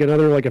guy, like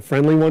a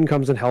friendly one,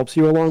 comes and helps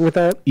you along with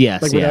that.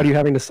 Yes, like without you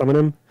having to summon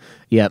him.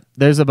 Yep,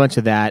 there's a bunch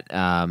of that,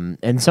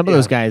 and some of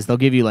those guys, they'll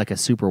give you like a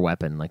super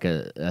weapon, like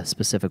a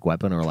specific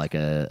weapon, or like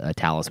a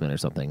talisman or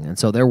something, and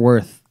so they're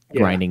worth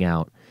grinding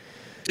out.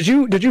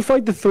 Did you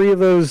fight the 3 of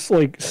those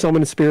like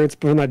summoned spirits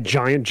from that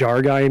giant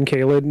jar guy in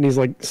Caelid, and he's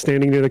like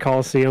standing near the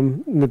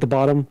Colosseum at the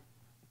bottom?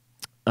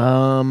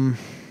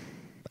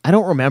 I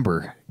don't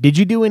remember. Did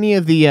you do any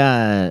of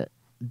the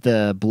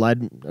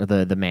blood or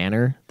the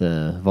manor,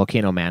 the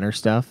volcano manor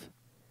stuff?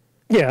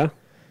 Yeah.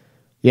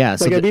 Yeah.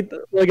 So I beat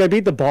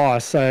the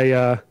boss.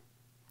 I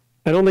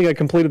don't think I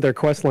completed their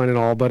quest line at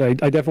all, but I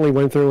definitely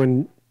went through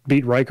and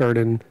beat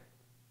Rykard and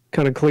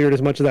kind of cleared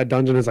as much of that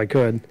dungeon as I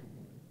could.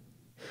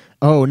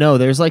 Oh no,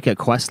 there's like a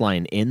quest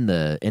line in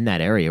that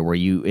area where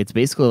it's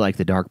basically like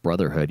the Dark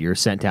Brotherhood. You're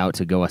sent out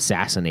to go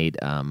assassinate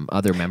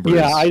other members.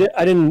 Yeah,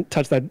 I didn't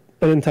touch that.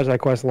 I didn't touch that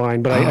quest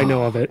line, but I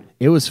know of it.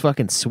 It was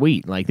fucking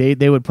sweet. Like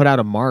they would put out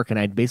a mark, and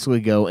I'd basically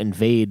go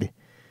invade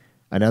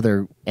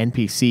another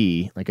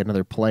NPC, like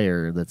another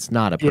player that's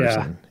not a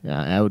person.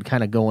 I would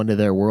kind of go into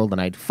their world,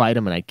 and I'd fight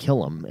them, and I'd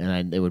kill them,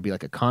 and it would be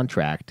like a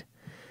contract.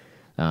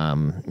 It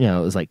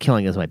was like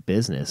killing is my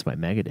business, my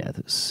Megadeth.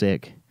 It was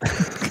sick.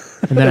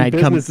 And then I'd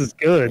business is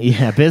good.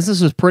 Yeah,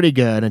 business was pretty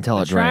good until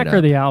it dried up. Track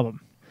or the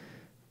album?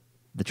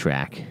 The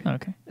track.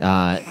 Okay.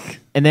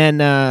 And then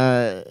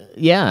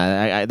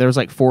there was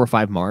like 4 or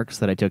 5 marks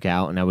that I took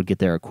out, and I would get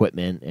their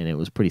equipment, and it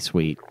was pretty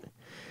sweet.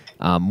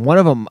 One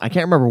of them, I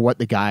can't remember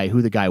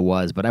who the guy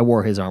was, but I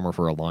wore his armor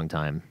for a long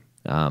time.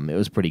 It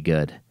was pretty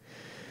good.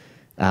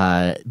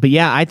 But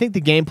yeah, I think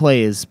the gameplay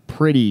is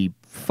pretty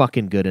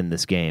fucking good in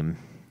this game.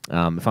 If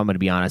I'm going to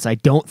be honest, I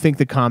don't think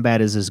the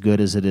combat is as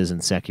good as it is in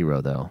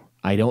Sekiro, though.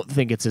 I don't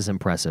think it's as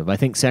impressive. I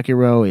think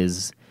Sekiro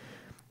is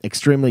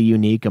extremely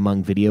unique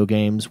among video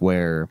games,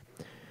 where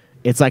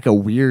it's like a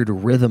weird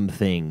rhythm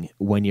thing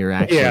when you're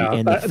actually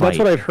in the fight. That's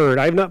what I've heard.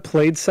 I've not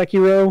played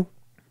Sekiro,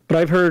 but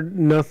I've heard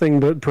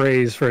nothing but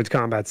praise for its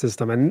combat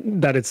system,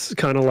 and that it's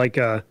kind of like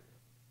a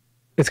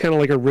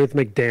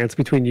rhythmic dance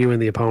between you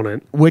and the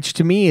opponent. Which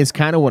to me is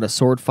kind of what a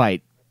sword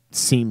fight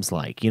seems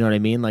like. You know what I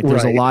mean? Like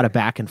there's a lot of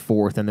back and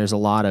forth, and there's a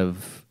lot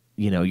of,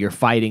 you're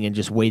fighting and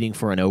just waiting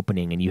for an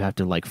opening, and you have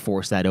to like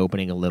force that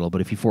opening a little,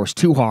 but if you force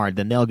too hard,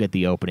 then they'll get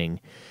the opening.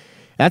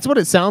 That's what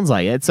it sounds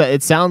like.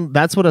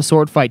 That's what a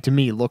sword fight to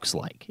me looks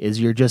like. Is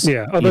you're just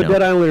Although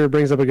Dead Islander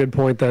brings up a good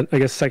point that I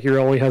guess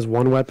Sekiro only has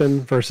 1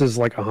 weapon versus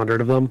like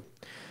 100 of them.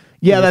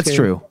 Yeah, that's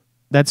true.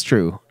 That's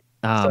true.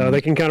 So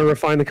they can kind of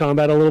refine the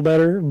combat a little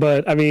better.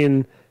 But I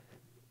mean,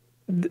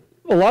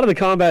 a lot of the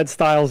combat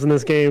styles in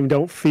this game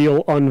don't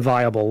feel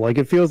unviable. Like,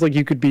 it feels like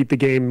you could beat the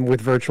game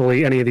with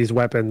virtually any of these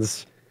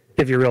weapons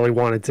if you really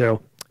wanted to.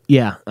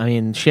 Yeah, I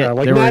mean, shit.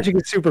 Like, magic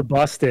is super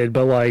busted,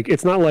 but, like,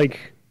 it's not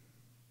like...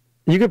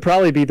 You could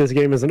probably beat this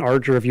game as an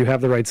archer if you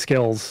have the right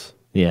skills.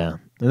 Yeah.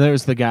 And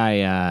there's the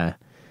guy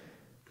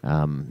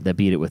that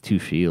beat it with 2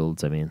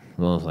 shields. I mean,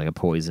 one was like a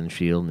poison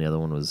shield, and the other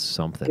one was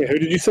something. Yeah, who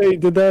did you say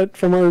did that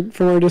from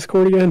our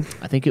Discord again?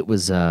 I think it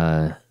was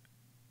that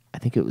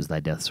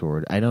Death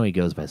Sword. I know he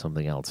goes by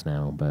something else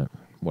now, but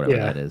whatever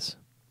that is.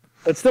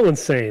 That's still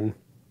insane.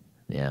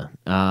 Yeah.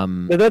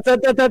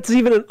 That's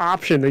even an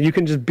option that you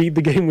can just beat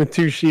the game with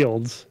 2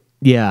 shields.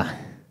 Yeah.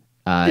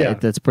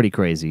 That's pretty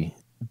crazy.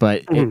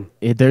 But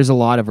there's a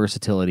lot of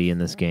versatility in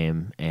this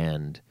game,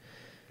 and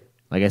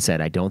like I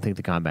said, I don't think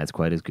the combat's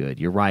quite as good.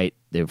 You're right;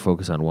 they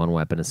focus on one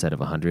weapon instead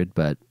of 100,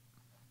 but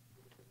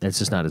it's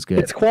just not as good.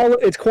 It's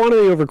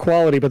quantity over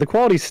quality, but the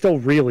quality's still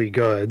really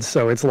good.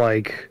 So it's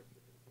like,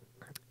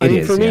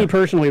 for me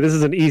personally, this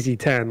is an easy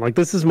 10. Like,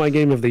 this is my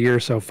game of the year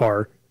so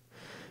far.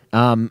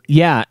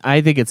 Yeah,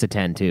 I think it's a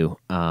 10 too.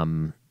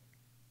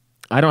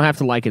 I don't have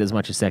to like it as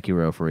much as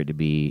Sekiro for it to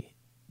be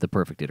the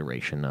perfect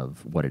iteration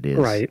of what it is.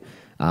 Right.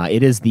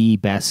 It is the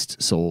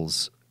best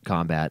Souls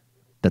combat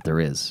that there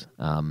is.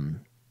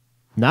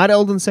 Not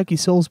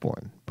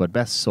EldenSekiSoulsBorne, but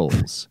best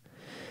Souls.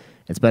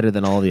 It's better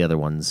than all the other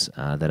ones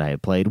that I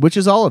have played, which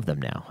is all of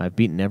them now. I've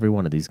beaten every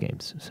one of these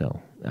games.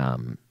 So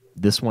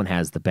this one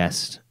has the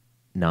best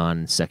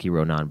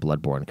non-Sekiro,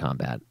 non-Bloodborne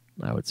combat,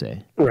 I would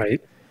say. Right.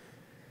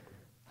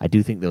 I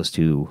do think those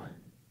two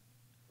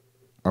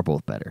are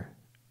both better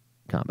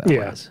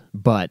combat-wise.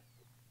 But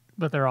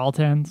they're all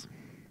 10s.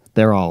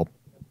 They're all,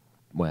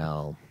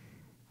 well,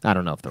 I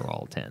don't know if they're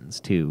all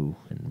 10s. 2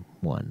 and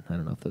 1. I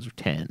don't know if those are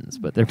 10s,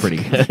 but they're pretty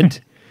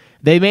good.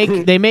 They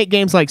make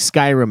games like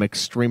Skyrim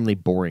extremely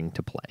boring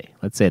to play.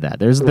 Let's say that.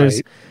 There's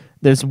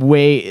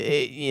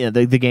way,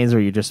 the games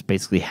where you're just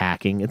basically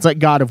hacking. It's like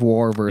God of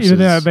War versus...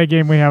 Even that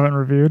game we haven't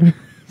reviewed,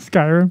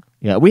 Skyrim.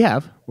 Yeah, we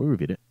have. We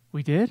reviewed it.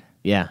 We did?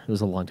 Yeah, it was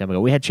a long time ago.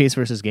 We had Chase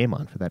versus Game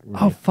on for that review.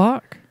 Oh,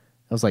 fuck.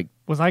 That was like...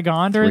 Was I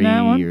gone during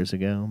that one? 3 years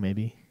ago,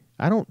 maybe.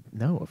 I don't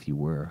know if you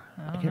were.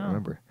 I can't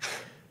remember.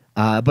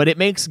 But it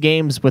makes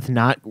games with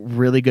not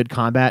really good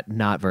combat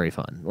not very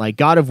fun. Like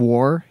God of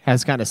War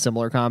has kind of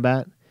similar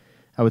combat,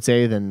 I would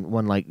say, than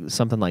one like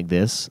something like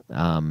this.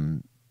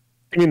 You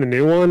mean the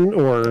new one,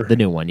 or the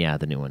new one? Yeah,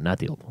 the new one, not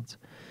the old ones.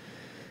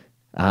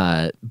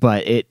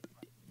 But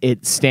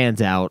it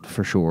stands out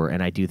for sure,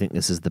 and I do think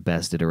this is the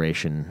best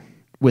iteration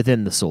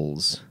within the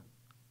Souls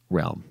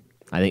realm.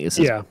 I think this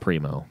is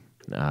primo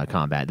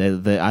combat.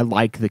 I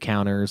like the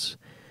counters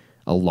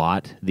a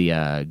lot.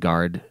 The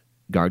guard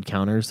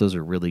counters, those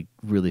are really,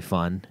 really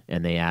fun,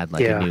 and they add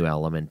like a new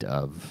element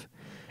of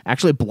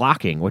actually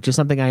blocking, which is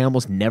something I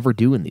almost never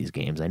do in these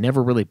games. I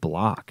never really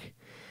block.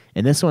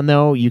 In this one,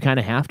 though, you kind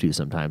of have to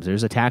sometimes.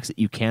 There's attacks that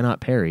you cannot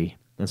parry,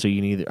 and so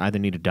you either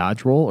need a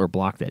dodge roll or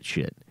block that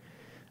shit.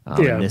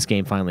 And this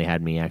game finally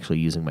had me actually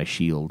using my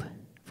shield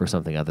for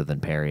something other than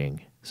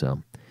parrying, so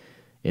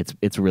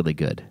it's really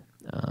good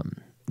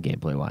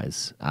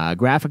gameplay-wise.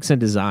 Graphics and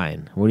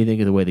design, what do you think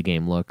of the way the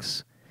game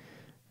looks?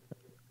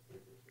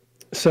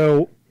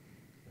 So,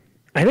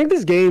 I think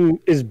this game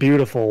is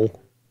beautiful,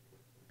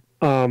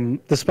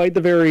 despite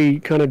the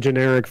very kind of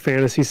generic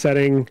fantasy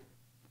setting,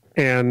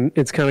 and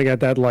it's kind of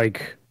got that,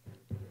 like,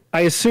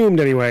 I assumed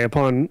anyway,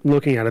 upon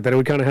looking at it, that it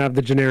would kind of have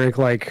the generic,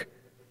 like,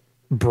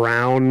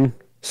 brown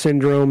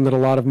syndrome that a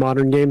lot of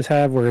modern games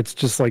have, where it's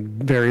just, like,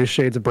 various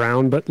shades of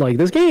brown, but, like,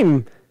 this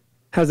game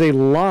has a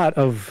lot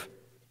of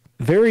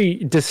very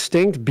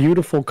distinct,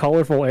 beautiful,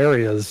 colorful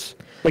areas.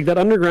 Like, that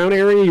underground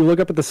area, you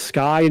look up at the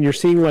sky, and you're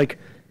seeing, like,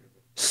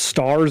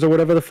 stars or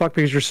whatever the fuck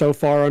because you're so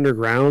far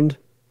underground.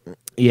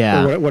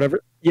 Yeah. Or whatever.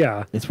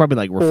 Yeah. It's probably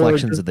like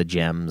reflections of the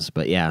gems,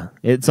 but yeah.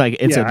 It's like,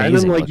 it's amazing. And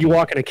then like looking. you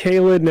walk in a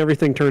Caled and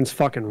everything turns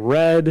fucking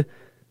red,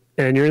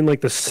 and you're in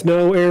like the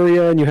snow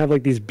area and you have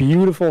like these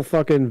beautiful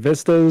fucking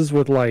vistas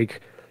with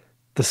like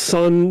the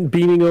sun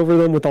beaming over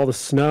them with all the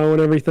snow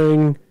and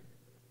everything.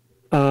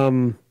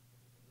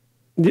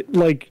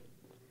 Like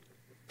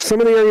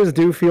some of the areas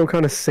do feel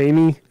kind of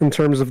samey in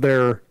terms of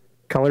their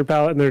color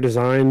palette and their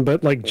design,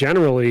 but like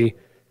generally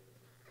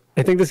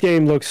I think this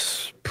game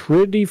looks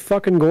pretty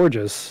fucking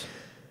gorgeous.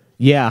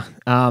 Yeah,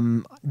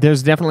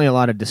 there's definitely a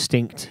lot of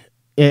distinct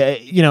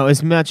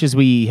as much as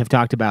we have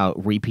talked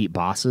about repeat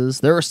bosses,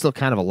 there are still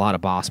kind of a lot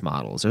of boss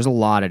models. There's a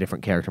lot of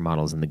different character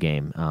models in the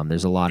game.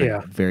 There's a lot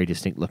of very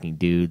distinct looking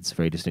dudes,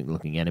 very distinct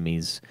looking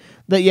enemies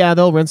that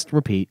they'll rinse and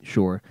repeat,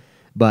 sure,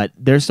 but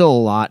there's still a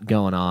lot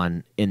going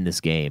on in this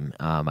game.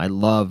 I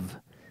love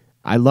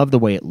the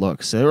way it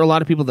looks. So there were a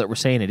lot of people that were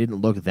saying it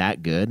didn't look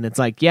that good, and it's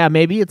like, yeah,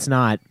 maybe it's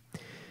not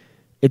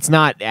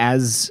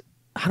as,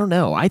 I don't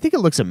know. I think it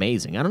looks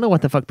amazing. I don't know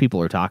what the fuck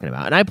people are talking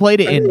about. And I played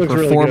it in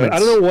performance. Really, I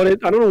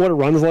don't know what it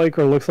runs like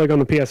or looks like on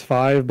the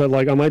PS5, but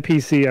like on my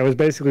PC, I was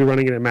basically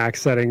running it at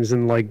max settings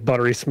in like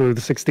buttery smooth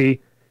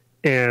 60,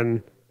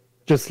 and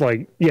just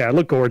like, it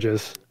looked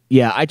gorgeous.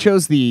 Yeah, I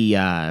chose the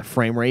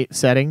frame rate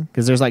setting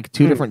because there's like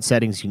two different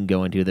settings you can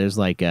go into. There's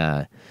like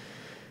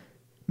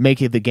make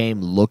the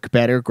game look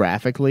better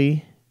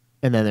graphically,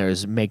 and then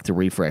there's make the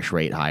refresh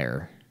rate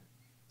higher.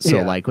 So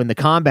like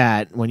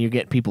when you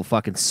get people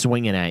fucking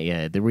swinging at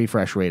you, the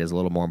refresh rate is a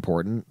little more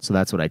important. So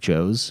that's what I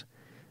chose.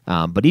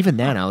 But even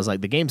then, I was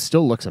like, the game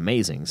still looks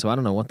amazing. So I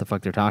don't know what the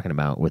fuck they're talking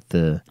about with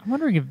the. I'm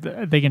wondering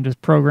if they can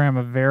just program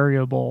a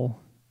variable.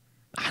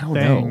 I don't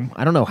know.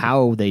 I don't know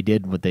how they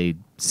did what they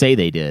say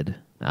they did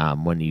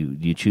when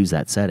you choose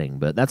that setting,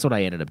 but that's what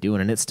I ended up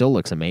doing, and it still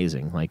looks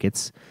amazing. Like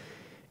it's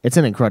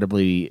an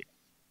incredibly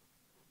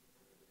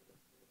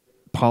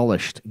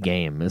polished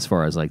game as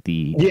far as like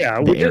the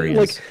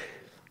areas.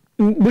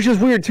 Which is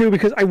weird too,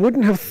 because I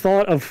wouldn't have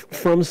thought of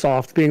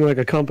FromSoft being like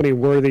a company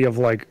worthy of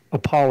like a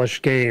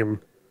polished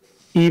game,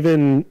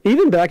 even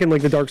back in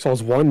like the Dark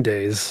Souls 1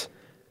 days.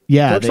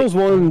 Yeah, Dark Souls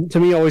 1 to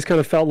me always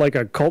kind of felt like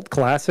a cult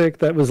classic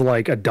that was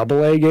like a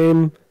AA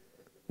game,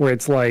 where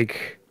it's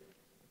like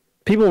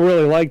people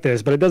really like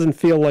this, but it doesn't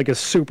feel like a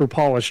super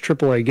polished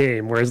AAA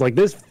game. Whereas like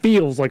this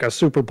feels like a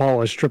super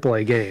polished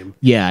AAA game.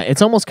 Yeah,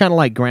 it's almost kind of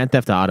like Grand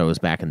Theft Autos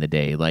back in the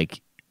day.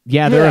 Like,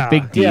 they're a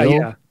big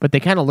deal, but they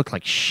kind of look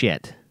like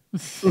shit.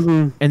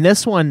 And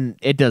this one,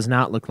 it does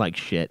not look like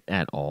shit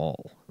at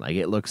all. Like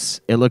it looks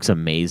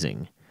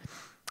amazing.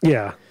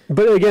 Yeah,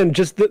 but again,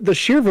 just the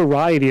sheer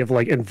variety of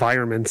like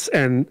environments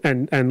and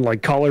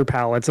like color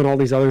palettes and all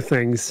these other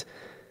things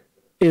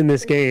in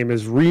this game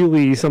is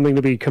really something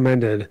to be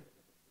commended.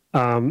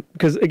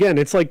 Because again,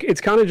 it's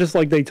kind of just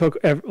like they took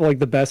like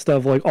the best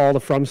of like all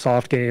the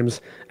FromSoft games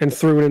and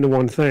threw it into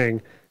one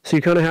thing. So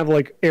you kind of have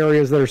like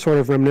areas that are sort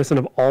of reminiscent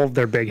of all of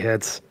their big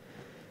hits.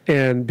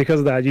 And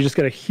because of that, you just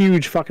get a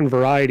huge fucking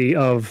variety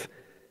of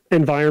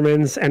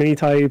environments, enemy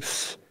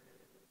types,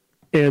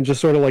 and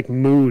just sort of like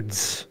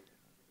moods.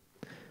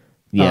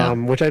 Yeah,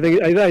 which I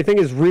think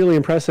is really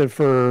impressive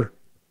for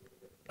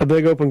a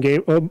big open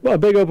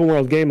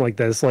world game like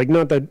this. Like,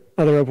 not that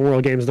other open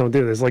world games don't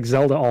do this. Like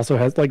Zelda also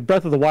has, like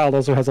Breath of the Wild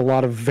also has a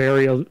lot of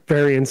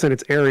variance in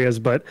its areas,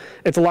 but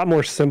it's a lot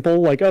more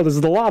simple. Like, oh, this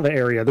is the lava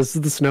area, this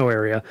is the snow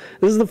area,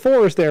 this is the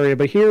forest area.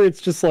 But here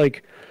it's just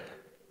like,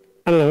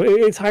 I don't know,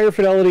 it's higher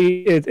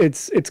fidelity.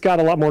 It's got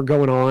a lot more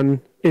going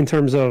on in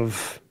terms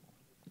of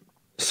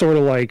sort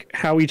of like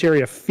how each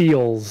area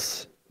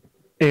feels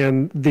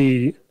and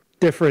the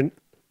different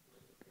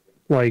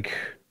like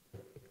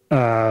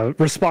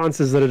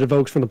responses that it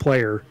evokes from the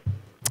player.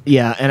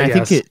 Yeah, and I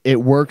think it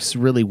works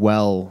really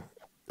well.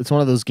 It's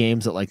one of those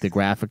games that like the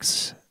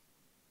graphics,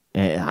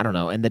 I don't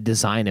know, and the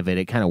design of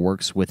it kind of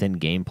works within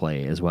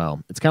gameplay as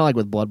well. It's kind of like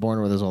with Bloodborne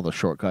where there's all the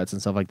shortcuts and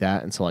stuff like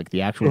that, and so like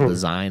the actual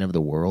design of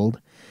the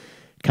world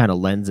kind of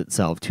lends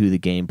itself to the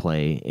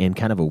gameplay in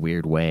kind of a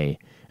weird way.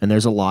 And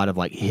there's a lot of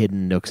like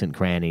hidden nooks and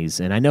crannies.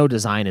 And I know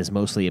design is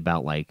mostly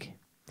about like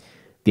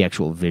the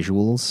actual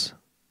visuals.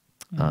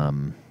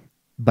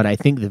 But I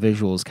think the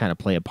visuals kind of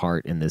play a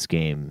part in this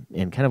game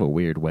in kind of a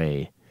weird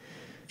way.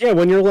 Yeah,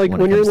 when you're in like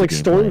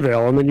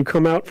Stormvale and then you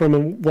come out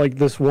from like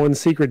this one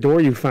secret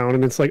door you found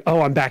and it's like, oh,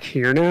 I'm back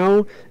here now.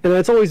 And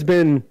that's always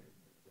been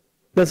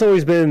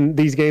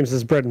these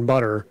games' bread and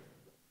butter.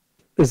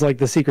 Is like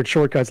the secret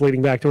shortcuts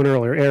leading back to an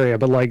earlier area,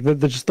 but like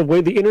just the way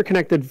the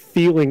interconnected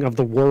feeling of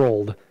the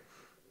world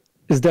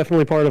is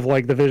definitely part of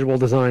like the visual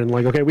design.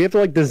 Like, okay, we have to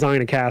like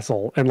design a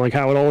castle and like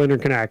how it all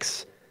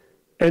interconnects.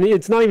 And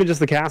it's not even just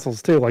the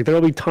castles too. Like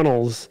there'll be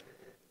tunnels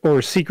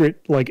or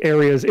secret like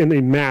areas in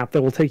the map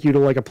that will take you to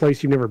like a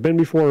place you've never been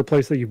before, or a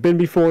place that you've been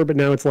before, but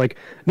now it's like,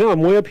 no,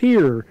 I'm way up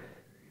here.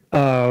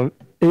 And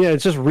yeah,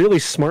 it's just really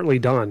smartly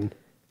done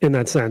in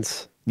that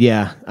sense.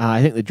 Yeah,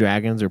 I think the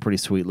dragons are pretty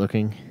sweet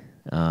looking.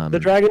 The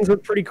dragons are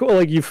pretty cool.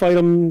 Like you fight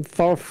them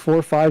 4,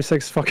 5,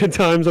 6 fucking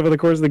times over the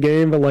course of the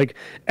game, but like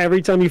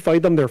every time you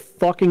fight them, they're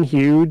fucking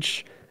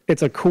huge.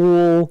 It's a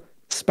cool,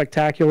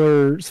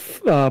 spectacular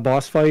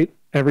boss fight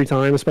every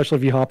time, especially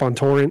if you hop on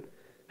Torrent,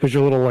 who's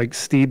your little like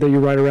steed that you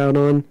ride around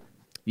on.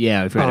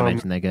 Yeah, I forgot to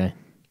mention that guy.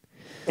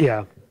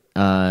 Yeah.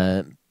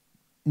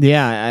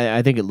 Yeah,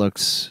 I think it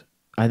looks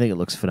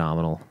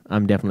phenomenal.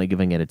 I'm definitely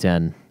giving it a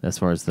 10 as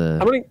far as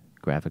the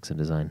graphics and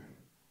design.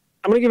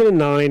 I'm gonna give it a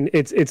 9.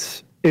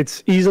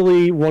 It's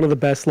easily one of the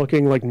best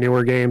looking like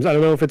newer games. I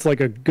don't know if it's like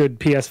a good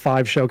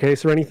PS5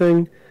 showcase or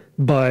anything,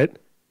 but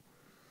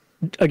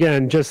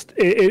again, just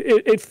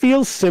it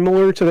feels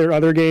similar to their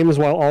other games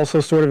while also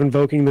sort of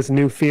invoking this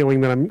new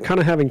feeling that I'm kind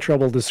of having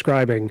trouble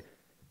describing.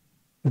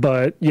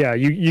 But yeah,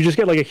 you just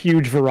get like a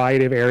huge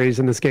variety of areas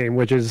in this game,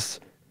 which is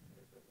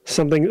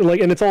something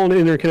like, and it's all an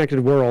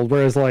interconnected world.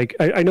 Whereas like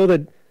I know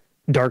that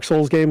Dark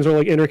Souls games are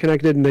like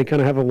interconnected and they kind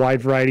of have a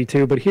wide variety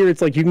too, but here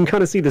it's like you can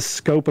kind of see the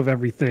scope of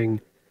everything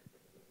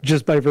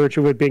just by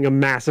virtue of it being a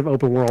massive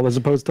open world, as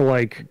opposed to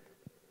like,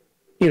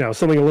 you know,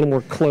 something a little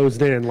more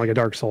closed in like a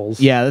Dark Souls.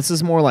 Yeah, this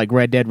is more like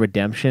Red Dead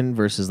Redemption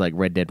versus like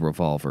Red Dead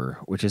Revolver,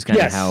 which is kind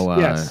of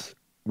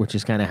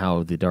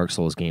how the Dark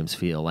Souls games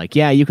feel. Like,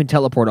 yeah, you can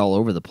teleport all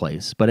over the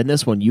place, but in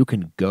this one you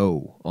can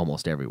go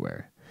almost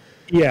everywhere.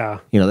 Yeah.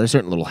 There's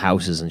certain little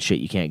houses and shit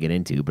you can't get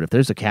into, but if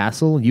there's a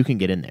castle, you can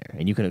get in there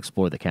and you can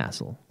explore the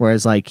castle.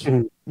 Whereas, like,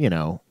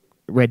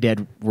 Red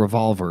Dead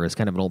Revolver is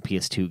kind of an old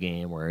PS2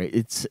 game where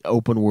it's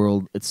open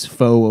world, it's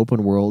faux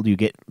open world. You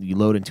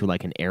load into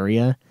like an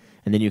area,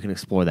 and then you can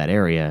explore that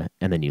area,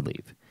 and then you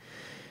leave.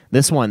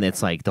 This one,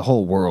 it's like the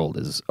whole world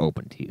is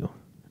open to you.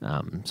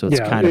 So it's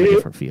kind of a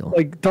different feel.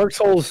 Like Dark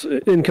Souls,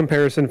 in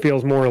comparison,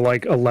 feels more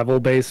like a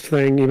level-based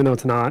thing, even though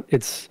it's not.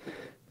 It's,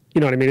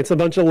 you know what I mean? It's a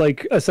bunch of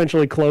like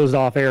essentially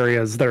closed-off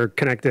areas that are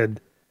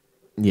connected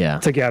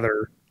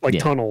together, like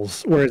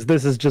tunnels. Whereas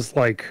this is just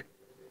like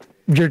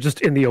you're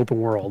just in the open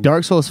world.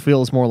 Dark Souls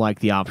feels more like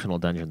the optional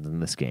dungeons in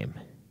this game,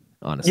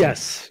 honestly.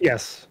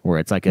 Yes. Where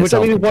it's like a which I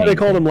mean, why they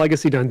call them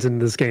legacy dungeons in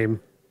this game.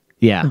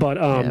 Yeah, but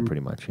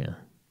pretty much, yeah.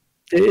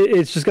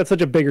 It's just got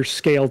such a bigger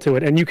scale to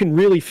it, and you can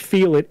really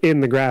feel it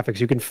in the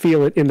graphics. You can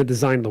feel it in the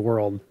design of the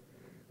world.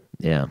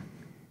 Yeah,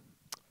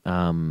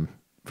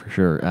 for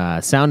sure.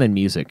 Sound and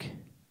music.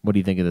 What do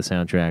you think of the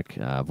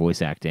soundtrack?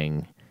 Voice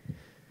acting,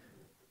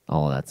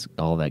 all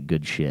that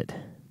good shit.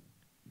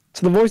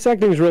 So the voice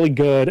acting is really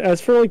good.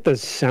 As for like the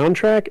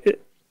soundtrack,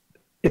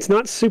 it's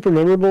not super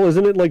memorable,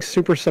 isn't it? Like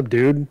super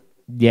subdued.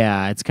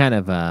 Yeah, it's kind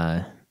of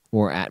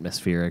more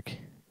atmospheric.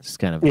 It's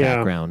kind of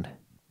background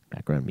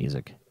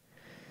music.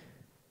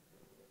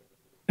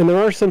 And there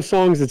are some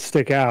songs that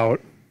stick out,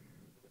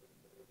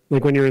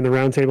 like when you're in the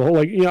round table hold,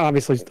 like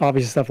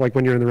obvious stuff like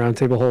when you're in the round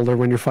table hold or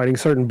when you're fighting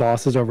certain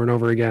bosses over and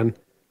over again.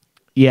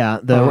 Yeah,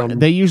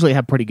 they usually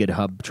have pretty good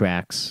hub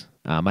tracks.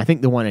 I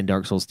think the one in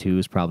Dark Souls 2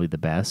 is probably the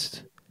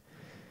best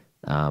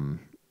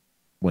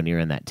when you're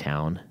in that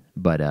town,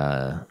 but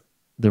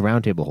the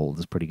round table hold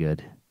is pretty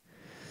good.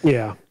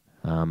 Yeah.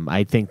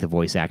 I think the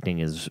voice acting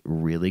is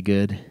really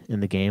good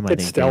in the game. I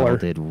think stellar.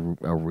 they all did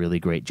a really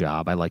great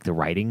job. I like the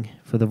writing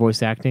for the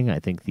voice acting. I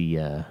think the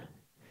kind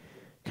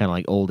of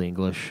like old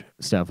English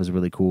stuff is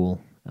really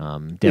cool.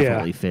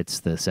 Definitely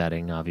fits the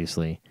setting,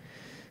 obviously.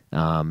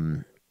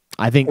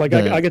 I think like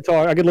I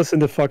could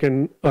listen to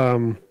fucking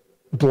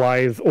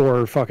Blythe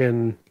or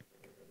fucking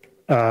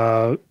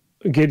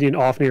Gideon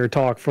Ofnir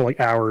talk for like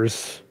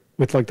hours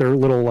with like their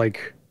little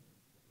like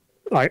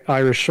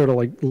Irish sort of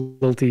like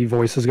lilty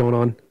voices going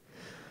on.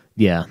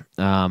 Yeah.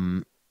 I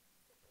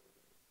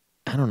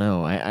don't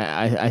know.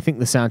 I think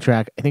the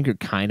soundtrack, I think you're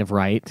kind of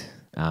right.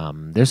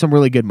 There's some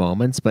really good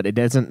moments, but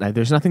there's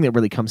nothing that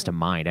really comes to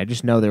mind. I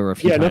just know there were a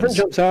few times. Nothing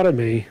jumps out at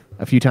me.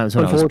 A few times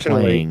when I was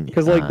playing.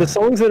 Because like the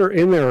songs that are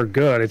in there are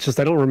good. It's just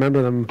I don't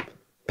remember them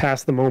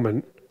past the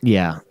moment.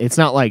 Yeah. It's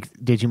not like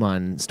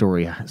Digimon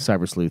Story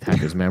Cyber Sleuth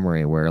Hacker's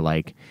Memory where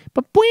like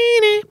it's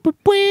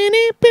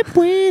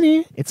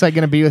like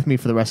going to be with me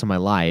for the rest of my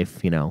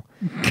life,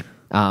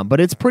 but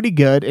it's pretty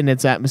good and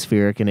it's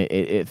atmospheric and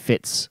it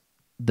fits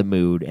the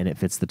mood and it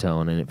fits the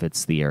tone and it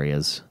fits the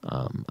areas,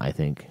 I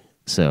think.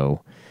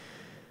 So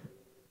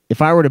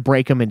if I were to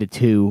break them into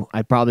two,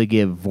 I'd probably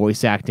give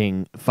voice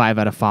acting 5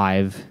 out of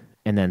 5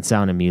 and then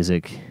sound and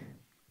music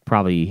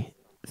probably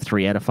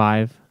 3 out of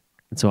 5.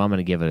 And so I'm going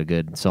to give it a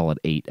good solid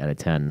 8 out of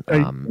 10.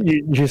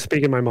 You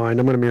speak in my mind.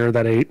 I'm going to mirror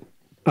that 8.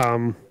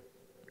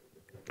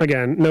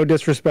 Again, no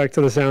disrespect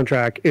to the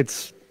soundtrack.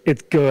 It's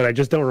good. I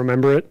just don't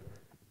remember it.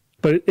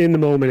 But in the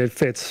moment, it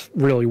fits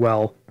really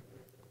well.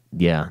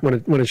 Yeah.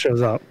 When it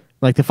shows up.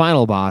 Like the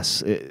final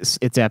boss,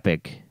 it's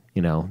epic.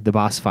 The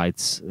boss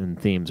fights and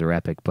themes are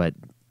epic, but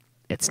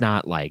it's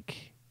not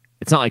like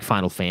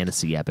Final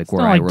Fantasy epic it's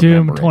where not I like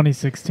remember Doom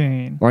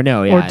 2016 or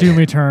or Doom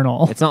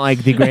Eternal. It's not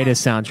like the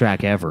greatest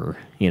soundtrack ever.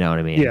 You know what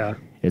I mean? Yeah.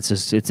 It's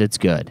just it's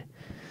good.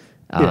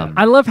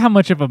 I love how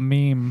much of a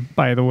meme,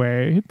 by the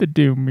way, the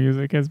Doom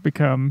music has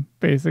become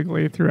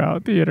basically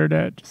throughout the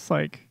internet. Just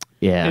like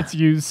it's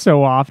used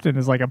so often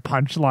as like a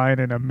punchline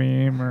in a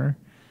meme or.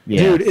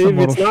 Yeah. Dude, if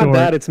it's not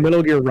that, it's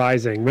Metal Gear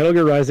Rising. Metal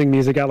Gear Rising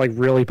music got like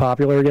really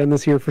popular again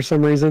this year for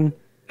some reason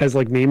as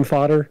like meme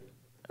fodder.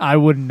 I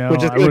wouldn't know.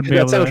 Which is good.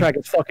 That soundtrack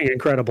is fucking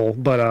incredible,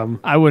 but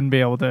I wouldn't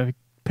be able to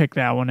pick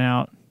that one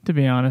out, to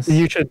be honest.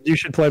 You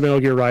should play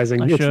Metal Gear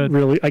Rising. I should.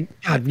 Really,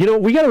 God,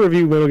 we got to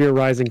review Metal Gear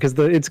Rising because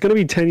it's going to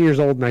be 10 years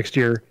old next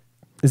year.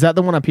 Is that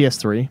the one on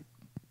PS3?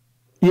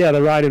 Yeah,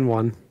 the Raiden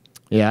one.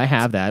 Yeah, I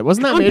have that.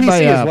 Wasn't that made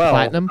by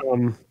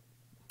Platinum?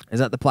 Is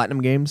that the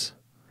Platinum games?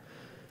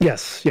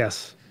 Yes.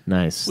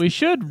 Nice. We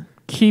should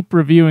keep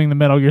reviewing the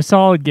Metal Gear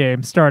Solid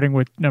games, starting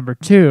with number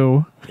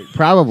 2.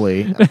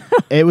 Probably.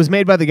 It was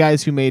made by the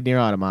guys who made Nier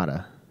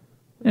Automata.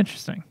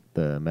 Interesting.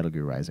 The Metal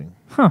Gear Rising.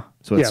 Huh.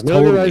 So it's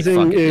Metal Gear Rising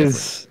totally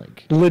is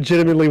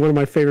legitimately one of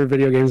my favorite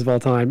video games of all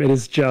time. It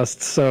is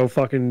just so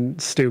fucking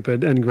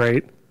stupid and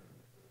great.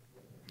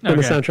 And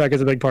the soundtrack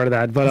is a big part of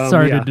that. But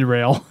sorry to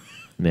derail.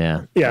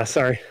 Yeah. Yeah,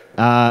 sorry.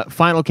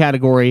 Final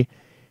category,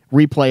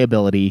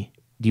 replayability.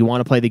 Do you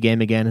want to play the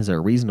game again? Is there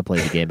a reason to play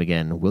the game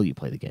again? Will you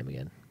play the game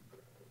again?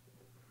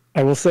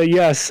 I will say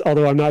yes,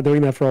 although I'm not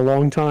doing that for a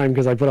long time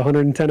because I put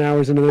 110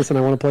 hours into this and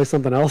I want to play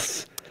something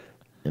else.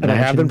 And I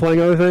have been playing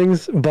other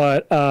things,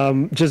 but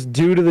just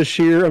due to the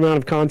sheer amount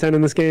of content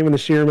in this game and the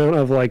sheer amount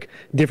of like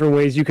different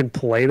ways you can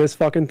play this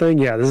fucking thing,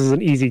 this is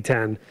an easy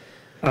 10.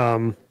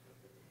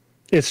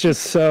 it's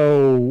just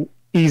so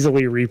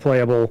easily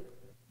replayable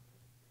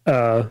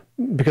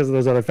because of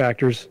those other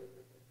factors.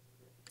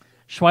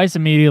 Schweiss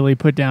immediately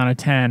put down a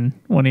 10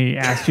 when he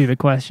asked you the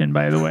question,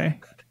 by the way.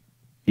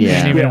 He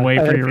Yeah. didn't even wait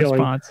I for had a your feeling.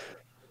 response.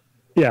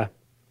 Yeah.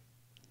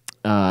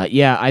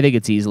 Yeah, I think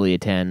it's easily a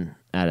 10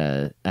 out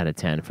of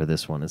 10 for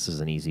this one. This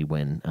is an easy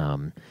win.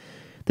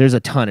 There's a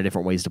ton of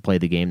different ways to play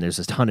the game. There's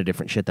a ton of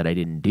different shit that I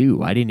didn't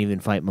do. I didn't even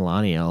fight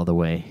Melania all the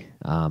way.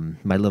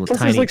 My little Plus,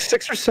 tiny there's like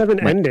 6 or 7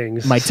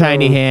 endings. my so-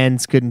 tiny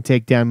hands couldn't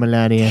take down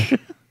Melania.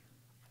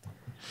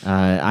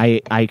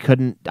 I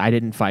couldn't. I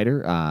didn't fight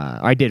her.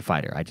 I did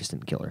fight her. I just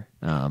didn't kill her.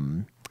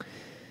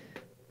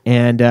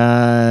 And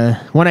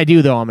when I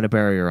do, though, I'm going to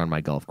bury her on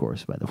my golf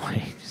course. By the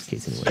way, just in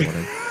case anyone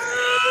wondering.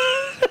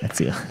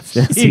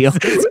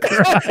 Jesus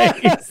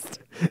Christ.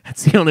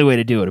 That's the only way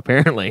to do it.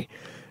 Apparently,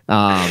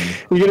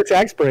 You get a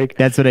tax break.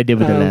 that's what I did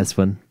with the last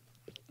one.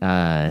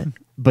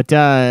 But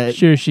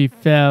Sure, she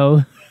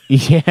fell.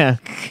 yeah,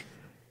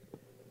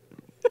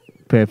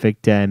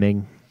 perfect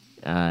timing.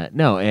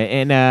 No,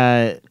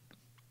 and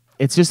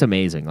it's just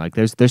amazing. Like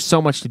there's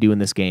so much to do in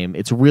this game.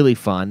 It's really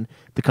fun.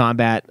 The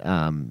combat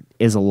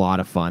is a lot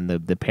of fun.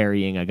 The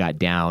parrying I got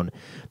down.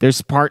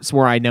 There's parts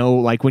where I know,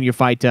 like when you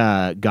fight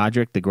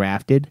Godric the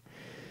Grafted,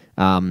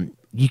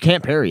 you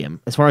can't parry him.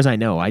 As far as I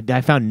know,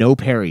 I found no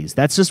parries.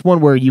 That's just one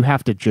where you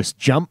have to just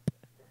jump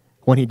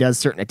when he does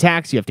certain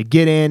attacks. You have to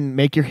get in,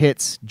 make your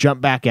hits,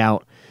 jump back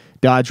out,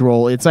 dodge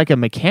roll. It's like a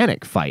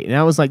mechanic fight. And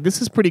I was like,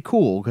 this is pretty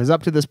cool, because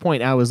up to this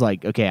point, I was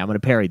like, okay, I'm going to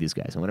parry these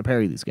guys. I'm going to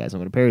parry these guys. I'm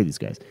going to parry these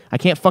guys. I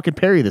can't fucking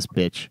parry this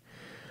bitch.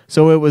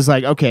 So it was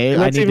like, okay,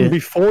 And I that's need even to...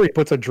 before he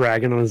puts a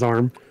dragon on his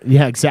arm.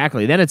 Yeah,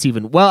 exactly. Then it's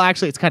even... Well,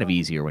 actually, it's kind of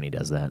easier when he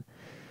does that.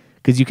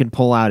 Because you can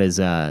pull out his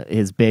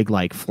big,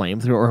 like,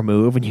 flamethrower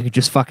move, and you can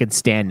just fucking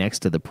stand next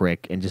to the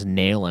prick and just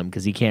nail him,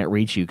 because he can't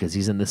reach you, because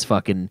he's in this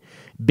fucking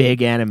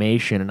big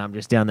animation, and I'm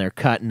just down there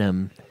cutting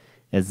him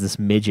as this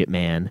midget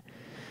man.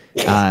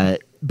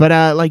 But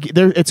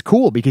it's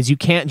cool, because you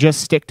can't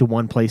just stick to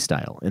one play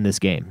style in this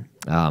game.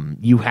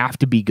 You have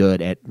to be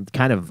good at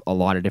kind of a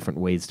lot of different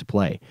ways to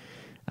play.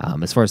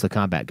 As far as the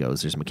combat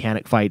goes, there's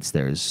mechanic fights,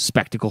 there's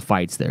spectacle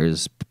fights,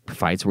 there's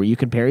fights where you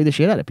can parry the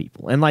shit out of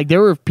people. And like there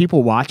were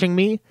people watching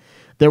me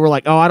that were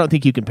like, "Oh, I don't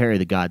think you can parry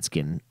the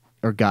Godskin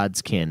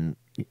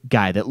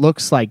guy that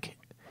looks like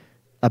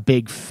a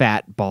big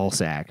fat ball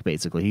sack."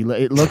 Basically,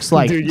 it looks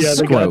like Dude, yeah, the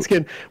Squote.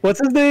 Godskin. What's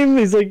his name?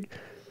 He's like,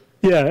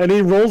 yeah, and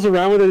he rolls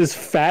around with it, his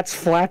fat's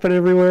flapping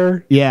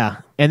everywhere. Yeah,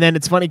 and then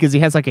it's funny because he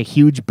has like a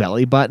huge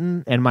belly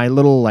button, and my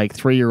little like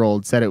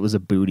 3-year-old said it was a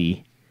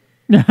booty.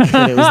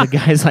 Said it was the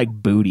guy's like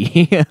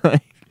booty.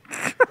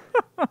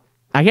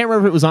 I can't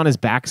remember if it was on his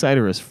backside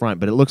or his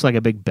front, but it looks like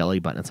a big belly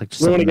button. It's like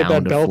just We a want to get that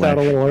mound of belt out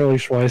a flesh. little early,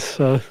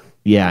 Schweiss.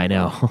 Yeah, I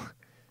know.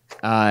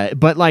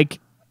 But like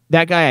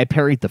that guy, I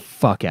parried the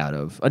fuck out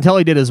of until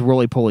he did his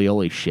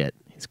roly-poly-oly shit,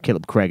 his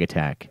Caleb Craig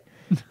attack,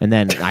 and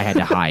then I had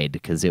to hide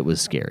because it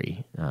was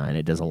scary and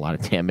it does a lot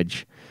of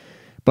damage.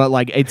 But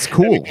like, it's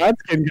cool. The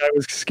Godskin guy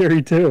was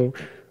scary too.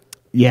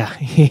 Yeah,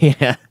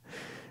 yeah.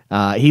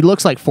 He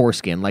looks like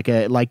foreskin,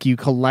 like you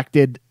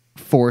collected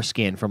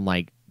foreskin from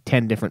like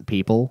 10 different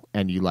people,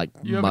 and you like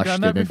You ever mushed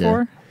done that it into.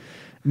 before?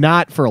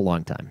 Not for a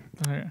long time.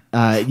 Okay.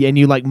 And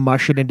you like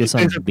mush it into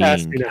some Things are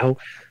past being. me now.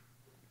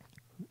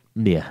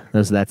 Yeah,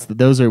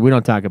 those are. We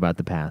don't talk about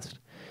the past.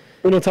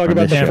 We don't talk On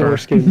about this the show.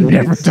 foreskin.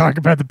 Never talk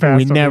about the past.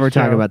 We on never this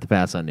talk show. about the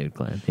past on Nude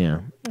Clan.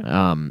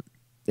 Yeah.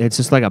 It's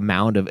just like a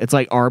mound of. It's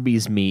like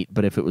Arby's meat,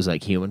 but if it was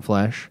like human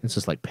flesh, it's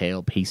just like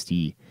pale,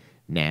 pasty,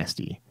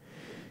 nasty.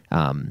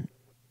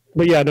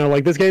 But yeah, no,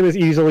 like this game is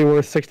easily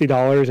worth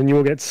 $60, and you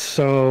will get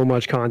so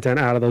much content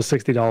out of those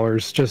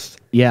 $60. Just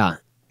Yeah,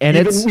 and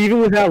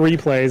even without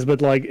replays,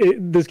 but like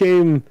this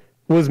game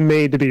was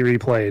made to be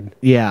replayed.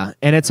 yeah,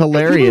 and it's People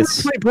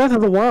hilarious. replay Breath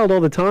of the Wild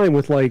all the time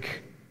with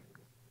like,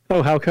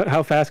 oh,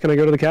 how fast can I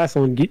go to the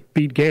castle and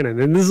beat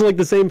Ganon? And this is like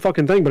the same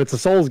fucking thing, but it's a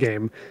Souls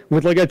game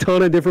with like a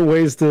ton of different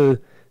ways to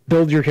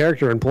build your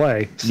character and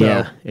play. So,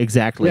 Yeah,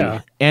 exactly.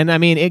 yeah. And I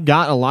mean, it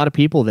got a lot of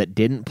people that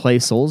didn't play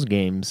Souls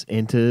games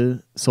into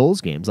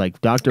Souls games. Like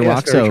Dr. Yeah,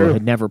 it's very Roxo true.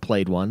 had never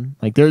played one.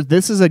 Like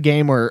this is a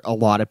game where a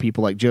lot of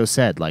people, like Joe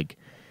said, like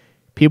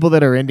people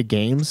that are into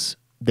games,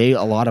 a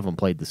lot of them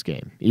played this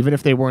game, even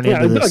if they weren't Yeah,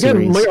 into the again,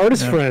 series. my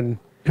artist friend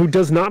who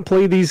does not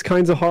play these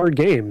kinds of hard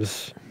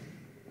games.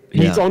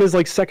 He's Yeah. on his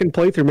like second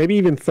playthrough, maybe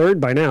even third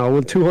by now,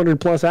 with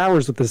 200 plus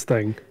hours with this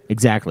thing.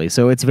 Exactly.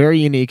 So it's very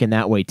unique in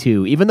that way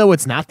too. Even though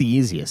it's not the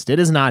easiest, it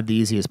is not the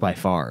easiest by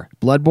far.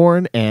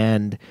 Bloodborne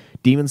and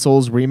Demon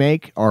Souls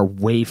Remake are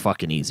way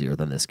fucking easier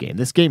than this game.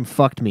 This game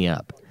fucked me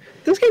up.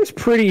 This game's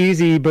pretty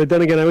easy, but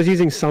then again, I was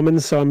using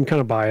summons, so I'm kind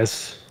of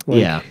biased. Like,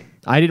 Yeah.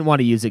 I didn't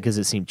want to use it because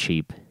it seemed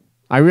cheap.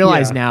 I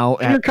realize yeah. now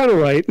You're kind of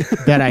right.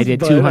 that I did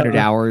But, 200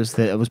 hours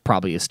that it was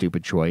probably a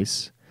stupid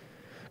choice.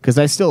 Because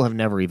I still have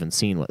never even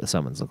seen what the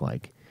summons look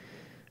like.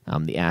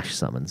 The Ash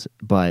summons.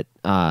 But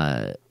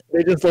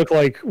They just look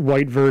like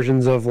white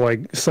versions of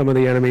like some of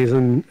the enemies,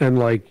 and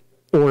like,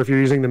 or if you're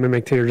using the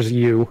Mimic Tier, just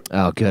you.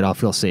 oh good, I'll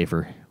feel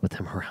safer with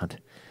them around.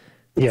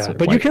 Yeah, So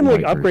but you can like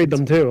white upgrade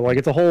versions. them too. Like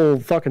it's a whole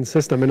fucking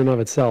system in and of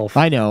itself.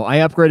 I know. I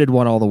upgraded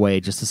one all the way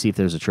just to see if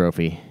there's a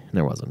trophy.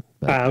 There wasn't.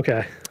 But,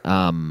 Okay.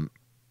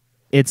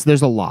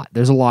 there's a lot.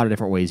 There's a lot of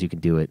different ways you can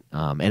do it.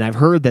 And I've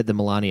heard that the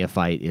Melania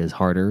fight is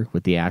harder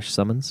with the Ash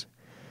summons.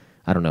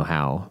 I don't know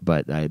how,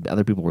 but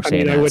other people were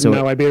saying I that. wouldn't So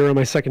know. I beat her on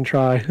my second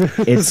try.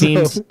 it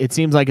So-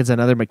 seems like it's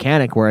another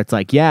mechanic where it's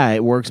like, yeah,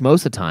 it works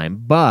most of the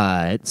time,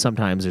 but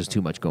sometimes there's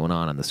too much going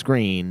on the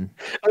screen.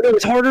 I know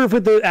it's harder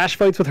with the Ash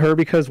fights with her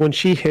because when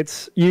she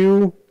hits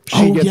you,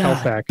 she gets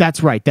health back.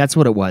 That's right. That's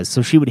what it was.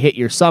 So she would hit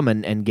your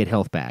summon and get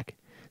health back.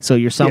 So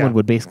your summon Yeah.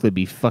 would basically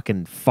be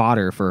fucking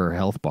fodder for her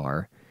health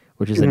bar,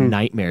 which is a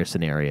nightmare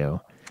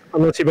scenario.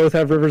 Unless you both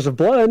have Rivers of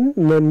Blood,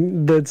 and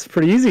then that's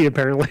pretty easy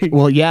apparently.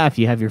 Well, yeah, if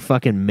you have your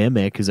fucking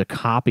mimic who's a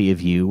copy of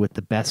you with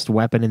the best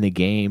weapon in the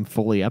game,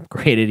 fully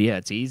upgraded, yeah,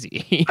 it's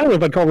easy. I don't know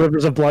if I'd call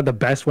Rivers of Blood the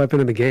best weapon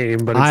in the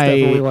game, but it's I-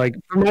 definitely like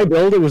for my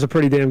build, it was a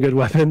pretty damn good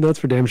weapon. That's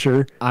for damn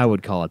sure. I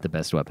would call it the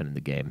best weapon in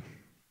the game.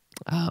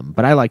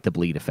 But I like the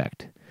bleed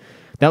effect.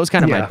 That was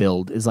kind of my Yeah.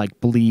 build, is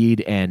like bleed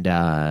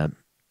and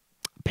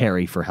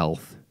parry for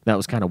health. That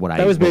was kind of what I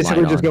That was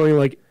basically relied just on. going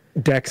like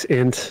Dex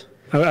Int.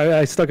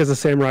 I stuck as a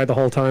samurai the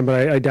whole time,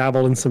 but I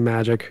dabbled in some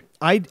magic.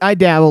 I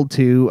dabbled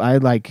too. I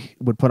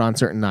would put on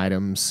certain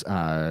items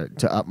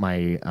to up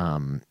my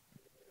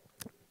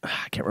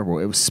I can't remember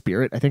what it was,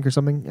 spirit I think or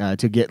something,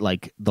 to get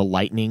like the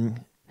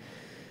lightning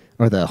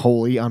or the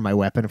holy on my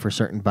weapon for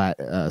certain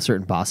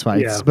boss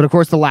fights. Yeah. But of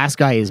course the last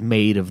guy is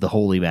made of the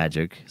holy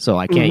magic, so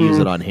I can't use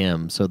it on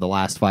him. So the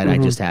last fight I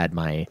just had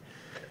my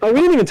Oh, we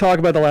didn't even talk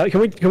about the last.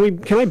 Can I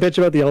bitch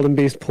about the Elden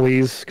Beast,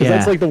 please? Because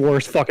that's Yeah. like the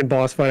worst fucking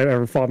boss fight I've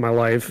ever fought in my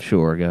life.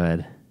 sure, go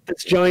ahead.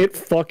 This giant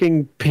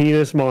fucking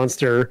penis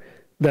monster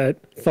that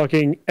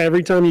fucking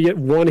every time you get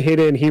one hit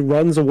in, he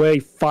runs away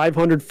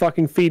 500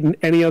 fucking feet in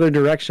any other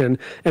direction,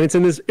 and it's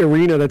in this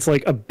arena that's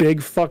like a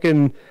big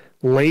fucking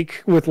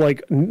lake with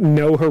like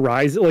no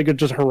horizon, like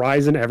just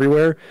horizon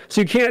everywhere.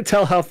 So you can't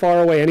tell how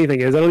far away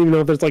anything is. I don't even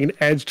know if there's like an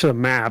edge to the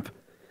map.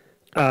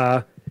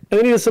 And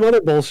then he does some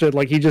other bullshit,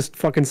 like he just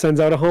fucking sends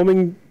out a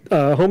homing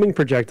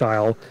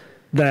projectile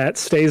that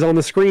stays on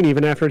the screen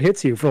even after it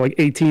hits you for like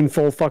 18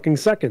 full fucking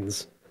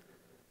seconds.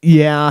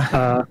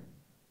 Yeah.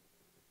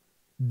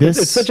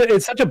 It's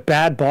such a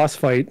bad boss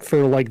fight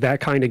for like that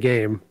kind of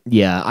game.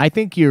 Yeah, I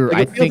think you're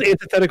Like, it feels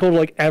antithetical to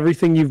like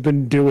everything you've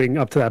been doing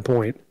up to that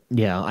point.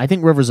 Yeah, I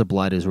think Rivers of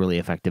Blood is really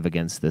effective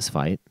against this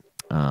fight.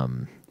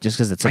 Just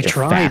because it's such a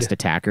tried. fast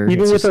attacker.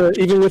 Even It's with just-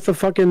 even with the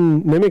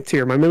fucking mimic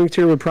tier, my mimic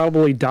tier would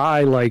probably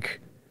die like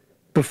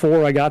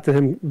before I got to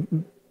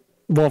him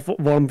while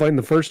I'm fighting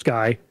the first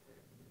guy.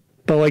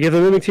 But like if the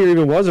mimic tier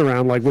even was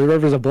around, like with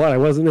Rivers of Blood, I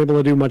wasn't able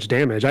to do much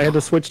damage. I had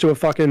to switch to a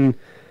fucking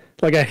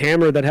like a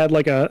hammer that had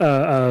like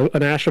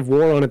an Ash of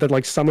War on it that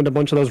like summoned a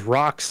bunch of those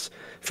rocks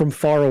from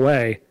far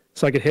away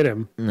so I could hit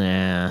him.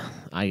 Nah,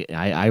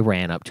 I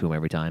ran up to him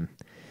every time.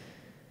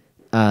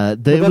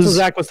 That's what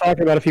Zach was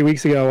talking about a few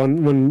weeks ago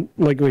when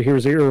he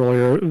was here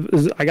earlier.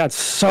 I got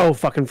so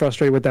fucking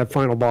frustrated with that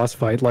final boss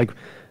fight. Like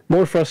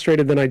more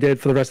frustrated than I did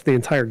for the rest of the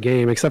entire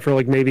game, except for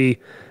like maybe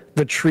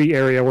the tree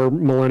area where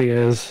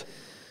Millennia is.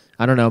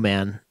 I don't know,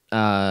 man.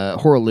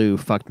 Horaloo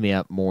fucked me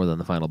up more than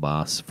the final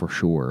boss for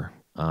sure.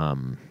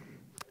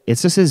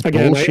 It's just his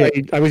Again,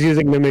 bullshit. I was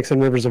using mimics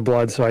and Rivers of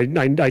Blood, so I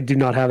do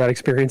not have that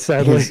experience,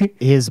 sadly.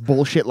 his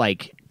bullshit,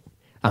 like,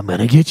 I'm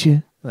gonna get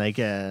you. Like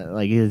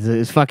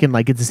it's fucking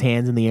like it's his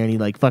hands in the air and he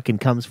like fucking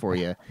comes for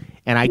you.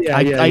 And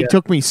I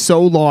took me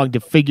so long to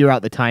figure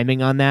out the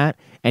timing on that,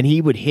 and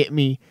he would hit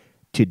me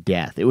to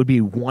death. It would be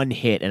one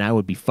hit and I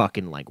would be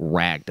fucking like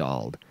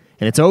ragdolled.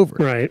 And it's over.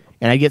 Right.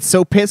 And I get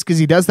so pissed because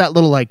he does that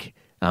little like,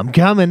 I'm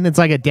coming. It's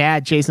like a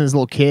dad chasing his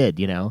little kid,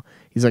 you know?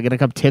 He's like gonna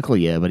come tickle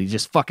you, but he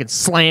just fucking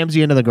slams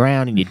you into the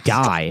ground and you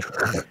die.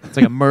 It's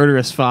like a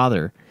murderous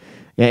father.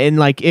 Yeah, and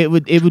like it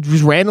would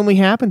just randomly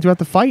happen throughout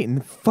the fight,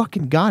 and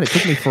fucking God, it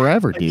took me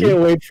forever, dude. I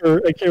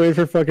can't wait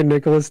for fucking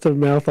Nicholas to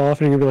mouth off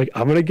and he'll be like,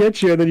 I'm gonna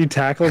get you, and then you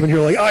tackle him and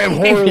you're like, I am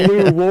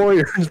Horaloo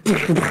warrior.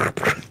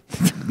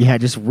 Yeah,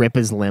 just rip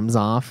his limbs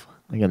off.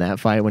 Like in that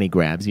fight when he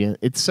grabs you.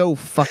 It's so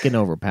fucking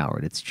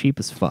overpowered. It's cheap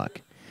as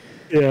fuck.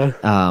 Yeah.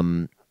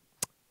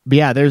 But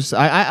yeah,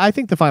 I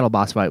think the final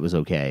boss fight was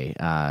okay.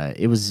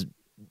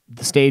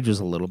 The stage was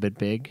a little bit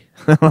big.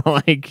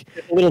 Like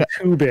a little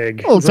too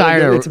big. A little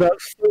tired. It's about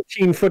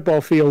 14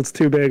 football fields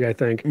too big, I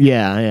think.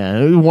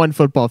 Yeah. One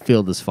football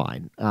field is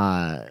fine.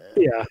 Yeah.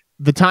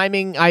 The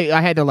timing,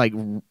 I had to like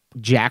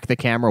jack the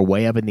camera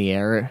way up in the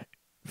air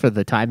for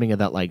the timing of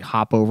that like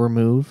hop over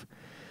move.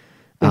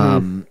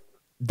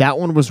 That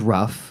one was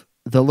rough.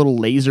 The little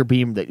laser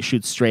beam that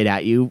shoots straight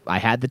at you, I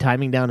had the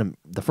timing down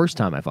the first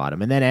time I fought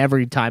him. And then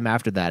every time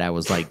after that, I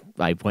was like,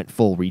 I went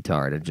full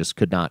retard and just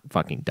could not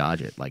fucking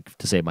dodge it, like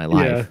to save my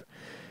life,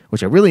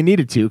 which I really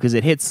needed to because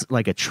it hits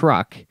like a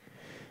truck.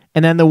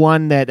 And then the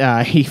one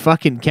that he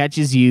fucking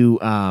catches you,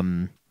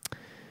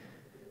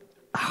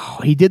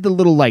 he did the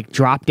little like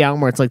drop down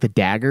where it's like the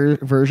dagger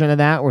version of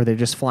that, where they're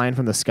just flying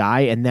from the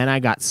sky. And then I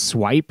got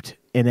swiped,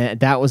 and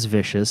that was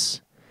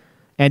vicious.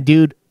 And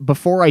dude,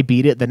 before I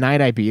beat it, the night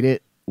I beat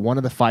it, one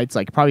of the fights,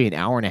 like probably an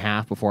hour and a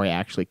half before I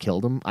actually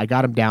killed him, I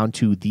got him down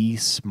to the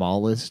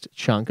smallest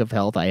chunk of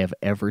health I have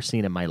ever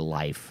seen in my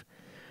life.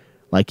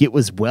 Like, it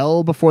was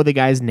well before the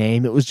guy's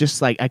name. It was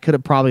just like I could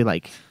have probably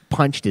like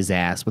punched his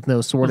ass with no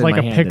sword in Like my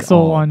a hand at pixel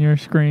all. on your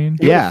screen.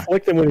 Yeah.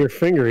 Flicked him with your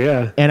finger,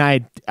 yeah. And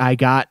I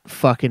got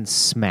fucking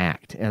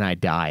smacked and I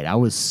died. I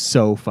was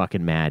so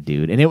fucking mad,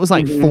 dude. And it was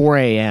like 4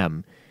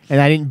 a.m. and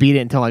I didn't beat it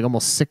until like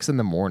almost 6 in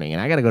the morning.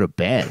 And I got to go to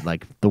bed.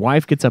 Like, the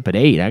wife gets up at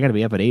 8. I got to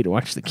be up at 8 to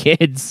watch the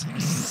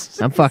kids.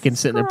 I'm fucking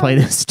sitting there playing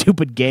this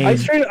stupid game.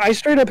 I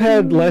straight up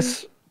had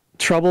less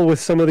trouble with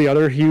some of the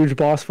other huge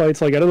boss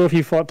fights. Like, I don't know if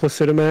you fought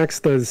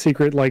Placidomax, the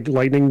secret like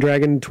lightning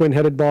dragon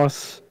twin-headed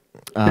boss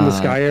in the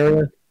sky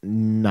area.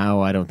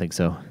 No, I don't think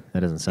so.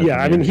 That doesn't sound Yeah,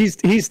 I familiar. mean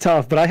he's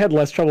tough, but I had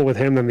less trouble with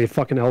him than the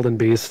fucking Elden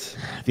Beast.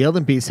 The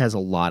Elden Beast has a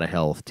lot of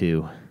health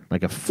too,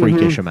 like a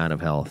freakish amount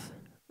of health.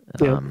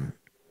 Yeah.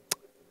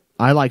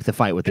 I like the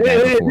fight with the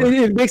guy before.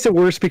 It makes it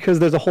worse because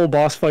there's a whole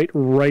boss fight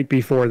right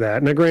before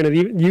that. Now, granted,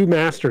 you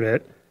mastered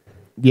it.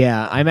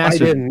 Yeah, I I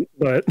mastered. didn't,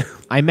 but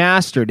I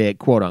mastered it,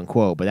 quote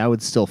unquote, but that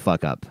would still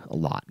fuck up a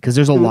lot because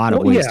there's a lot of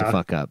Well, ways yeah. to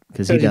fuck up.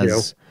 Because he As you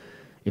does,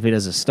 if he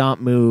does a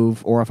stomp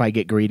move, or if I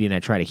get greedy and I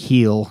try to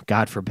heal,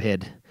 God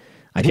forbid,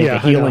 I take Yeah, a I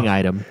healing know.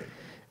 item,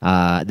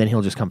 then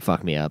he'll just come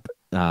fuck me up.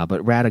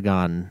 But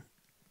Radagon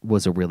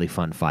was a really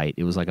fun fight.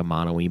 It was like a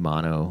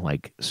mono,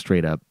 like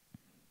straight up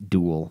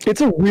duel.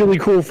 it's a really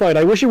cool fight.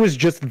 I wish it was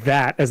just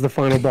that as the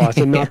final boss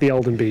and not the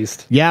Elden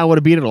Beast. Yeah, I would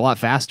have beat it a lot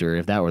faster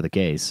if that were the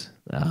case.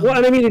 Well,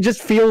 and I mean, it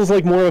just feels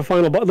like more of a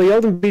final boss. The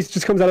Elden Beast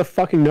just comes out of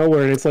fucking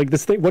nowhere, and it's like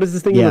this thing. What does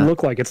this thing Yeah. even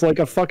look like? It's like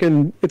a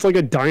fucking. It's like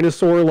a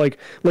dinosaur.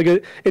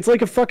 It's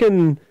like a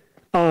fucking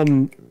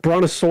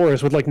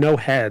brontosaurus with like no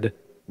head.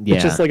 Yeah.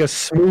 It's just like a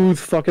smooth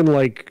fucking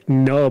like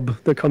nub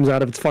that comes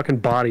out of its fucking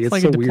body. It's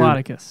Like so a weird.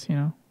 Diplodocus, you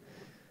know.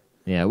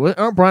 Yeah,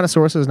 aren't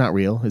Brontosauruses not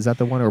real? Is that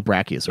the one, or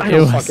Brachiosaurus? I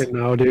don't fucking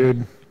know,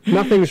 dude.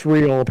 Nothing's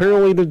real.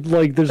 Apparently,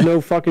 there's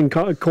no fucking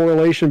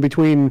correlation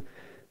between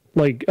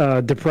like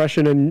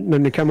depression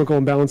and the chemical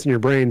imbalance in your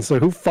brain. So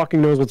who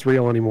fucking knows what's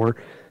real anymore?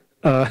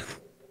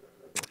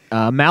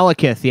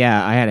 Malekith,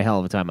 yeah, I had a hell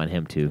of a time on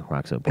him too.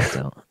 Roxo points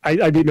out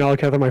I beat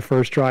Malekith on my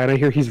first try, and I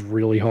hear he's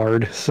really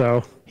hard.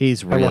 So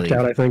he's I lucked really,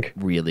 out, I think.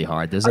 really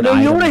hard. There's I an know, you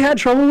know item, what I had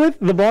trouble with?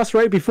 The boss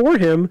right before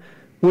him,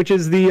 which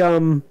is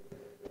the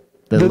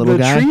little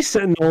guy. tree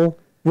sentinel,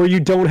 where you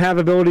don't have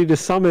ability to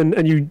summon,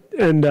 and you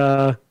don't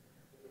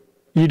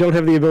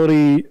have the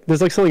ability.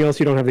 There's like something else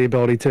you don't have the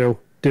ability to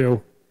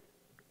do.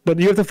 But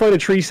you have to fight a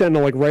tree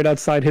sentinel like right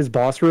outside his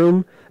boss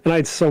room, and I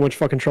had so much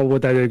fucking trouble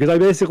with that dude because I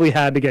basically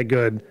had to get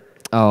good.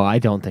 Oh, I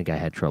don't think I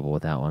had trouble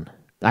with that one.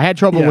 I had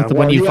trouble Yeah, with well,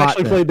 when you fought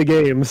actually played the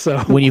game, so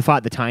when you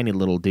fought the tiny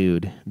little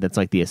dude that's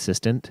like the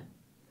assistant.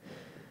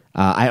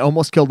 I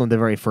almost killed him the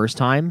very first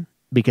time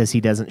because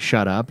he doesn't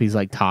shut up. He's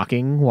like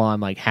talking while I'm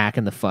like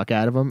hacking the fuck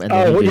out of him. And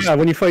then he just, yeah,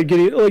 when you fight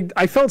Gideon, like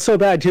I felt so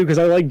bad too because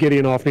I like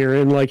Gideon off here,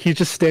 and like he's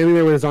just standing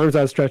there with his arms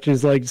outstretched, and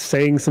he's like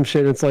saying some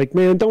shit. And it's like,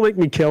 man, don't make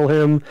me kill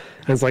him. And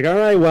it's like, all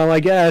right, well,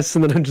 I guess.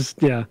 And then I'm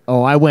just, yeah,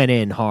 oh, I went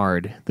in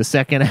hard. The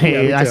second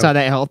me I too. saw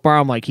that health bar,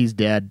 I'm like, he's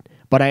dead.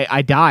 But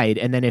I died,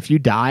 and then if you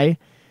die,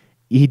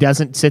 he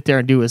doesn't sit there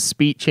and do his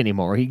speech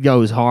anymore. He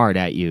goes hard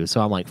at you.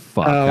 So I'm like,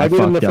 fuck. I beat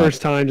him the fucked up.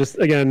 first time. Just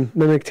again,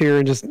 mimic tear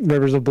and just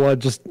rivers of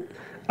blood.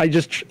 I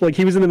just like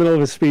he was in the middle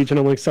of his speech, and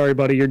I'm like, sorry,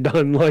 buddy, you're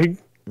done. Like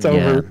it's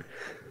over.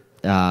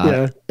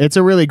 Yeah. It's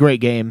a really great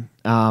game.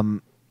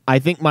 I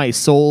think my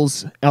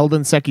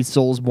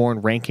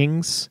EldenSekiSoulsBorne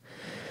rankings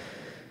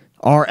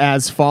are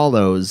as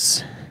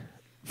follows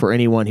for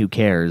anyone who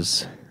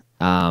cares.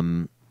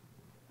 I'm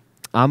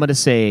going to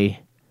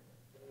say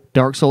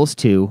Dark Souls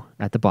 2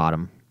 at the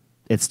bottom.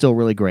 It's still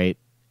really great.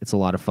 It's a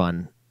lot of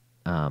fun.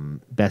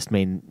 Best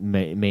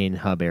main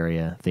hub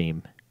area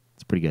theme.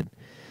 It's pretty good.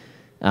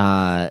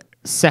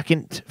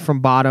 Second from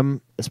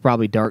bottom is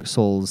probably Dark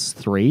Souls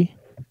 3.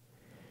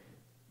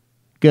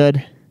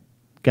 Good.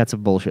 Got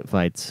some bullshit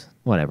fights.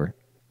 Whatever.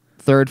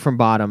 Third from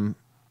bottom,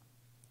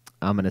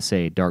 I'm going to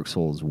say Dark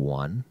Souls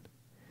 1.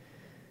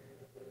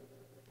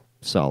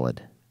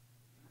 Solid.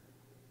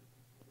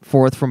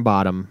 Fourth from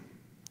bottom,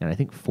 and I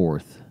think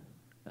fourth,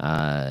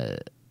 or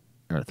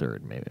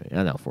third, maybe.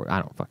 I know fourth.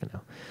 I don't fucking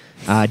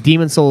know.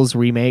 Demon Souls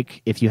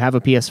Remake. If you have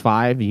a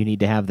PS5, you need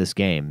to have this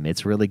game.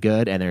 It's really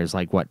good, and there's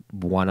like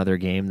one other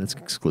game that's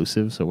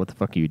exclusive. So what the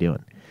fuck are you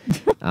doing?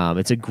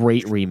 It's a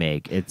great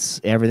remake.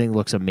 Everything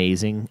looks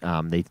amazing.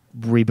 They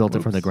rebuilt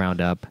it from the ground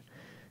up.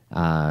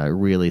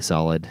 Really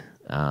solid.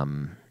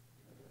 Then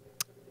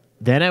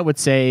I would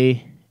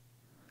say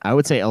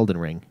Elden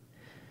Ring.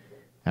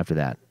 After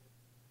that.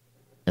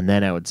 And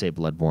then I would say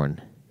Bloodborne.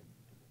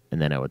 And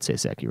then I would say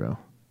Sekiro.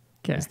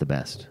 Okay. It's the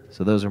best.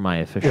 So those are my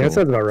official Yeah, that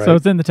sounds about right. So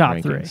it's in the top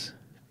three. rankings.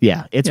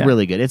 Yeah, it's Yeah.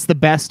 really good. It's the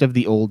best of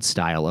the old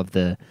style, of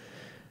the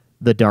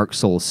Dark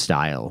Souls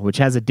style, which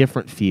has a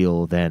different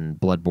feel than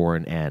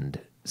Bloodborne and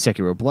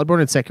Sekiro.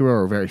 Bloodborne and Sekiro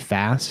are very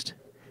fast.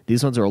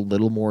 These ones are a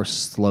little more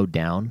slowed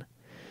down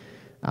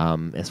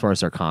as far as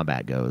their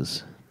combat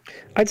goes.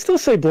 I'd still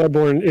say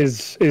Bloodborne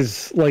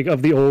is like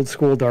of the old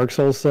school Dark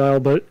Souls style,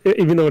 but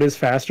even though it is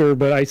faster,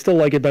 but I still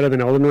like it better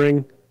than Elden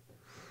Ring.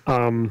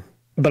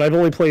 But I've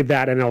only played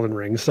that and Elden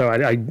Ring, so I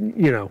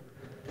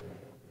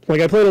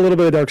like I played a little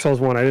bit of Dark Souls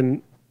 1. I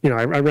didn't,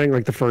 I rang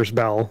like the first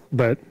bell,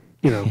 but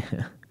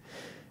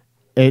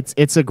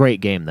It's a great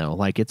game though.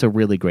 Like it's a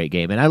really great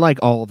game, and I like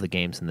all of the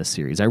games in this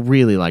series. I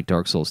really like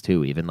Dark Souls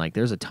 2. Even like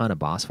there's a ton of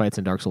boss fights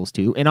in Dark Souls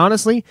 2, and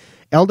honestly,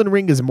 Elden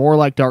Ring is more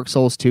like Dark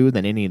Souls 2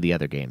 than any of the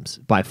other games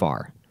by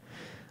far.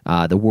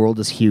 The world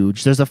is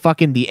huge. There's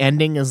the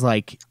ending is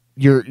like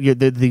you're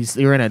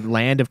in a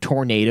land of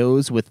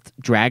tornadoes with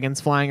dragons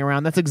flying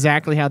around. That's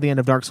exactly how the end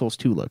of Dark Souls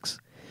 2 looks.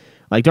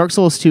 Like Dark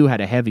Souls 2 had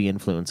a heavy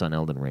influence on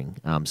Elden Ring.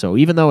 So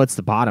even though it's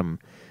the bottom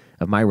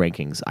of my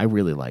rankings, I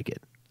really like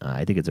it.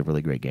 I think it's a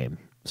really great game.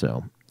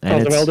 So,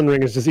 Elden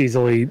Ring is just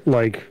easily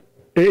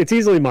it's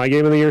easily my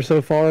game of the year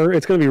so far.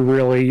 It's going to be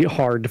really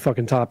hard to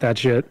fucking top that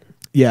shit.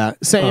 Yeah,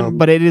 same.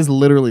 But it is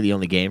literally the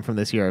only game from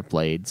this year I've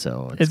played.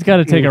 So it's got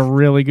to take a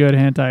really good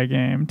hentai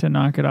game to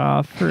knock it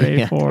off for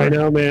A4. I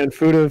know, man.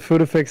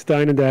 Fuda Fix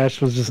Dine and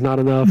Dash was just not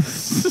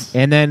enough.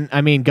 And then,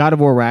 I mean, God of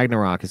War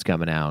Ragnarok is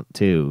coming out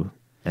too,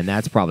 and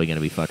that's probably going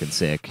to be fucking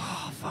sick.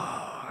 Oh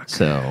fuck!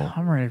 So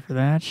I'm ready for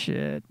that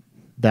shit.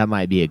 That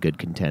might be a good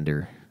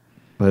contender.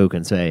 But who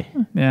can say?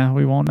 Yeah,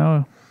 we won't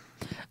know.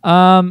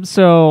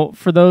 So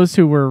for those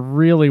who were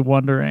really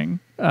wondering,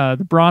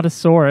 the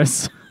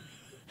Brontosaurus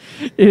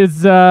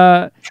is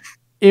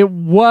it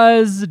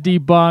was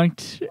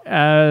debunked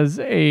as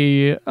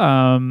it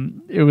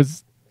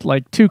was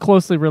like too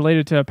closely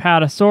related to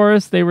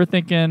Apatosaurus. They were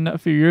thinking a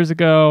few years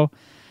ago,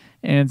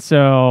 and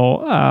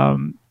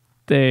so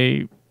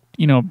they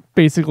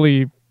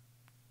basically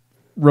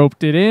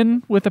roped it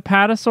in with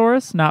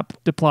Apatosaurus,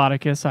 not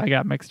Diplodocus. I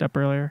got mixed up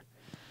earlier.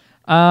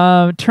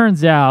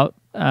 Turns out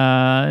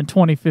in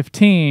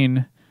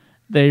 2015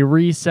 they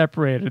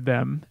re-separated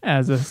them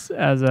as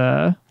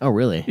a Oh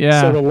really?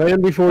 yeah. So the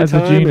Land Before As a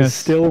Time genus. is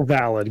still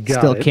valid. Got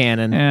Still it.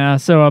 canon. Yeah,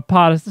 so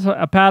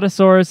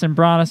Apatosaurus and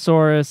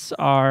Brontosaurus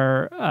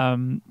are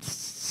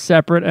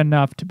separate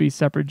enough to be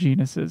separate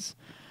genuses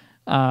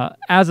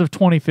as of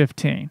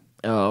 2015.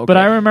 Oh, okay. But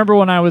I remember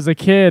when I was a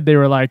kid, they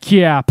were like,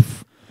 yeah,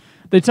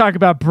 they talk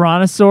about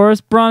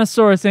Brontosaurus.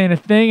 Brontosaurus ain't a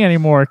thing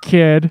anymore,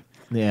 kid.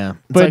 Yeah. It's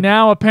But like-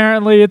 now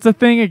apparently it's a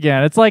thing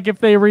again. It's like if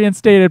they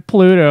reinstated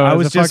Pluto. I as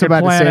was a just fucking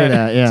about to say planet.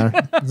 that.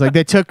 Yeah. It's like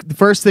they took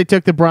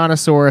the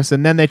Brontosaurus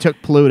and then they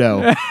took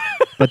Pluto.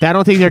 But I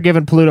don't think they're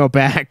giving Pluto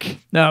back.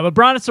 No, but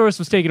Brontosaurus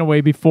was taken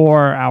away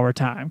before our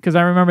time because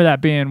I remember that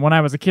being when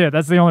I was a kid.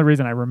 That's the only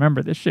reason I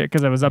remember this shit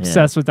because I was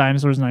obsessed with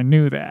dinosaurs and I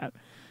knew that.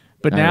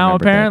 But I now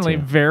remembered that apparently,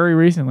 too. very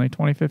recently,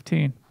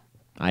 2015,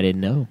 I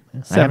didn't know.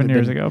 7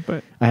 years ago.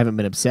 But I haven't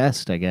been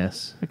obsessed, I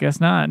guess. I guess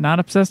not.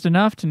 Not obsessed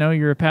enough to know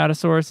your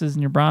Apatosauruses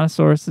and your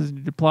Brontosauruses and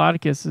your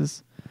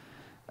Diplodocuses.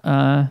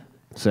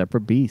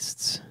 Separate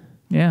beasts.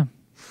 Yeah,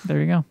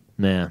 there you go.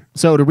 Yeah.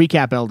 So to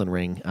recap Elden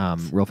Ring,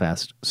 real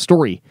fast.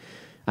 Story,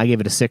 I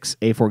gave it a 6.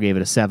 A4 gave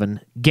it a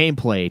 7.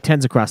 Gameplay,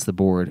 10s across the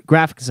board.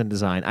 Graphics and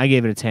design, I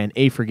gave it a 10.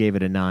 A4 gave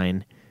it a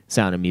 9.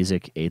 Sound and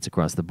music, 8s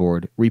across the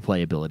board.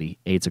 Replayability,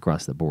 8s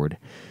across the board.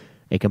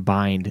 A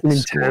combined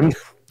score, 10.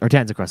 or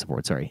 10s across the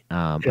board. Sorry.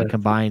 A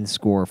combined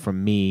score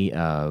from me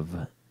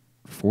of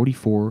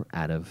 44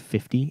 out of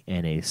 50,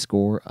 and a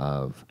score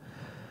of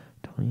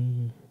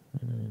 20.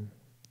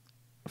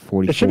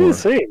 44. It should be the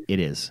same. It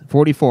is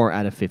 44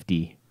 out of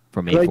 50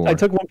 from A4, I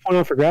took 1 point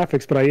off for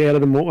graphics, but I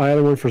added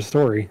one for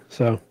story.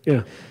 So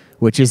yeah,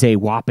 which is a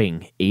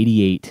whopping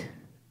 88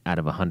 out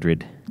of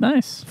 100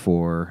 Nice.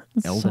 for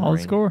That's a Elden solid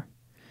Ring. score.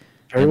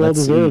 very And well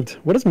let's see. deserved.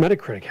 What does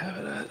Metacritic have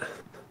it at?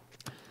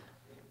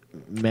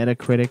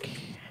 Metacritic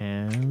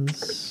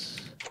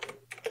has.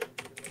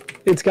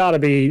 It's got to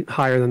be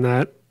higher than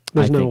that.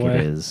 There's I no think way.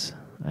 it is.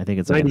 I think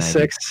it's like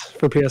 96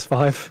 for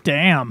PS5.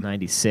 Damn.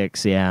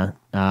 96. Yeah.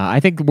 I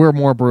think we're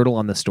more brutal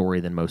on the story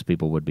than most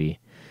people would be.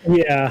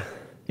 Yeah,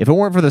 If it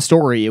weren't for the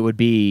story, it would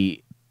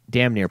be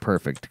damn near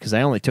perfect because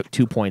I only took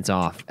 2 points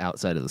off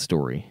outside of the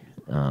story.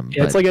 yeah,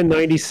 it's like a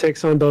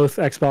 96 on both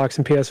Xbox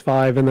and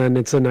PS5, and then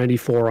it's a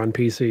 94 on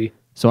PC.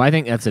 So I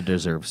think that's a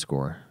deserved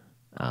score.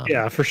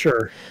 Yeah, for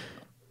sure.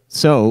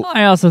 So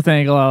I also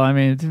think, well, I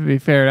mean, to be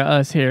fair to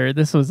us here,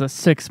 this was a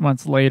 6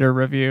 months later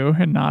review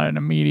and not an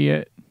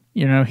immediate,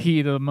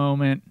 heat of the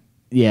moment.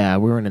 yeah,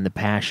 we weren't in the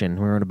passion.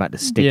 We weren't about to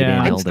stick it Yeah. in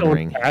I'm I'm Elden still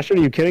Ring. passionate.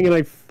 Are you kidding?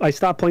 And I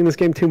stopped playing this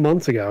game 2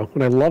 months ago,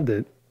 and I loved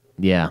it.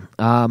 Yeah.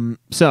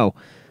 So,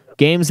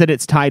 games that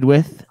it's tied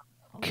with: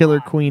 Killer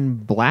Queen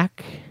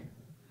Black,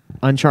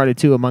 Uncharted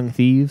 2: Among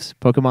Thieves,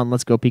 Pokemon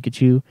Let's Go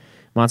Pikachu,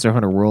 Monster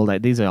Hunter World.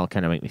 These all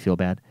kind of make me feel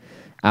bad.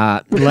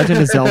 Legend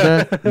of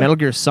Zelda, Metal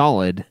Gear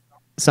Solid,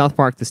 South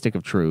Park: The Stick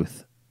of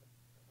Truth.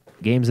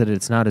 Games that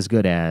it's not as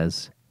good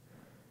as: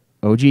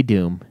 OG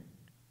Doom,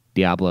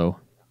 Diablo,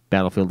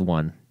 Battlefield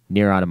 1,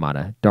 Nier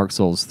Automata, Dark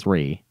Souls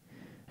 3.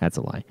 That's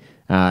a lie.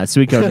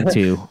 Suikoden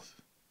 2,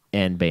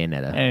 and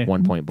Bayonetta. Hey,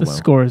 1 point the below.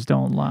 scores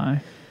don't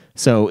lie.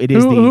 So it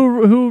is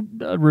Who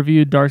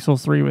reviewed Dark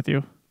Souls 3 with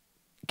you?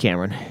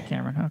 Cameron.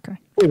 Cameron, okay.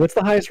 Wait, what's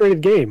the highest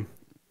rated game?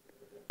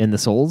 in the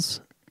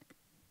Souls.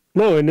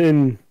 No,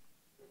 in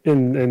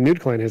Nude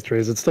Clan history,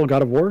 is it still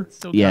God of War?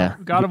 Still Yeah.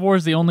 God of War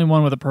is the only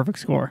one with a perfect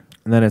score.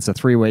 And then it's a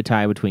 3-way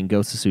tie between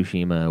Ghost of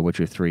Tsushima,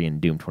 Witcher 3,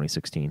 and Doom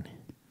 2016.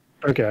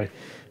 Okay.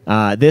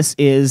 This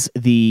is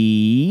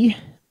the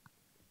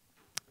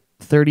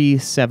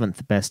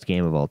 37th best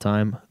game of all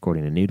time,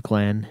 according to Nude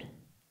Clan,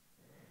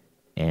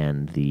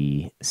 and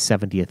the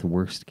 70th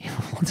worst game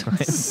of all time,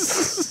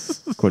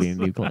 according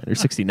to Nude Clan, or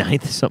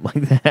 69th,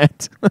 something like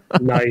that.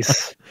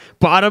 Nice.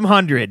 Bottom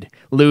 100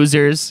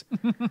 losers,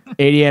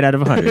 88 out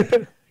of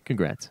 100.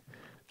 Congrats.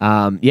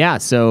 Yeah,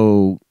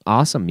 so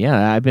awesome.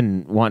 Yeah, I've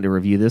been wanting to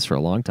review this for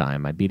a long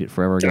time. I beat it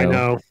forever ago. I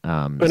know.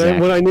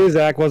 When I knew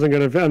Zach wasn't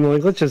going to, I'm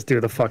like, let's just do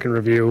the fucking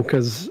review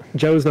because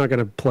Joe's not going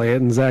to play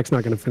it and Zach's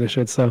not going to finish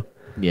it. So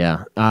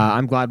yeah,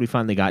 I'm glad we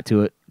finally got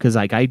to it because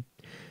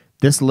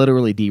this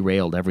literally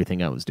derailed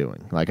everything I was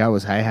doing. Like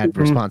I had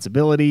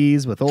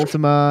responsibilities with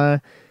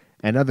Ultima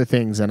and other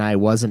things, and I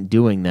wasn't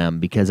doing them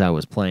because I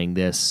was playing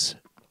this.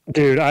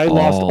 Dude, I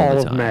lost all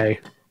the of time. May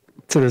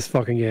to this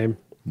fucking game.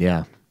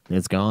 Yeah,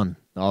 it's gone.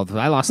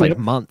 I lost like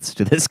months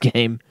to this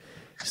game.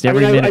 Just I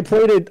every mean, minute.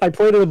 I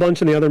played it a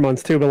bunch in the other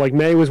months too, but like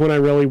May was when I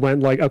really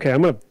went like, okay,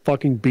 I'm gonna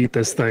fucking beat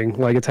this thing.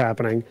 Like it's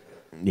happening.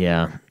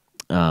 Yeah.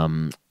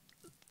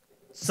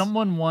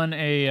 Someone won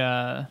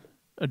a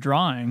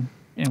drawing,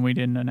 and we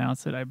didn't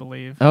announce it, I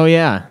believe. Oh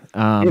yeah.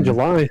 In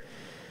July.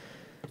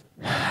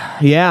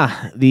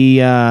 Yeah.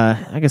 The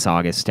I guess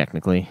August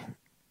technically,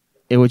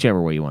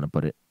 whichever way you want to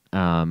put it.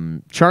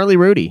 Charlie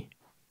Rudy,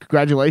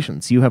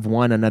 congratulations! You have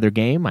won another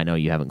game. I know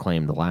you haven't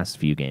claimed the last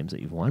few games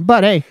that you've won,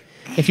 but hey,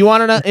 if you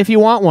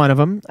want one of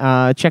them,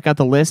 check out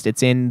the list.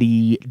 It's in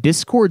the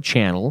Discord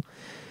channel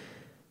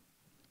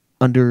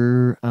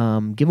under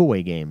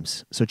giveaway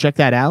games. So check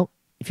that out.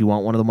 If you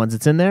want one of the ones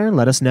that's in there,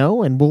 let us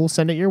know, and we'll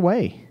send it your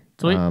way.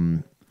 Sweet.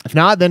 If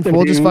not, then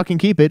we'll just fucking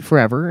keep it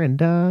forever, and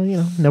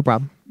no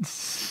problem.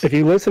 If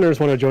you listeners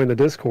want to join the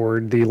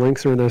Discord, the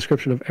links are in the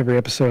description of every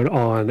episode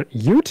on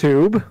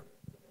YouTube,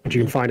 which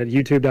you can find at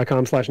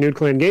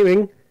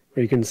youtube.com/newclangaming,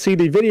 where you can see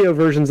the video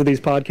versions of these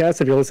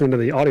podcasts if you're listening to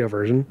the audio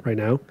version right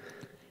now,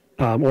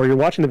 or you're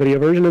watching the video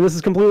version and this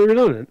is completely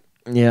redundant.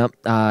 Yeah.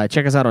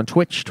 Check us out on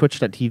Twitch,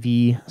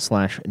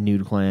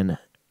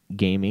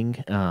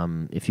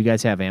 twitch.tv/newclangaming. If you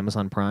guys have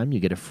Amazon Prime,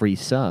 you get a free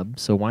sub,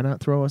 so why not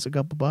throw us a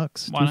couple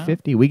bucks? Why not?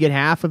 $2.50. We get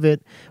half of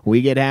it.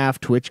 We get half.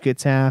 Twitch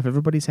gets half.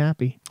 Everybody's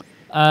happy.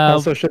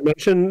 Also should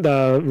mention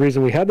the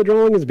reason we had the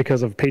drawing is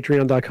because of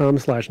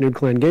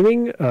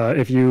patreon.com/newclangaming.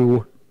 If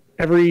you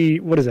every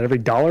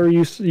dollar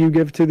you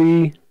give to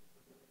the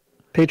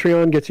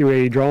Patreon gets you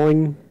a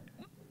drawing.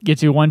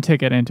 Gets you one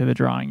ticket into the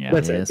drawing, yeah.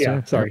 That's Yes, it. Yeah,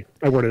 sir. sorry.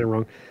 I worded it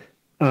wrong.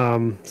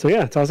 So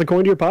yeah, toss a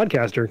coin to your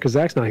podcaster because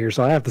Zach's not here,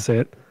 so I have to say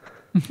it.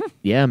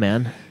 Yeah,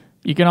 man.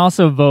 You can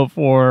also vote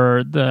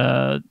for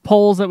the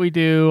polls that we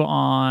do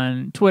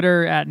on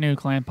Twitter at New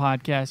Clan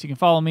Podcast. You can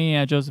follow me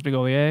at Joseph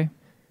DeGolier.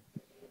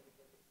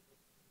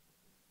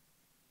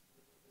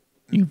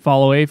 You can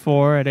follow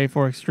A4 at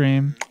A4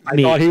 Extreme. I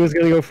thought he was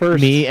going to go first.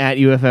 Me at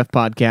UFF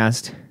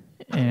Podcast.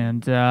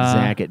 And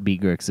Zach at B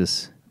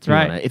Grixis. That's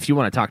right. If you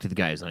want to talk to the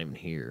guy who's not even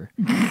here.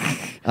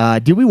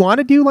 Do we want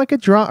to do like a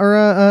draw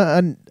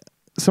or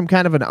some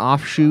kind of an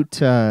offshoot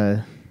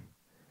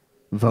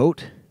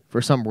vote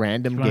for some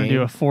random you want to game?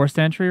 do a forced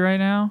entry right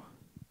now?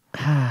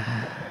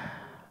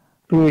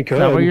 We could. Is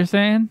that what you're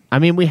saying? I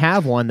mean, we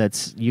have one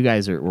that's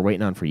we're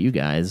waiting on for you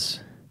guys.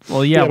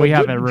 Well, yeah, we but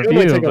have Joe a might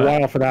review, take a but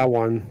while for that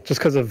one,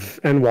 just because of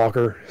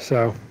Endwalker.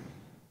 So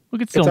we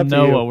could It's still up to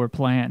know you. what we're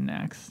playing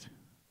next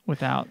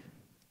without.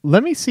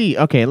 Let me see.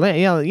 Okay,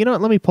 you know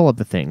what? Let me pull up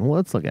the thing. Well,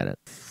 let's look at it.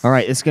 All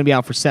right, it's going to be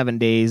out for 7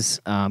 days.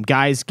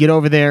 Guys, get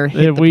over there,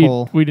 hit the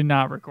poll. We did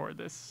not record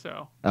this,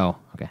 so. Oh,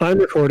 okay. I'm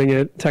recording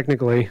it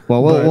technically.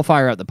 Well, but we'll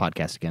fire out the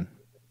podcast again.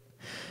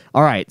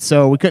 All right,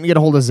 so we couldn't get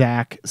a hold of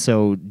Zach,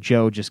 so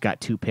Joe just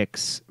got 2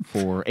 picks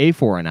for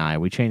A4 and I.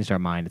 We changed our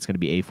mind. It's going to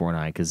be A4 and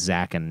I because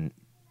Zach and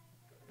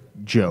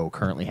Joe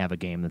currently have a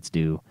game that's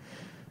due.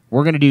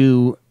 We're going to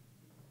do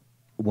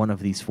one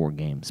of these 4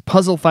 games.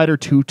 Puzzle Fighter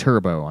 2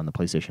 Turbo on the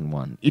PlayStation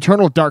 1.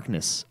 Eternal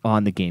Darkness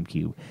on the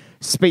GameCube.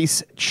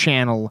 Space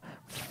Channel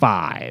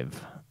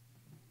 5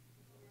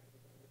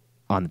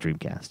 on the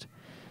Dreamcast.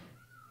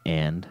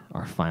 And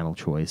our final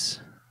choice,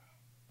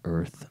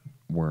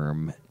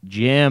 Earthworm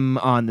Jim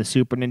on the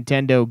Super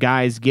Nintendo.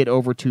 Guys, get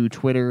over to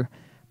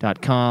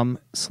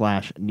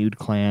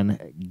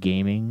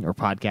twitter.com/NudeClanGaming or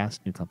podcast,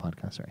 NudeClan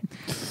Podcast, sorry.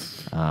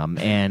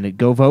 And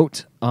go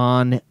vote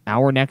on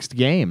our next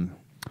game.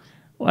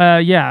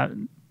 Yeah,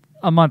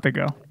 a month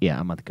ago.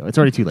 Yeah, a month ago. It's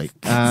already too late.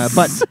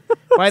 But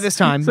by this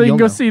time, So you you'll can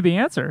go know. see the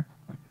answer.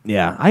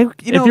 Yeah,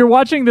 If you're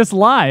watching this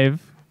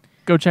live,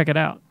 go check it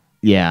out.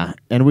 yeah,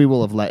 and we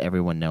will have let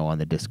everyone know on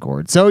the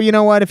Discord. So you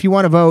know what? If you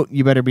want to vote,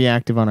 you better be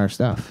active on our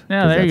stuff.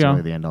 Yeah, 'cause there you that's go.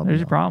 really the end all There's be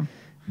your all. problem.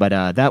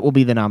 But that will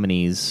be the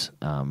nominees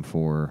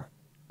for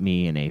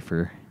me and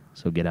Afer.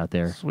 So get out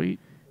there Sweet.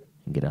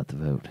 and get out the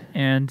vote.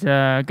 And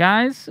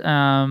guys,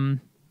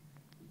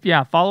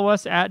 yeah, follow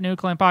us at New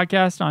Clan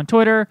Podcast on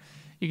Twitter.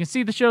 You can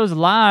see the shows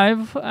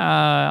live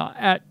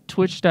at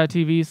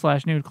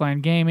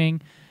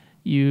twitch.tv/NudeClanGaming.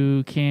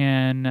 You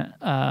can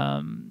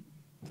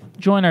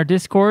join our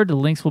Discord. The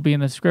links will be in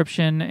the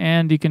description.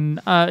 And you can,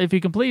 if you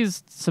can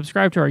please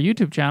subscribe to our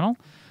YouTube channel.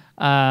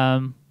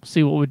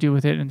 See what we do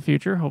with it in the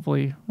future.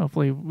 Hopefully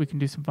we can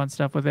do some fun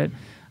stuff with it.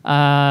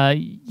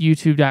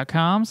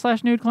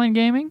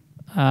 YouTube.com/NudeClanGaming,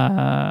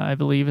 I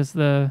believe is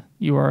the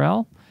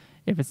URL.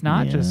 If it's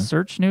not, just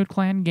search Nude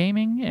Clan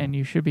Gaming and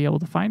you should be able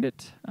to find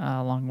it,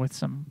 along with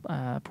some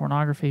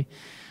pornography.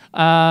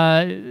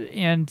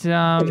 And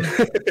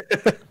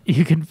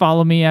you can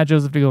follow me at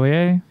Joseph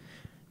DeGollier.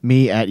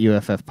 Me at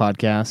UFF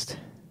Podcast.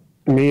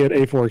 Me at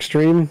A4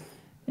 Extreme.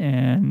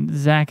 And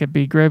Zach at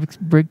B whatever.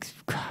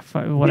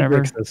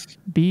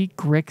 B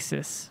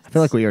Grixis. I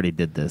feel like we already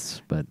did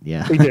this, but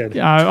yeah. We did.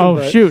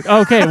 Shoot.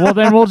 Okay, well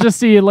then we'll just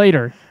see you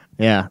later.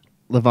 Yeah.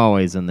 Live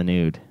always in the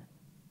nude.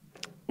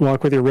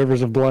 Walk with your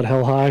rivers of blood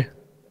hell high.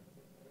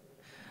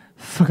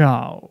 Fuck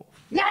off.